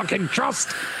doesn't fucking trust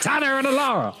Tanner and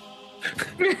Alara.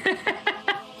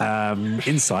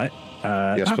 Insight.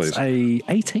 Yes, that's please. A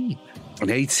 18. An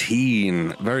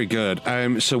 18. Very good.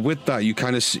 So with that, you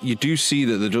kind of you do see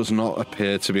that there does not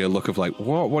appear to be a look of like,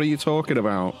 what are you talking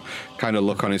about? Kind of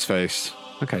look on his face.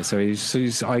 Okay, so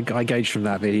I gauge from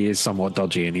that he is somewhat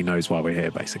dodgy and he knows why we're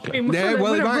here, basically. Yeah,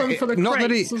 well, not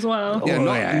that he as well.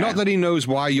 Yeah, not that he knows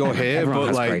why you're here, Everyone but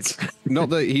has like, crates.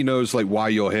 not that he knows like why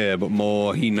you're here, but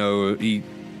more he's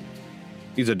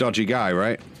a dodgy guy,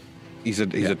 right? He's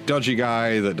a dodgy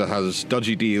guy that has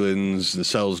dodgy dealings and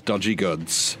sells dodgy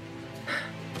goods.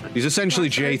 He's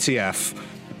essentially JTF.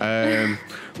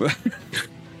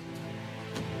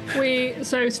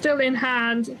 So still in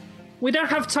hand. We don't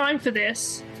have time for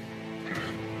this.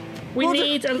 We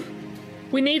need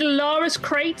Alara's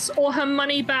crates or her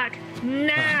money back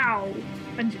now.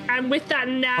 And with that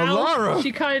now, Alara!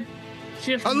 she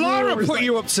just Alara roars, put like,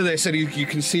 you up to this, and you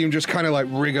can see him just kind of like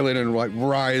wriggling and like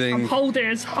writhing. I'm holding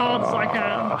as hard as I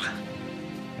can.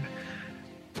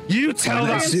 You tell I'm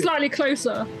that. slightly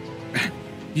closer.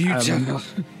 You tell.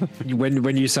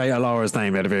 When you say Alara's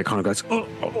name, Edivir kind of goes,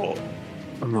 oh,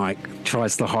 and like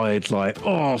tries to hide, like,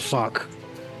 oh fuck.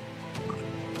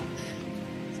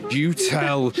 You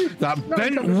tell that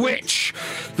bent witch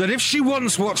that if she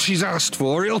wants what she's asked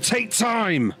for, it'll take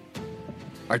time.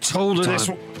 I told her this.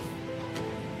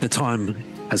 The time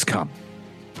has come.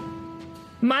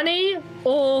 Money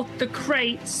or the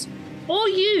crates or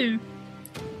you.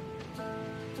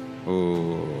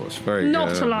 Oh, it's very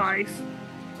Not good. alive.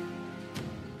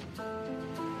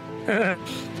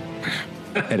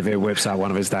 Edivir whips out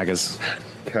one of his daggers.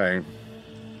 Okay.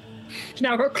 She's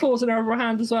now got claws in her other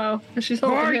hand as well, and she's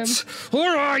holding him.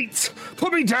 All right.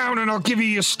 Put me down and I'll give you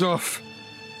your stuff.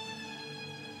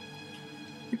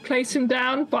 You place him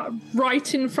down, but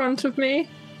right in front of me.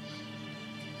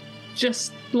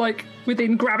 Just like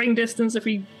within grabbing distance if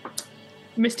he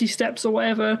misty steps or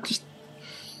whatever. Just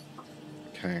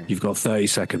Okay. You've got 30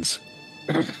 seconds.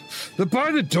 They're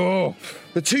by the door.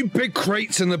 The two big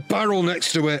crates and the barrel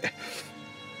next to it.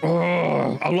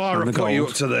 Oh, Alara And the put you gold.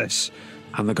 up to this.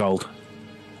 And the gold.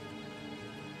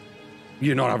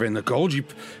 You're not having the gold. You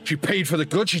paid for the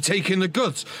goods. You're taking the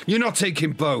goods. You're not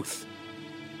taking both.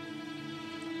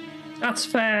 that's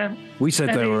fair. We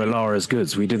said they were Alara's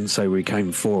goods. We didn't say we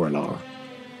came for Alara.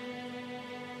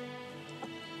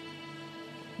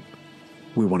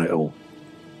 We want it all.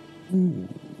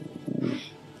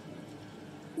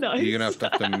 No. You're gonna have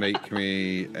to make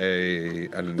me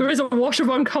There is a wash of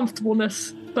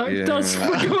uncomfortableness that does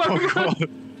flicker over.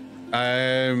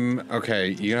 Okay,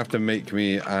 you're gonna have to make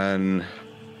me an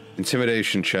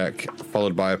intimidation check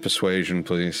followed by a persuasion,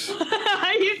 please.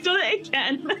 You've done it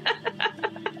again.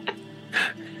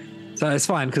 So it's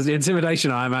fine, because the intimidation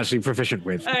I'm actually proficient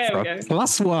with. Oh, there we go.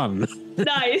 +1.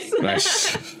 Nice.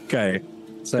 Nice. Okay.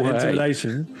 So Right.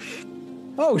 intimidation.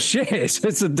 Oh shit!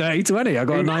 It's a day 20. I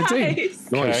got a 19. Nice.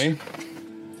 Okay.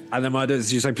 And then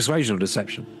did you say persuasion or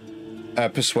deception?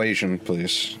 Persuasion,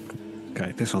 please.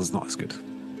 Okay, this one's not as good.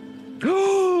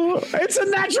 Oh, it's a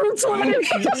natural 20.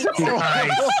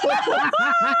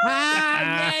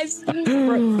 Yes.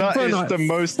 That For a is ni- the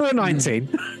most. for a 19.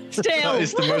 Still. That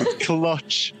is the most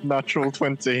clutch natural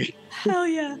 20. Hell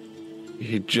yeah.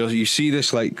 You see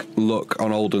this like look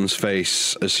on Alden's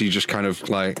face as he just kind of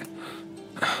like.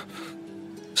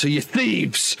 So you're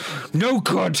thieves, no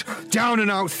good, down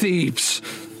and out thieves.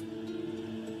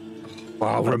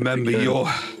 I'll remember your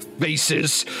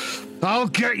faces. I'll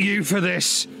get you for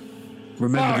this.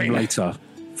 Remember them Fine. later.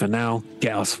 For now,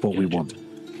 get us what we want.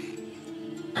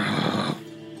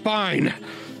 Fine.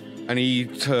 And he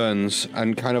turns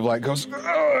and kind of like goes.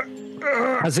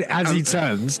 As he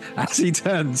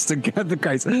turns to get the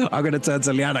case, I'm going to turn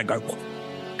to Liana and go,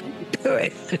 do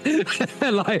it.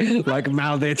 like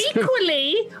mouth it.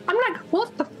 Equally, I'm like,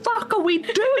 what the fuck are we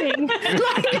doing?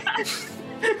 Like,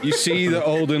 You see that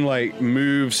Alden like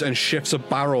moves and shifts a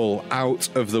barrel out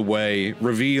of the way,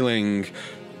 revealing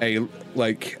a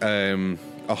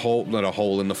hole, not a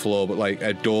hole in the floor, but like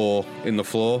a door in the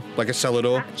floor, like a cellar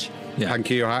door,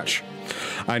 hanky or hatch.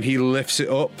 And he lifts it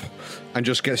up and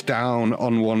just gets down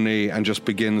on one knee and just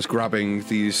begins grabbing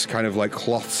these kind of like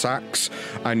cloth sacks,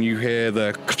 and you hear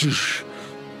the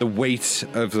weight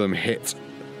of them hit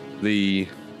the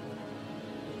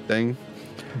thing.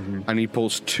 And he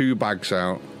pulls two bags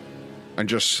out and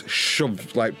just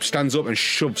stands up and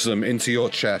shoves them into your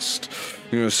chest.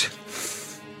 He goes,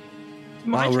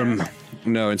 my chest.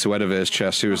 no, into Edivir's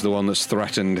chest, who is the one that's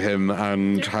threatened him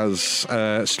and has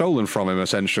stolen from him,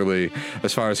 essentially,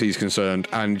 as far as he's concerned,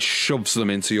 and shoves them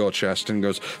into your chest and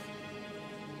goes,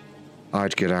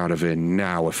 I'd get out of here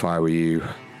now if I were you.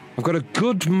 I've got a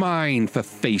good mind for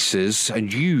faces,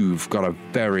 and you've got a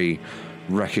very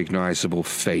recognizable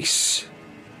face.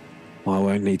 I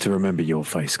won't need to remember your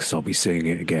face because I'll be seeing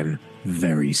it again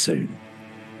very soon.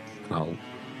 Oh.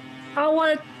 I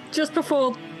want to, just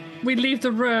before we leave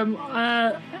the room,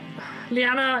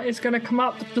 Liana is going to come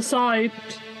up the side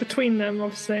between them,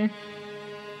 obviously.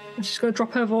 And she's going to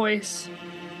drop her voice.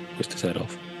 Twist his head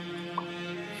off.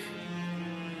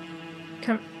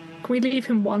 Can we leave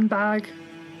him one bag?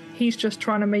 He's just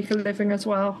trying to make a living as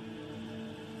well.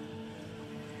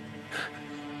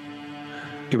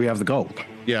 Do we have the gold?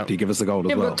 Yeah. Do you give us the gold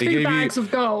Yeah, as we've well? got He two gave you bags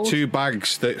of gold. Two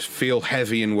bags that feel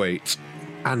heavy in weight.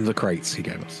 And the crates he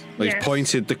gave us. He's Yes.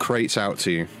 pointed the crates out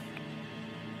to you.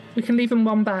 We can leave him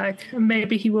one bag, and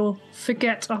maybe he will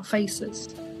forget our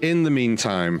faces. In the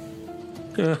meantime,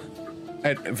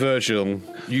 Virgil,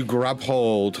 you grab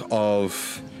hold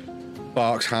of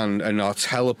Bark's hand and are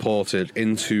teleported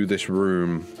into this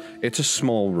room. It's a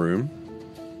small room.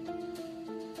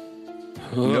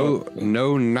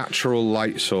 No natural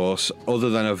light source other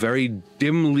than a very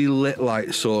dimly lit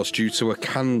light source due to a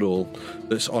candle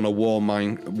that's on a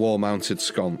wall-mounted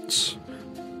sconce.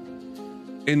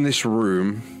 In this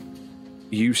room,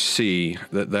 you see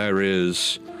that there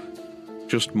is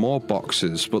just more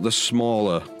boxes, but the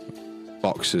smaller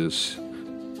boxes.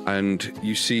 And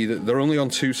you see that they're only on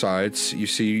two sides. You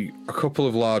see a couple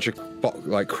of larger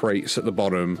crates at the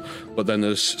bottom, but then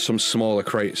there's some smaller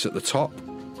crates at the top.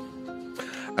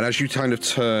 And as you kind of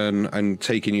turn and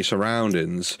take in your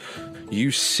surroundings,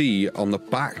 you see on the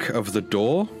back of the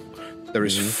door there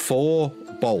is 4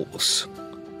 bolts.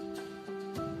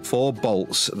 4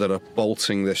 bolts that are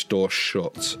bolting this door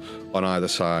shut on either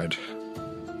side.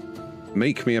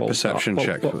 Make me a perception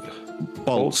check.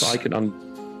 Bolts I can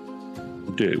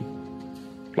undo.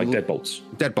 Like deadbolts.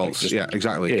 Deadbolts, Like yeah,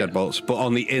 exactly. Yeah. Deadbolts. But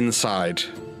on the inside.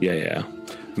 Yeah.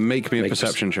 Make me a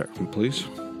perception check, please.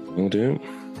 Will do.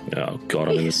 Oh, God.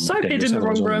 I'm in He's so hid in the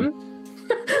wrong room.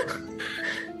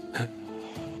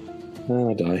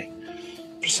 Oh, die.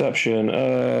 Perception.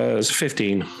 It's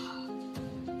 15.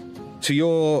 To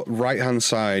your right-hand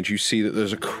side, you see that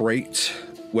there's a crate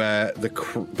where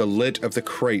the lid of the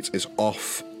crate is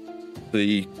off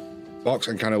the box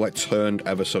and kind of like turned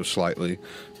ever so slightly.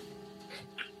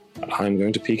 I'm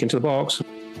going to peek into the box.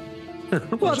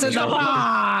 What's in the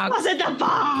box? What's in the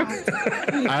box?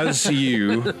 As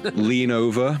you lean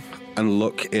over and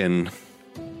look in,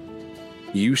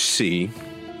 you see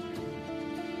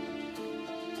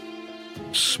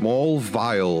small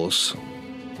vials,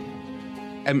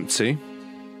 empty,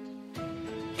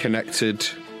 connected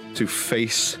to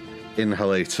face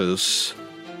inhalators.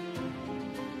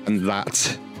 And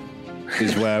that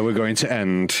is where we're going to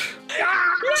end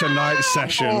tonight's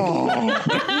session.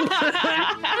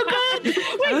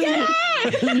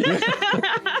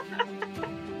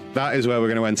 That is where we're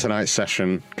going to end tonight's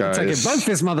session, guys. Taking both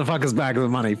this motherfucker's bag of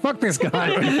money. Fuck this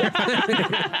guy.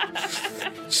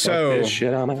 So,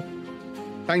 Shit, Anna.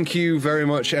 thank you very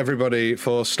much, everybody,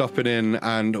 for stopping in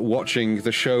and watching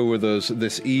the show with us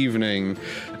this evening.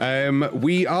 I'm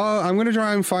going to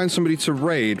try and find somebody to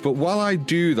raid, but while I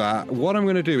do that, what I'm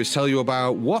going to do is tell you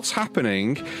about what's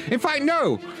happening. In fact,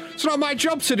 no, it's not my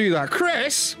job to do that.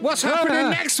 Chris, what's happening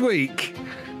next week?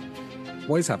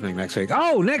 What is happening next week?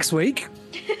 Oh, next week.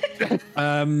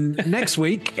 Next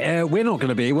week, we're not going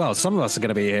to be, well, some of us are going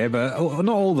to be here, but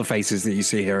not all the faces that you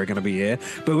see here are going to be here,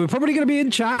 but we're probably going to be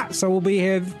in chat, so we'll be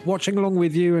here watching along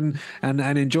with you and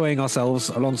enjoying ourselves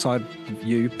alongside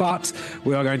you. But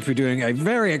we are going to be doing a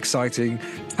very exciting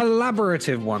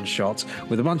collaborative one-shot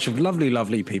with a bunch of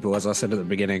lovely people, as I said at the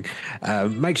beginning.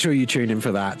 Make sure you tune in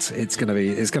for that. You're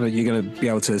going to be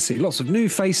able to see lots of new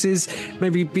faces,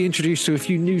 maybe be introduced to a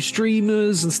few new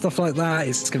streamers and stuff like that.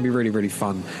 It's going to be really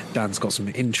fun. Dan's got some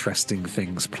interesting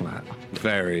things planned.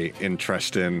 Very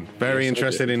interesting. Very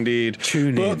interesting indeed.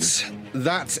 Tune in. But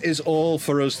that is all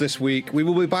for us this week. We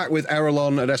will be back with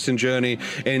Aerilon, A Destined Journey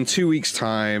in 2 weeks'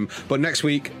 time. But next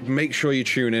week, make sure you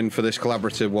tune in for this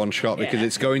collaborative one-shot because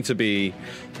it's going to be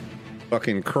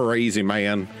fucking crazy,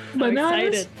 man. I'm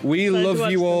excited. We Excited to love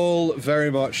watch you this. all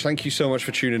very much. Thank you so much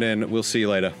for tuning in. We'll see you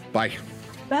later. Bye.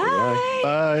 Bye.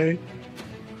 Bye.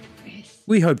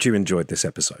 We hoped you enjoyed this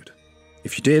episode.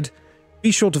 If you did,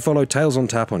 be sure to follow Tales on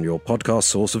Tap on your podcast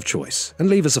source of choice and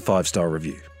leave us a 5-star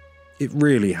review. It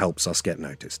really helps us get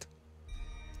noticed.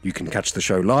 You can catch the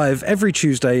show live every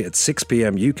Tuesday at 6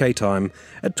 p.m. UK time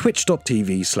at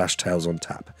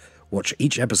twitch.tv/TalesOnTap. Watch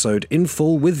each episode in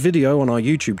full with video on our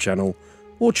YouTube channel,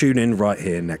 or tune in right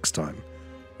here next time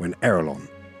when Aerilon,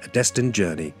 A Destined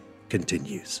Journey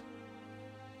continues.